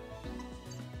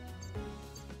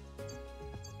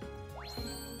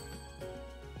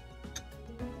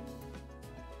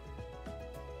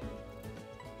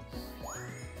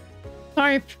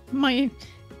 Sorry, my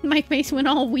face went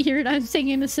all weird. I was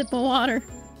taking a sip of water.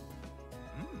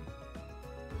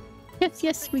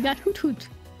 Yes, we got Hoot Hoot.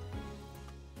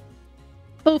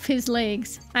 Both his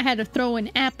legs. I had to throw an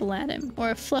apple at him,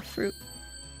 or a fluff fruit.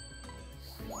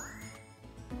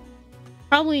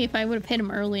 Probably if I would have hit him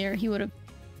earlier, he would have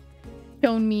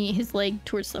shown me his leg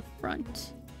towards the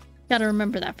front. Gotta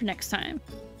remember that for next time.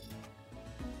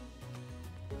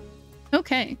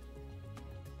 Okay.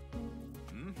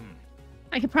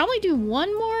 I could probably do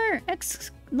one more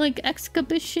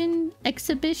exhibition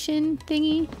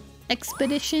thingy.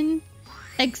 Expedition.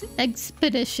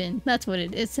 That's what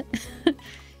it is.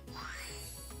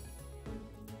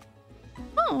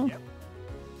 Oh. Yep.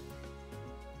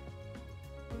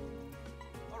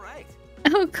 All right.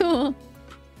 Oh, cool.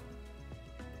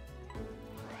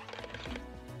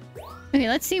 Okay,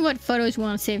 let's see what photos we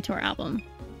want to save to our album.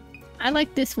 I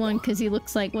like this one because he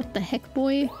looks like what the heck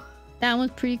boy. That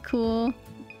one's pretty cool.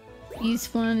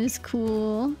 This one is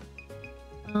cool.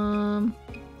 I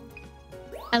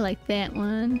like that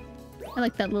one. I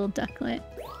like that little ducklet.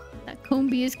 That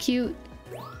Combi is cute.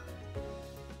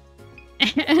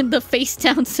 And the face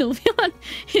down Sylveon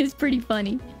is pretty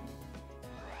funny.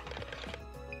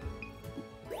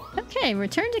 Okay,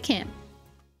 return to camp.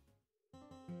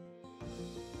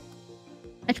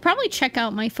 I should probably check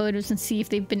out my photos and see if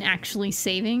they've been actually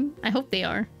saving. I hope they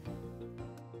are.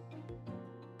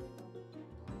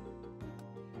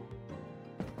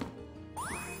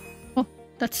 Oh,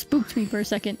 that spooked me for a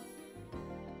second.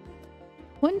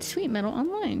 One sweet metal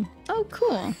online. Oh,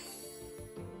 cool.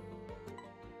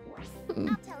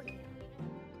 I'll tell you.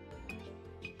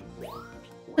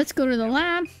 Let's go to the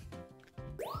lab.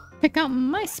 Pick out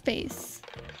MySpace.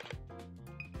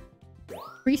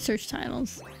 Research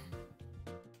titles.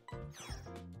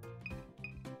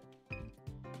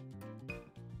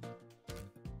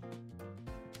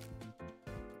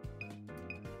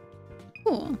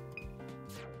 Cool.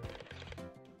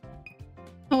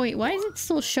 Oh wait, why does it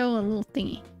still show a little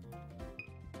thingy?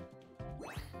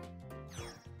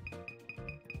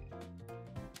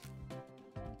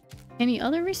 Any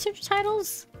other research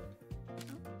titles? I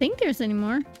don't think there's any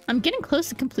more. I'm getting close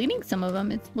to completing some of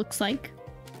them, it looks like.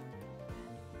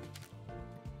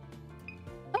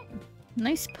 Oh,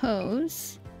 nice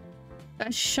pose. Got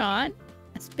a shot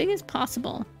as big as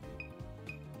possible.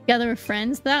 Together with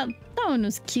friends. That one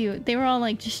was cute. They were all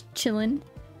like just chilling.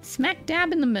 Smack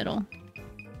dab in the middle.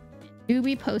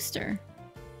 Newbie poster.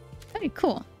 Very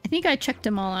cool. I think I checked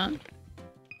them all out.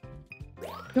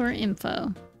 Your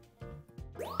info.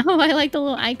 Oh, I like the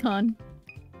little icon.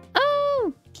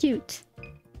 Oh, cute.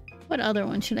 What other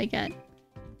one should I get?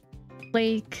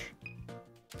 Lake.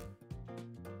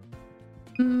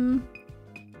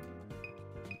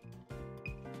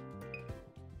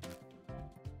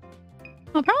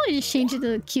 I'll probably just change it to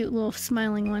the cute little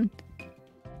smiling one.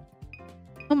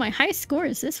 Oh, my high score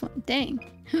is this one. Dang.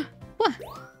 What?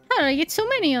 How did I get so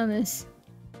many on this?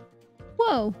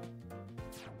 Whoa.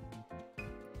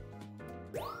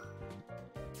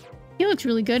 He looks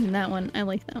really good in that one. I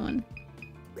like that one.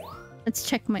 Let's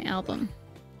check my album.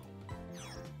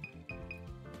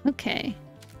 Okay.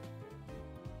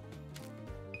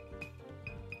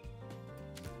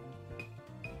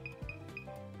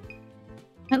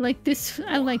 I like this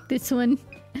one.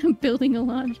 I'm building a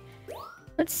lodge.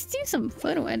 Let's do some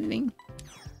photo editing.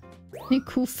 Any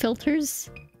cool filters?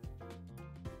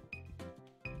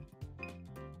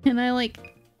 And I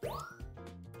like...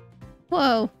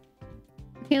 Whoa.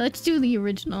 Okay, let's do the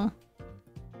original.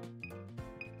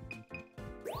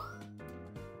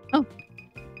 Oh.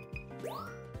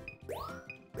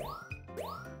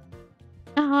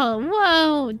 Oh,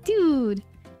 whoa, dude.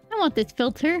 I want this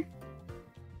filter.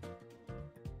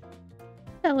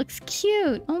 That looks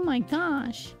cute. Oh my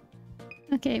gosh.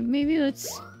 Okay, maybe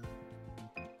let's...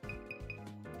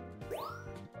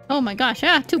 Oh my gosh,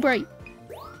 ah, too bright.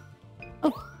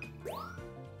 Oh.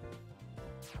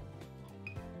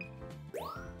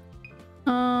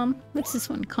 What's this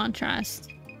one? Contrast.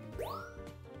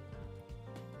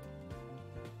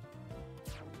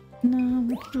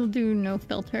 No, we'll do no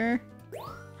filter.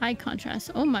 High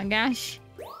contrast. Oh my gosh.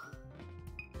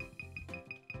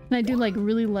 Can I do like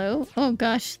really low? Oh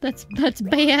gosh, that's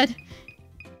bad.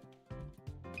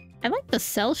 I like the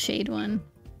cell shade one.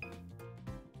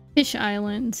 Fish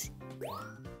Islands.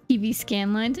 TV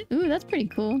scan lines. Ooh, that's pretty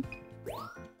cool.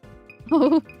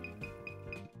 Oh.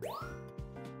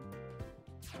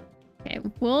 Okay,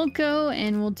 we'll go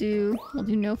and we'll do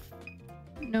no,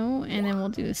 and then we'll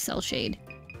do cell shade.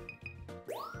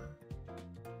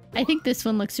 I think this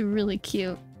one looks really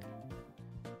cute.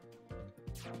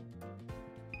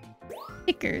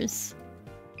 Stickers.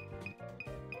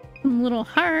 Some little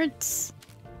hearts.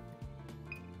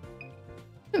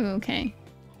 Ooh, okay.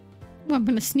 Oh, I'm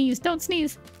gonna sneeze. Don't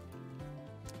sneeze.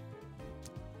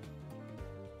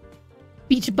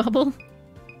 Beach bubble.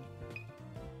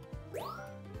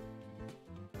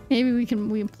 Maybe we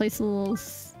can place a little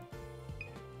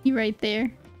right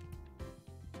there.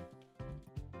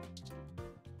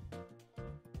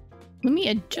 Let me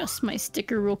adjust my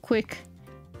sticker real quick.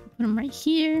 Put them right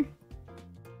here.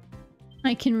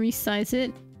 I can resize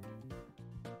it.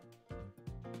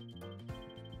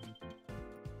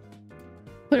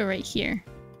 Put it right here.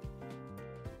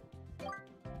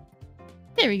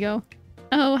 There we go.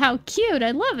 Oh, how cute!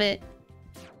 I love it!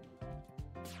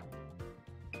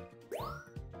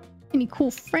 Any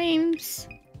cool frames?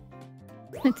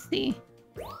 Let's see.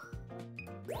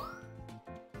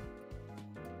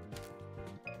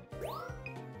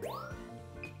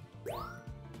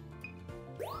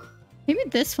 Maybe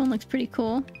this one looks pretty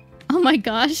cool. Oh my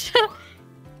gosh!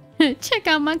 Check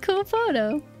out my cool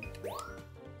photo!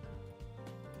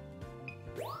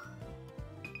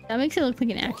 That makes it look like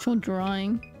an actual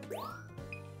drawing.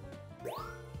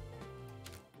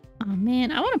 Oh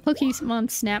man, I want a Pokemon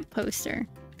Snap poster.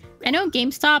 I know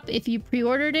GameStop, if you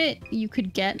pre-ordered it, you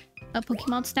could get a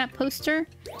Pokemon Snap poster.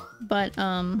 But,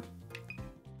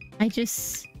 I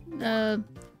just...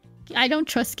 I don't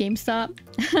trust GameStop.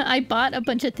 I bought a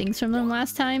bunch of things from them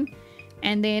last time,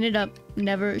 and they ended up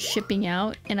never shipping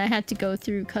out, and I had to go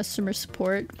through customer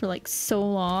support for like so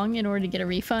long in order to get a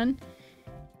refund.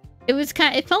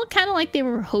 It felt kind of like they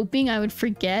were hoping I would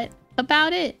forget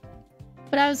about it,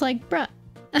 but I was like, bruh.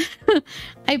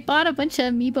 I bought a bunch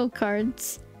of amiibo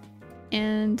cards,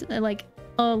 and like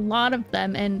a lot of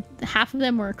them, and half of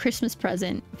them were a Christmas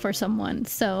present for someone,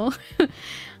 so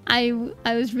I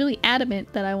was really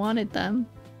adamant that I wanted them.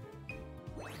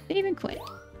 Save and quit.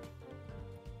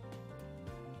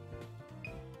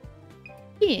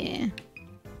 Yeah.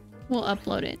 We'll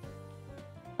upload it.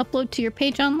 Upload to your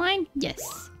page online?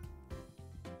 Yes.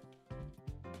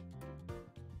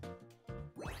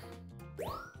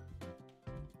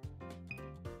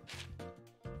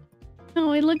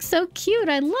 Oh, it looks so cute.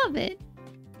 I love it.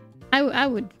 I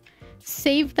would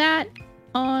save that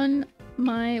on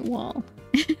my wall.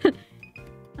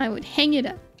 I would hang it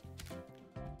up.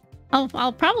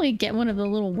 I'll probably get one of the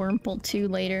little Wurmple too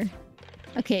later.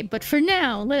 Okay, but for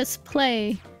now, let's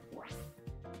play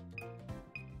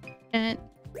at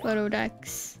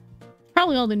Photodex.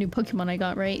 Probably all the new Pokemon I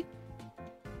got, right?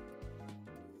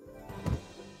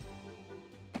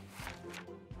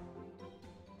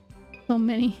 So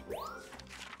many.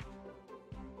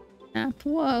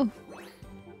 Whoa.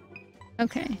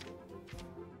 Okay.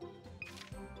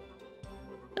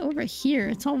 over here?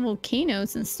 It's all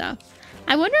volcanoes and stuff.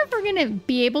 I wonder if we're gonna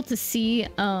be able to see,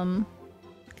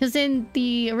 because in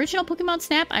the original Pokemon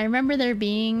Snap, I remember there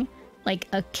being like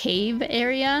a cave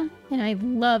area, and I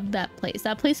loved that place.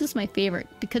 That place was my favorite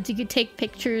because you could take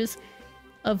pictures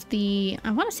of the,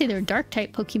 I want to say they're dark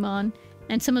type Pokemon,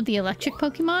 and some of the electric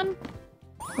Pokemon,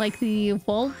 like the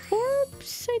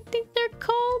Voltorbs, I think they're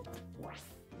called.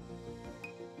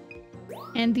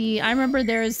 And I remember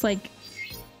there's like,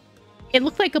 it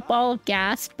looked like a ball of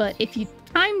gas, but if you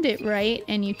timed it right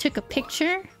and you took a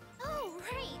picture, Oh,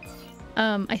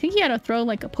 right. I think you had to throw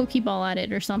like a Pokeball at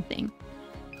it or something.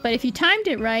 But if you timed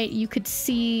it right, you could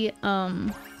see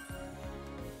the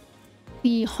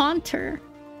Haunter.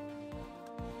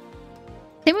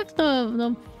 Same with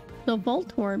the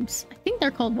Voltorbs. I think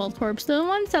they're called Voltorbs. They're the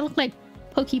ones that look like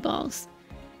Pokeballs.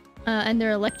 And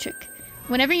they're electric.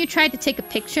 Whenever you tried to take a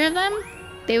picture of them,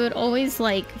 they would always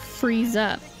like freeze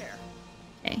up.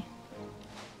 Okay.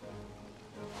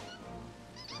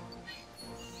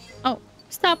 Oh,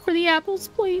 stop for the apples,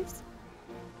 please.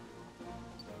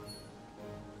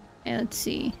 Okay, let's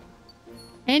see.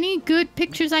 Any good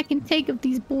pictures I can take of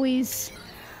these boys?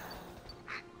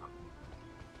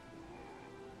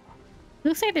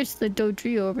 Looks like there's the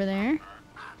Dodrio over there.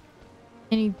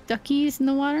 Any duckies in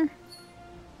the water?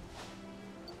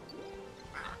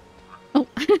 Oh.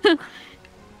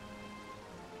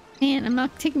 Man, I'm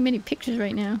not taking many pictures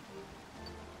right now.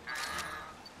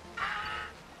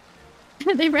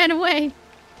 They ran away.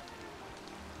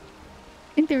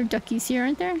 I think there were duckies here,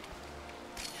 aren't there?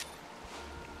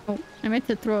 Oh, I meant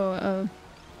to throw a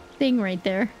thing right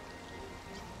there.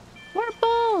 More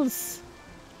balls!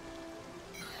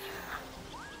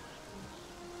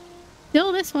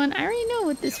 Still this one. I already know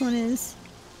what this one is.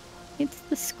 It's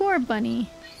the Score Bunny.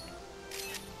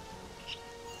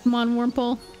 Come on,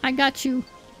 Wurmple. I got you.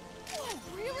 Oh,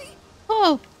 really?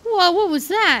 Oh, whoa, what was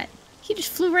that? He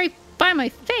just flew right by my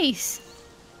face.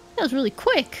 That was really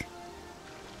quick.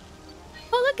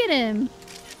 Oh, look at him.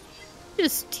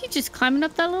 He's just climbing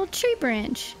up that little tree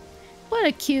branch. What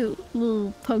a cute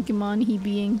little Pokemon he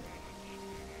being.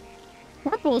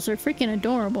 Wurmples are freaking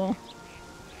adorable.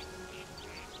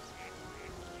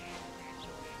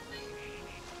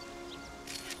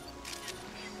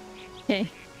 Okay.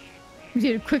 We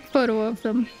did a quick photo of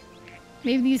them.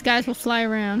 Maybe these guys will fly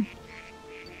around.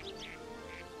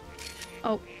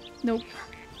 Oh, nope.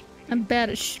 I'm bad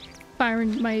at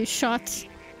firing my shots.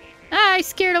 Ah, I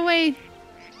scared away.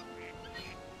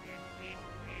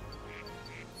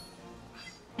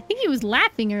 I think he was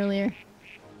laughing earlier.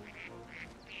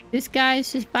 This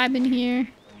guy's just vibing here.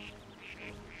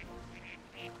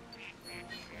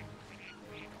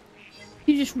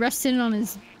 He just rested on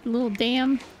his little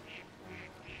dam.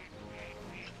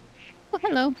 Oh,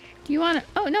 hello. Do you want to...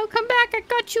 Oh, no, come back. I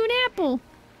got you an apple.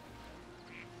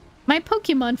 My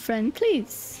Pokemon friend,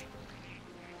 please.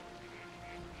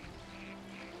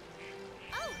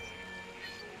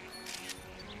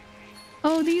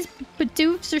 Oh, these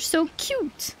Bidoofs are so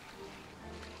cute.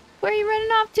 Where are you running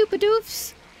off to,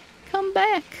 Bidoofs? Come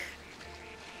back.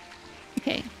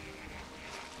 Okay.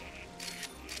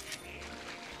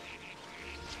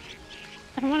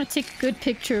 I want to take a good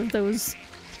picture of those.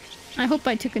 I hope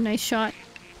I took a nice shot.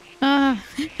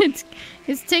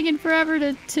 It's taking forever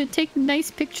to take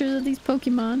nice pictures of these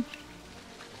Pokemon.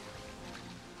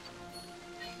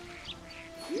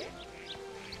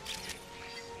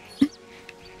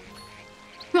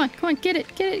 Come on, get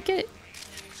it.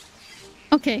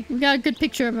 Okay, we got a good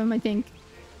picture of him, I think.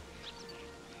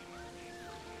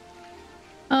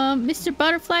 Mr.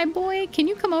 Butterfly Boy, can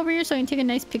you come over here so I can take a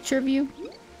nice picture of you?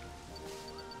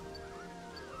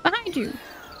 Behind you.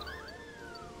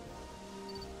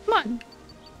 Come on.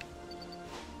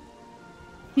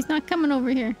 He's not coming over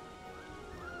here.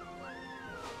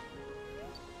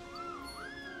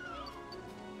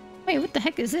 Wait, what the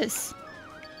heck is this?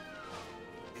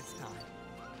 It's time.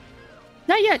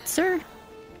 Not yet, sir.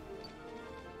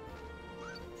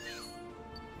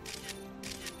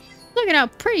 Look at how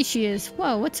pretty she is.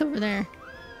 Whoa, what's over there?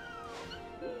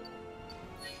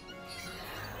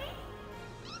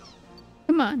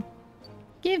 Come on.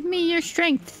 Give me your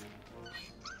strength.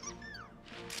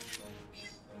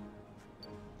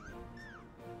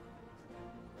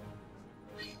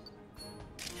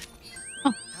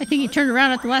 Oh, I think he turned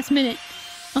around at the last minute.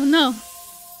 Oh no.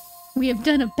 We have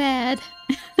done a bad.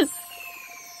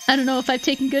 I don't know if I've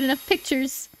taken good enough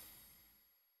pictures.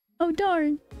 Oh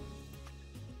darn.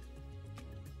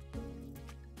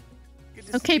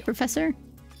 Okay, Professor.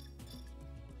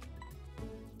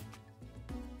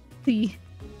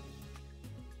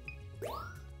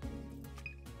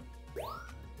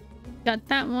 Got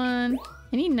that one.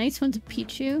 Any nice ones of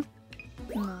Pichu?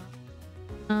 No.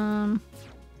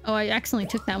 Oh, I accidentally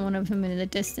took that one of him in the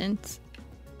distance.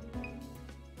 I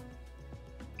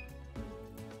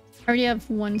already have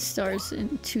 1 stars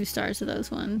and 2 stars of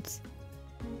those ones.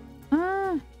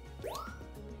 Ah.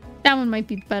 That one might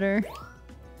be better.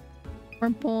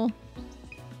 Purple.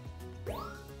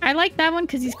 I like that one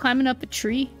because he's climbing up a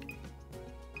tree.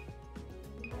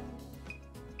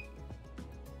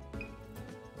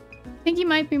 I think he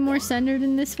might be more centered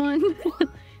in this one.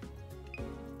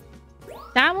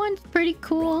 That one's pretty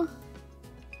cool.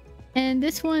 And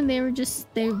this one, they were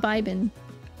vibing.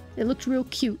 It looked real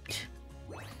cute.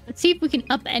 Let's see if we can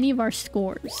up any of our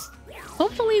scores.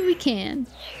 Hopefully we can.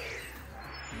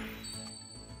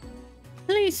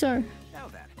 Please, sir. Now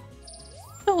then.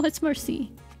 Oh, it's Mercy.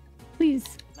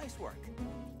 Please. Nice work.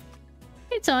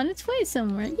 It's on its way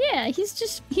somewhere. Yeah,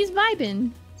 he's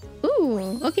vibing.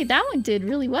 Ooh, okay, that one did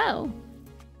really well.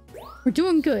 We're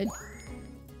doing good.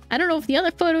 I don't know if the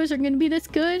other photos are going to be this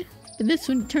good, but this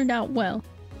one turned out well.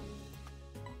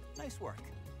 Nice work.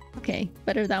 Okay,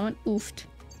 better that one. Oofed.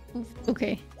 Oof.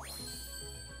 Okay.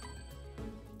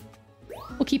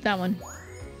 We'll keep that one.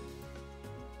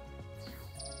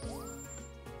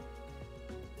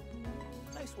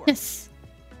 Nice work. Yes.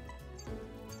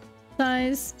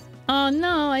 Size. Oh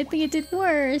no, I think it did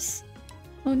worse.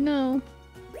 Oh no.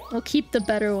 We'll keep the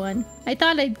better one. I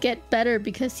thought I'd get better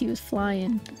because he was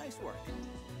flying. Nice work.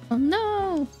 Oh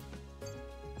no!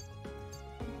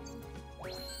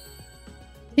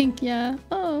 Yeah.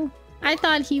 Oh, I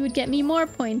thought he would get me more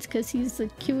points because he's a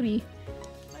cutie.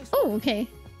 Nice Oh, okay.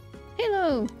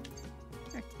 Halo.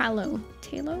 Or Talo.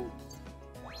 Talo?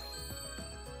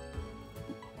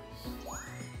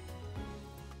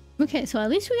 Okay, so at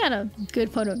least we got a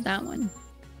good photo of that one.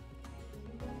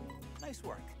 Nice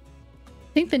work.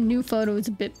 I think the new photo is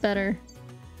a bit better.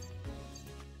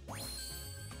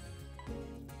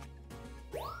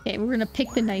 Okay, we're gonna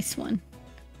pick the nice one.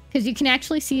 Because you can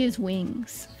actually see his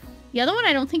wings. The other one,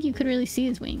 I don't think you could really see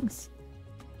his wings.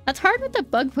 That's hard with the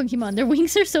bug Pokemon. Their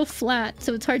wings are so flat,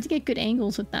 so it's hard to get good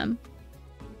angles with them.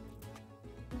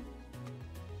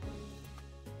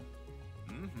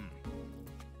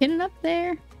 Getting up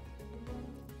there.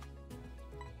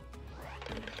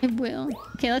 It will.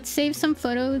 Okay, let's save some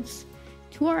photos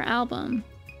to our album.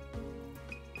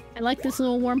 I like this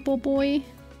little Wurmple boy.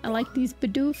 I like these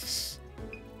Bidoofs.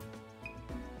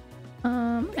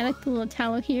 I like the little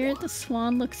Tallow here. The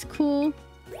swan looks cool.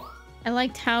 I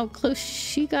liked how close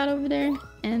she got over there.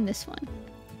 And this one.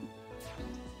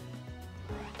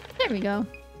 There we go.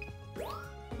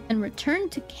 And return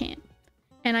to camp.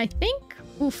 And I think...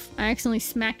 Oof, I accidentally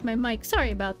smacked my mic.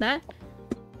 Sorry about that.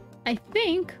 I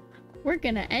think we're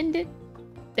gonna end it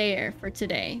there for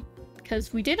today.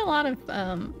 Because we did a lot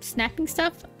of snapping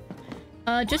stuff.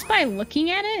 Just by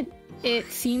looking at it,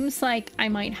 it seems like I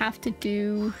might have to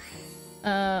do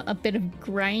a bit of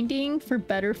grinding for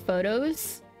better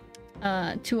photos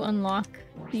to unlock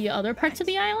the other parts of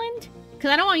the island.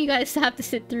 Because I don't want you guys to have to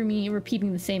sit through me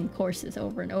repeating the same courses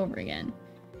over and over again.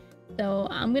 So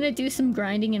I'm gonna do some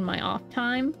grinding in my off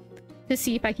time to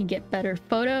see if I can get better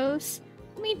photos.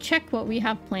 Let me check what we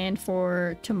have planned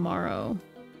for tomorrow.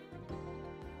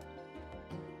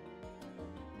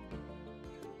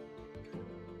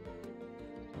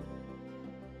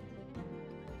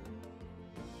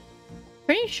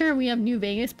 Pretty sure we have New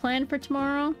Vegas planned for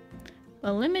tomorrow,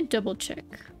 but let me double check.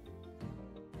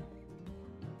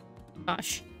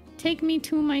 Gosh, take me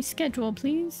to my schedule,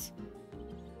 please.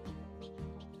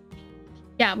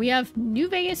 Yeah, we have New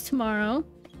Vegas tomorrow.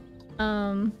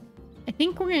 I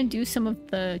think we're gonna do some of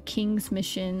the King's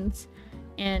missions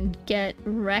and get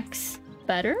Rex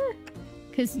better,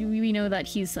 because we know that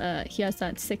he has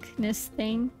that sickness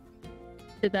thing.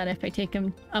 So that if I take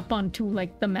him up onto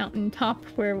like the mountaintop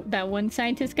where that one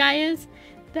scientist guy is,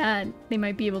 that they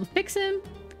might be able to fix him.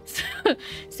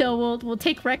 So we'll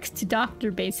take Rex to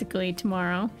doctor basically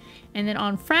tomorrow, and then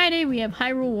on Friday we have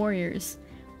Hyrule Warriors.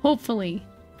 Hopefully.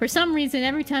 For some reason,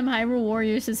 every time Hyrule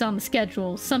Warriors is on the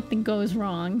schedule, something goes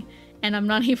wrong, and I'm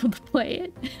not able to play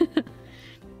it.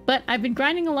 But I've been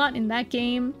grinding a lot in that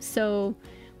game, so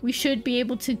we should be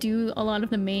able to do a lot of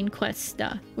the main quest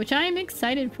stuff, which I am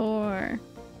excited for.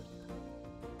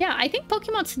 Yeah, I think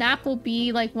Pokemon Snap will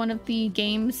be like one of the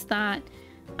games that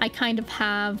I kind of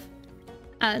have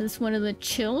as one of the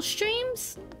chill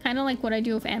streams, kind of like what I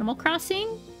do with Animal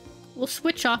Crossing. We'll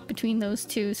switch off between those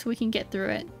two so we can get through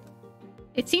it.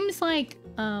 It seems like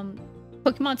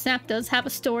Pokemon Snap does have a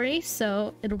story,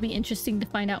 so it'll be interesting to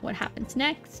find out what happens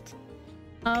next.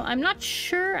 I'm not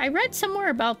sure. I read somewhere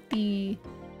about the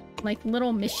like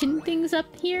little mission things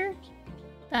up here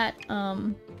that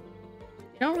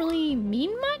don't really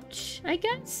mean much, I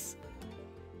guess.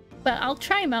 But I'll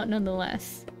try them out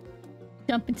nonetheless.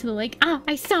 Jump into the lake. Ah,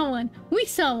 I saw one! We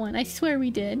saw one! I swear we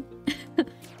did.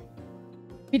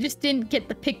 We just didn't get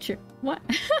the picture. What?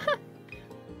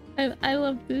 I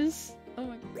love this. Oh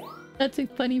my god. That's a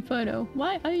funny photo.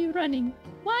 Why are you running?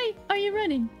 Why are you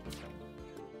running?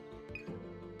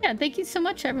 Yeah, thank you so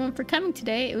much everyone for coming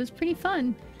today. It was pretty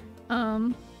fun.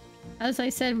 As I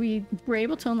said, we were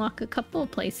able to unlock a couple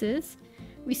of places.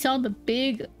 We saw the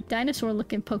big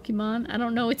dinosaur-looking Pokemon. I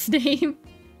don't know its name.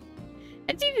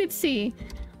 As you can see,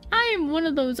 I am one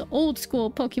of those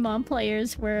old-school Pokemon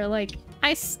players where, like,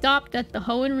 I stopped at the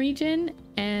Hoenn region,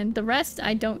 and the rest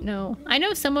I don't know. I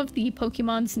know some of the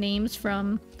Pokemon's names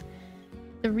from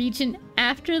the region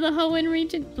after the Hoenn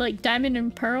region, like Diamond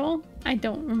and Pearl. I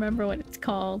don't remember what it's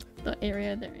called, the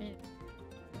area they're in.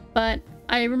 But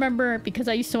I remember because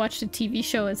I used to watch the TV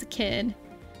show as a kid.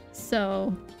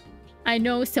 So I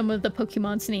know some of the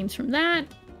Pokemon's names from that.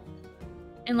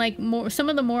 And like some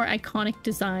of the more iconic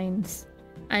designs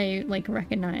I like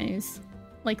recognize.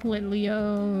 Like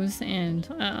Litlio's and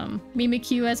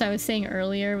Mimikyu, as I was saying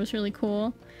earlier, was really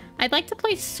cool. I'd like to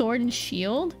play Sword and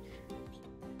Shield.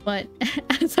 But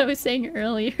as I was saying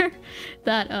earlier,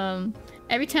 that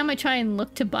every time I try and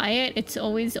look to buy it, it's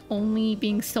always only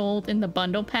being sold in the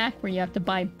bundle pack where you have to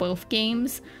buy both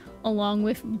games along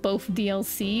with both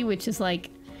DLC, which is like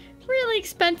really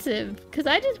expensive because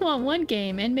I just want one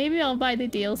game and maybe I'll buy the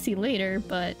DLC later,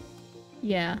 but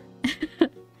yeah.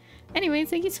 Anyways,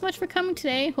 thank you so much for coming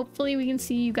today. Hopefully we can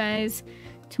see you guys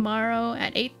tomorrow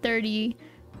at 8:30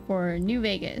 for New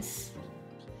Vegas.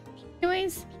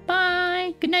 Anyways,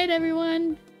 bye! Good night,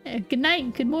 everyone! Good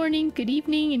night, good morning, good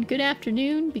evening, and good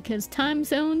afternoon, because time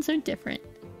zones are different.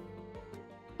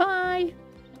 Bye!